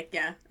just like,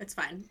 yeah, it's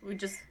fine. We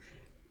just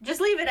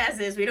leave it as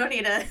is. We don't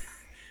need a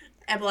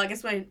epilogue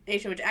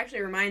explanation, which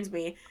actually reminds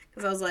me,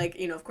 because I was like,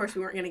 you know, of course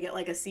we weren't going to get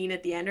like a scene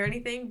at the end or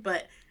anything,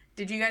 but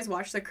did you guys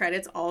watch the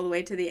credits all the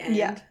way to the end?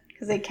 Yeah,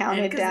 because they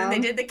counted down.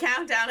 Then they did the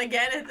countdown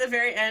again at the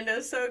very end. It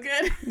was so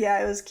good.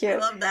 Yeah, it was cute. I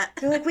love that.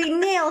 They're like, we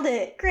nailed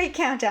it. Great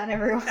countdown,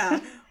 everyone.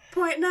 0.9,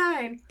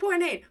 0.8,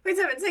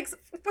 0.7, 6,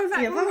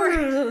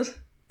 0.5, 4.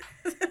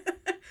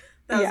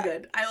 That was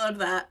good. I loved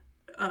that.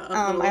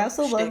 I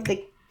also love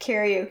the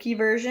karaoke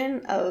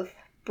version of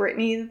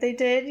Britney that they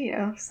did. You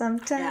know,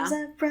 sometimes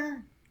I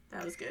run.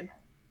 That was good.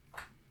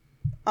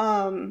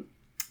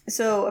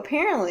 So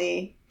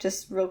apparently,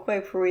 just real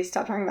quick before we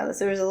stop talking about this,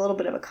 there was a little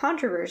bit of a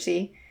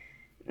controversy,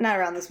 not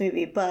around this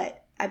movie,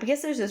 but I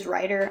guess there's this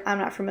writer, I'm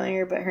not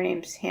familiar, but her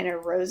name's Hannah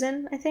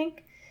Rosen, I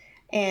think.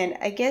 And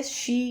I guess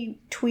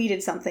she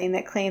tweeted something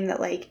that claimed that,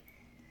 like,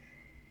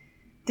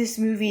 this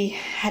movie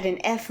had an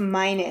F-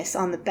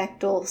 on the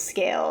Bechdel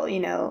scale, you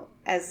know,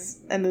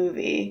 as a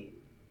movie.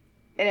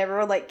 And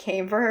everyone, like,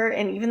 came for her.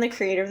 And even the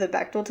creator of the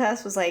Bechdel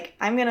test was like,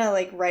 I'm gonna,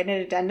 like, write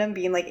an addendum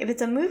being like, if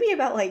it's a movie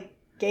about, like,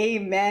 gay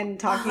men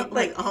talking...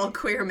 like, all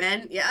queer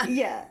men? Yeah.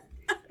 Yeah.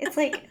 It's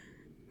like...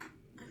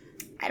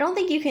 I don't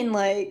think you can,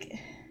 like...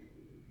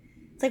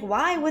 It's like,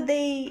 why would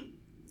they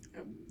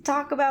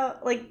talk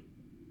about, like...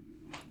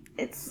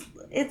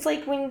 It's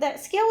like when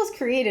that scale was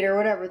created or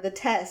whatever, the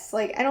test,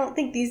 like, I don't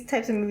think these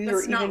types of movies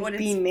were even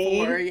being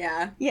made.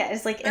 Yeah,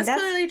 it's like... That's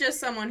clearly just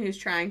someone who's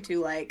trying to,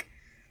 like,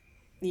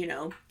 you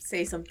know,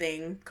 say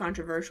something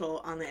controversial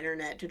on the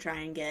internet to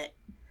try and get,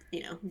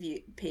 you know,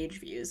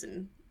 page views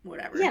and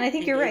whatever. Yeah, and I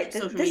think you're right.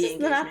 This is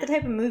not the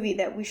type of movie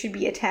that we should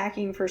be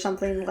attacking for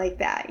something like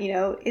that, you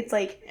know? It's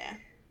like... Yeah.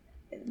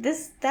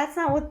 That's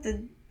not what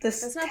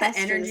that's not the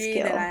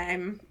energy that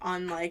I'm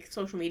on, like,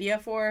 social media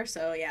for,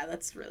 so yeah,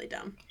 that's really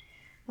dumb.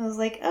 I was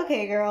like,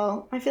 okay,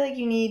 girl, I feel like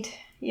you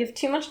have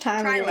too much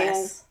time on your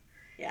hands.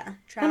 Yeah,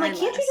 try I'm like,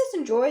 can't you just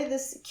enjoy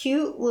this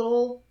cute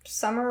little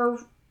summer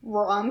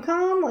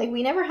rom-com? Like,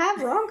 we never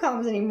have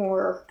rom-coms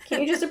anymore.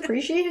 Can't you just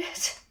appreciate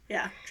it?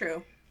 Yeah,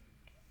 true.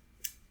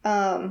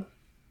 But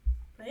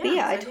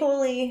yeah,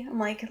 I'm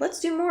like,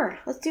 let's do more.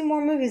 Let's do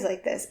more movies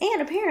like this.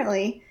 And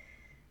apparently,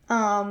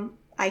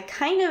 I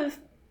kind of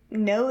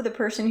know the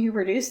person who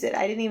produced it.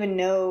 I didn't even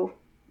know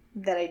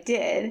that I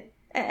did.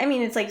 I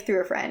mean, it's like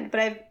through a friend,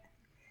 but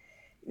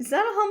it's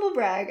not a humble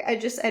brag.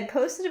 I'd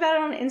posted about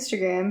it on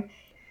Instagram.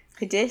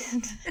 I did.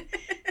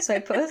 So I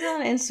posted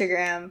on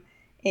Instagram,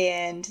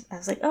 and I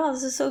was like, oh,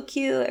 this is so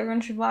cute.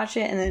 Everyone should watch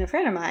it. And then a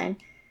friend of mine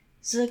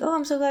was like, oh,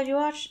 I'm so glad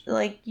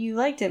you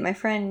liked it. My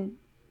friend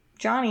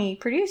Johnny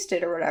produced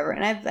it or whatever.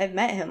 And I've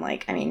met him,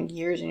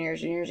 years and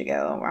years and years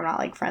ago. I'm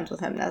not, friends with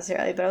him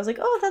necessarily, but I was like,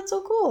 oh, that's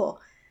so cool.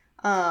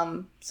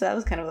 So that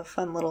was kind of a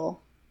fun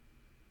little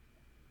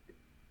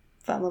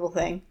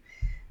thing.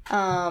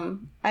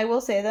 I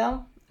will say,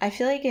 though, I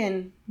feel like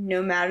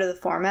no matter the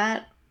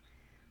format,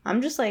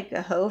 I'm just like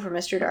a hoe for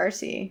Mr.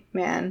 Darcy,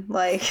 man.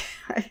 I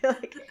feel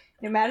like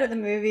no matter the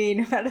movie,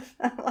 no matter,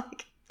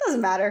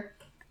 doesn't matter.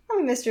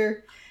 I'm a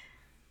Mr.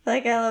 I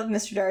love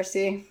Mr.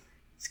 Darcy.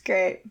 It's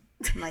great.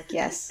 I'm like,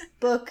 yes.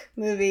 Book,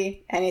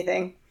 movie,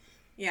 anything.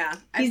 Yeah.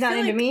 He's not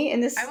into me. In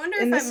this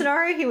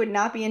scenario, he would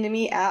not be into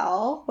me at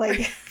all,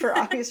 for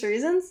obvious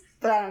reasons.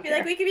 But I don't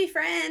care. We could be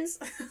friends.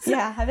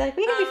 Yeah, I'd be like,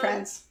 we can be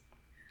friends.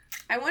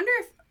 I wonder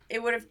if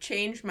it would have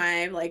changed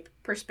my,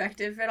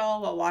 perspective at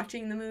all while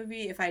watching the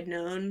movie if I'd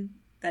known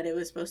that it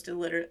was supposed to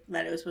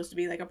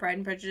be, a Pride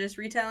and Prejudice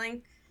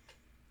retelling.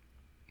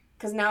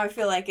 Because now I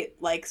feel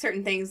like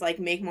certain things,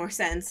 make more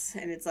sense,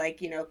 and it's,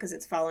 because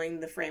it's following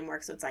the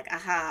framework, so it's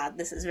aha,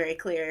 this is very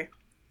clear.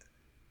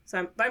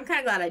 But I'm kind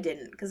of glad I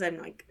didn't, because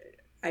I'm,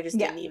 I just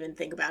didn't even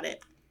think about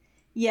it.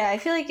 Yeah, I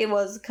feel like it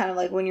was kind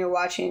of when you're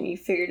watching, you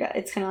figured out,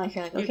 it's kind of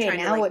you're okay,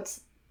 now what's...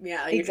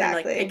 Yeah, you're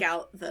trying to, pick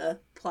out the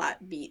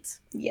plot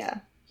beats. Yeah.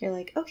 You're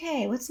like,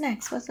 okay, what's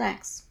next?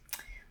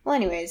 Well,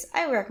 anyways,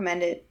 I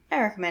recommend it. I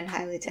recommend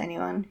highly to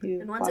anyone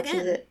who watches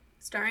it.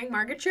 Starring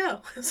Margaret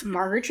Cho.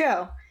 Margaret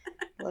Cho.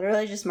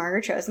 Literally just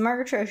Margaret Cho. It's the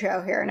Margaret Cho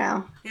show here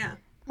now. Yeah.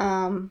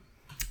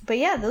 But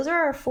yeah, those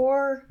are our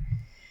 4...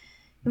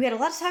 We had a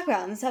lot to talk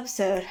about in this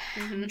episode.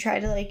 Mm-hmm. We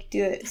tried to,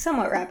 do it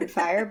somewhat rapid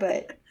fire,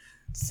 but...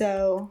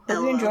 So,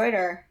 hope you enjoyed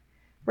our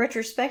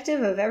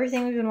retrospective of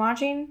everything we've been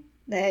watching.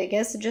 I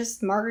guess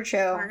just Margaret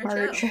Cho.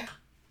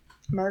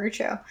 Margaret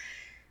Cho.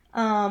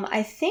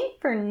 I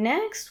think for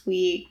next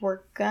week,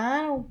 or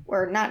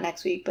not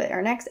next week, but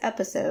our next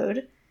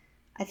episode,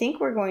 I think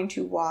we're going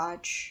to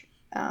watch,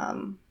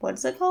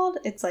 what's it called?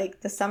 It's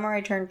The Summer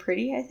I Turned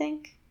Pretty, I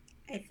think.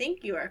 I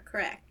think you are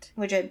correct.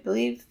 Which I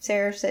believe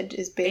Sarah said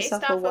is based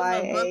off of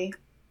a book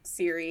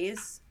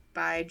series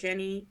by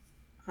Jenny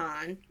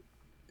Han,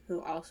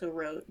 who also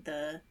wrote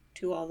the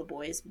To All the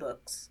Boys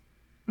books.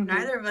 Mm-hmm.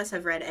 Neither of us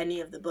have read any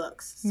of the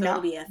books, so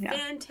it'll be a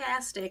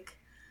fantastic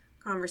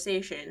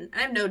conversation. I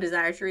have no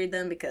desire to read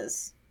them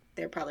because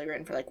they're probably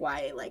written for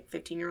YA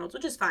 15-year-olds,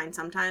 which is fine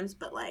sometimes,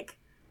 but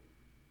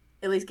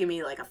at least give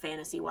me a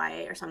fantasy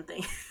YA or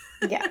something.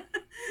 Yeah.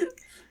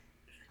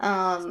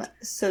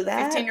 So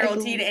that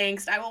 15-year-old teen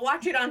angst. I will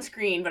watch it on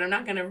screen, but I'm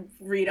not gonna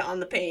read it on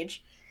the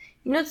page.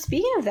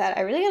 Speaking of that,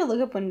 I really gotta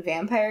look up when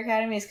Vampire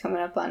Academy is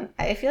coming up on.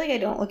 I feel like I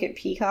don't look at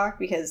Peacock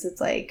because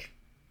it's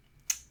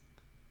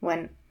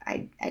when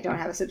I don't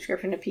have a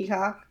subscription to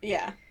Peacock.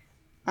 Yeah.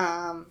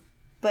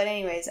 But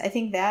anyways, I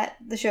think that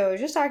the show I was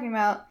just talking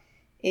about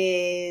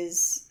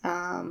is,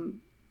 I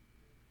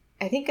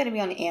think going to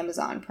be on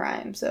Amazon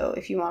Prime. So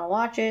if you want to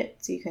watch it,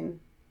 so you can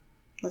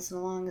listen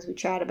along as we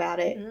chat about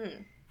it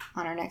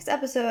on our next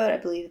episode, I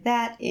believe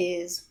that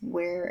is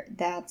where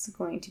that's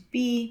going to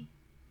be.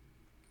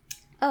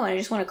 Oh, and I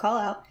just want to call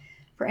out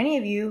for any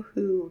of you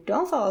who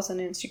don't follow us on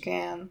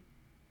Instagram,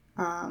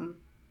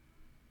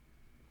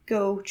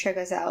 go check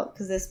us out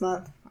because this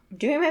month I'm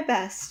doing my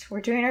best.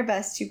 We're doing our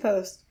best to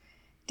post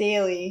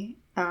daily.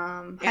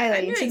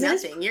 Highlighting. I'm doing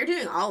nothing. You're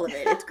doing all of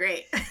it. It's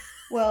great.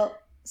 Well,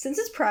 since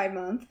it's Pride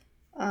Month,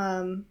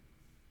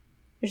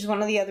 which is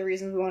one of the other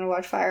reasons we want to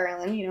watch Fire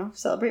Island,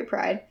 celebrate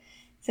Pride.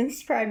 Since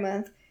it's Pride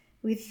Month,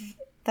 we've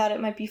thought it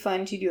might be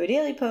fun to do a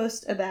daily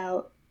post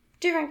about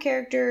different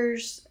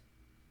characters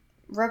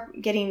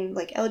getting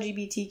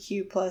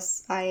LGBTQ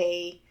plus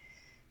IA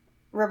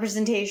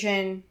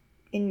representation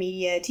in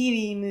media,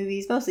 TV,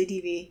 movies, mostly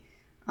TV.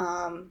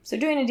 So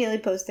doing a daily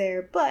post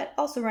there, but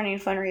also running a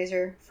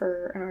fundraiser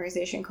for an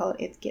organization called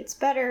It Gets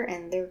Better,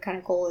 and their kind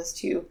of goal is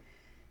to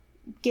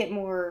get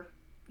more,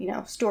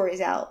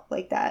 stories out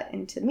like that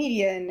into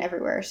media and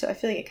everywhere. So I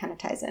feel like it kind of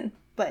ties in.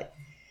 But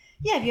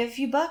yeah, if you have a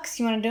few bucks,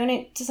 you want to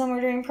donate to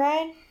somewhere during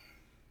Pride,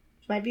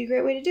 it might be a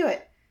great way to do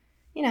it.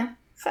 $5,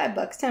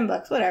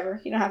 $10, whatever.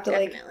 You don't have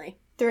to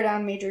throw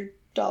down major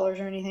dollars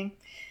or anything.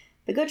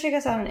 But go check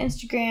us out on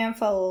Instagram,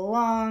 follow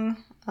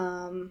along.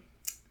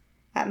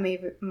 At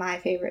My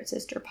Favorite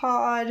Sister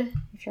Pod,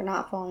 if you're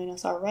not following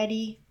us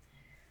already.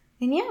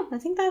 And yeah, I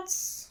think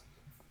that's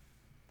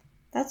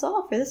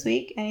all for this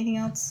week. Anything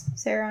else,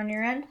 Sarah, on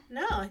your end?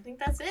 No, I think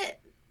that's it.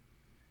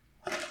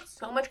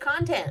 So much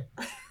content.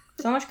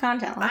 Lots of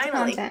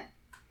content.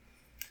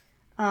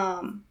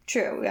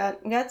 True.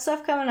 We got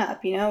stuff coming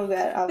up. We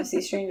got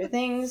obviously Stranger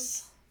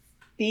Things,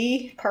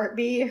 Part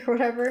B or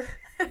whatever.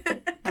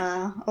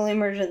 Only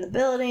Murders in the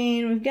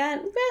Building. We've got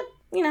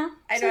you know,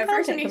 I know at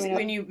first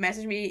when you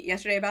messaged me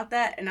yesterday about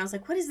that, and I was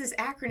like, what is this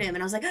acronym? And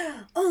I was like,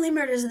 only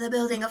murders in the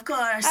building, of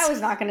course. I was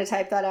not going to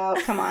type that out.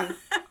 Come on.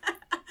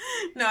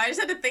 No, I just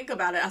had to think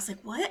about it. I was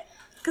like, what?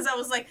 Because I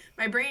was like,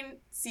 my brain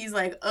sees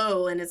like,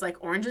 oh, and it's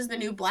like, orange is the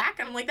new black.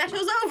 And I'm like, that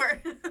show's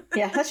over.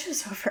 Yeah, that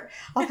show's over.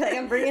 I'll be like,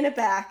 I'm bringing it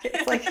back.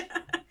 It's like,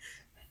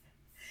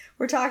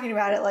 we're talking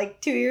about it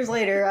like 2 years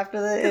later after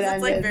it ended.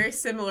 It's like very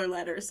similar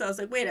letters. So I was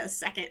like, wait a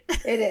second.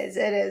 It is.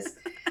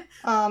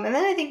 And then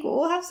I think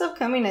we'll have stuff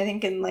coming, I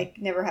think, in like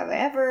Never Have I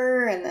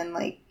Ever, and then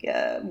like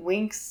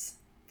Winx,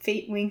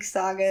 Fate Winx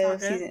Saga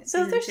season.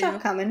 So there's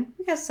stuff coming.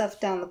 We got stuff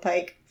down the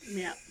pike.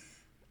 Yeah.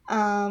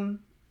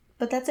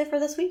 But that's it for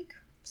this week.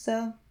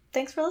 So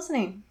thanks for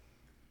listening.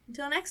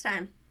 Until next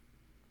time.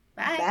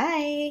 Bye.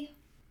 Bye.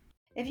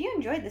 If you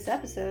enjoyed this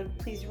episode,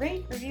 please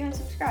rate, review, and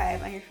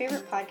subscribe on your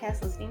favorite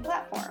podcast listening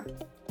platform.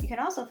 You can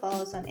also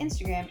follow us on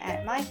Instagram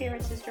at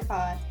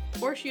MyFavoriteSisterPod.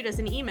 Or shoot us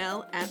an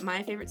email at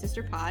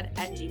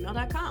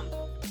myfavoritesisterpod@gmail.com.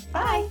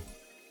 Bye!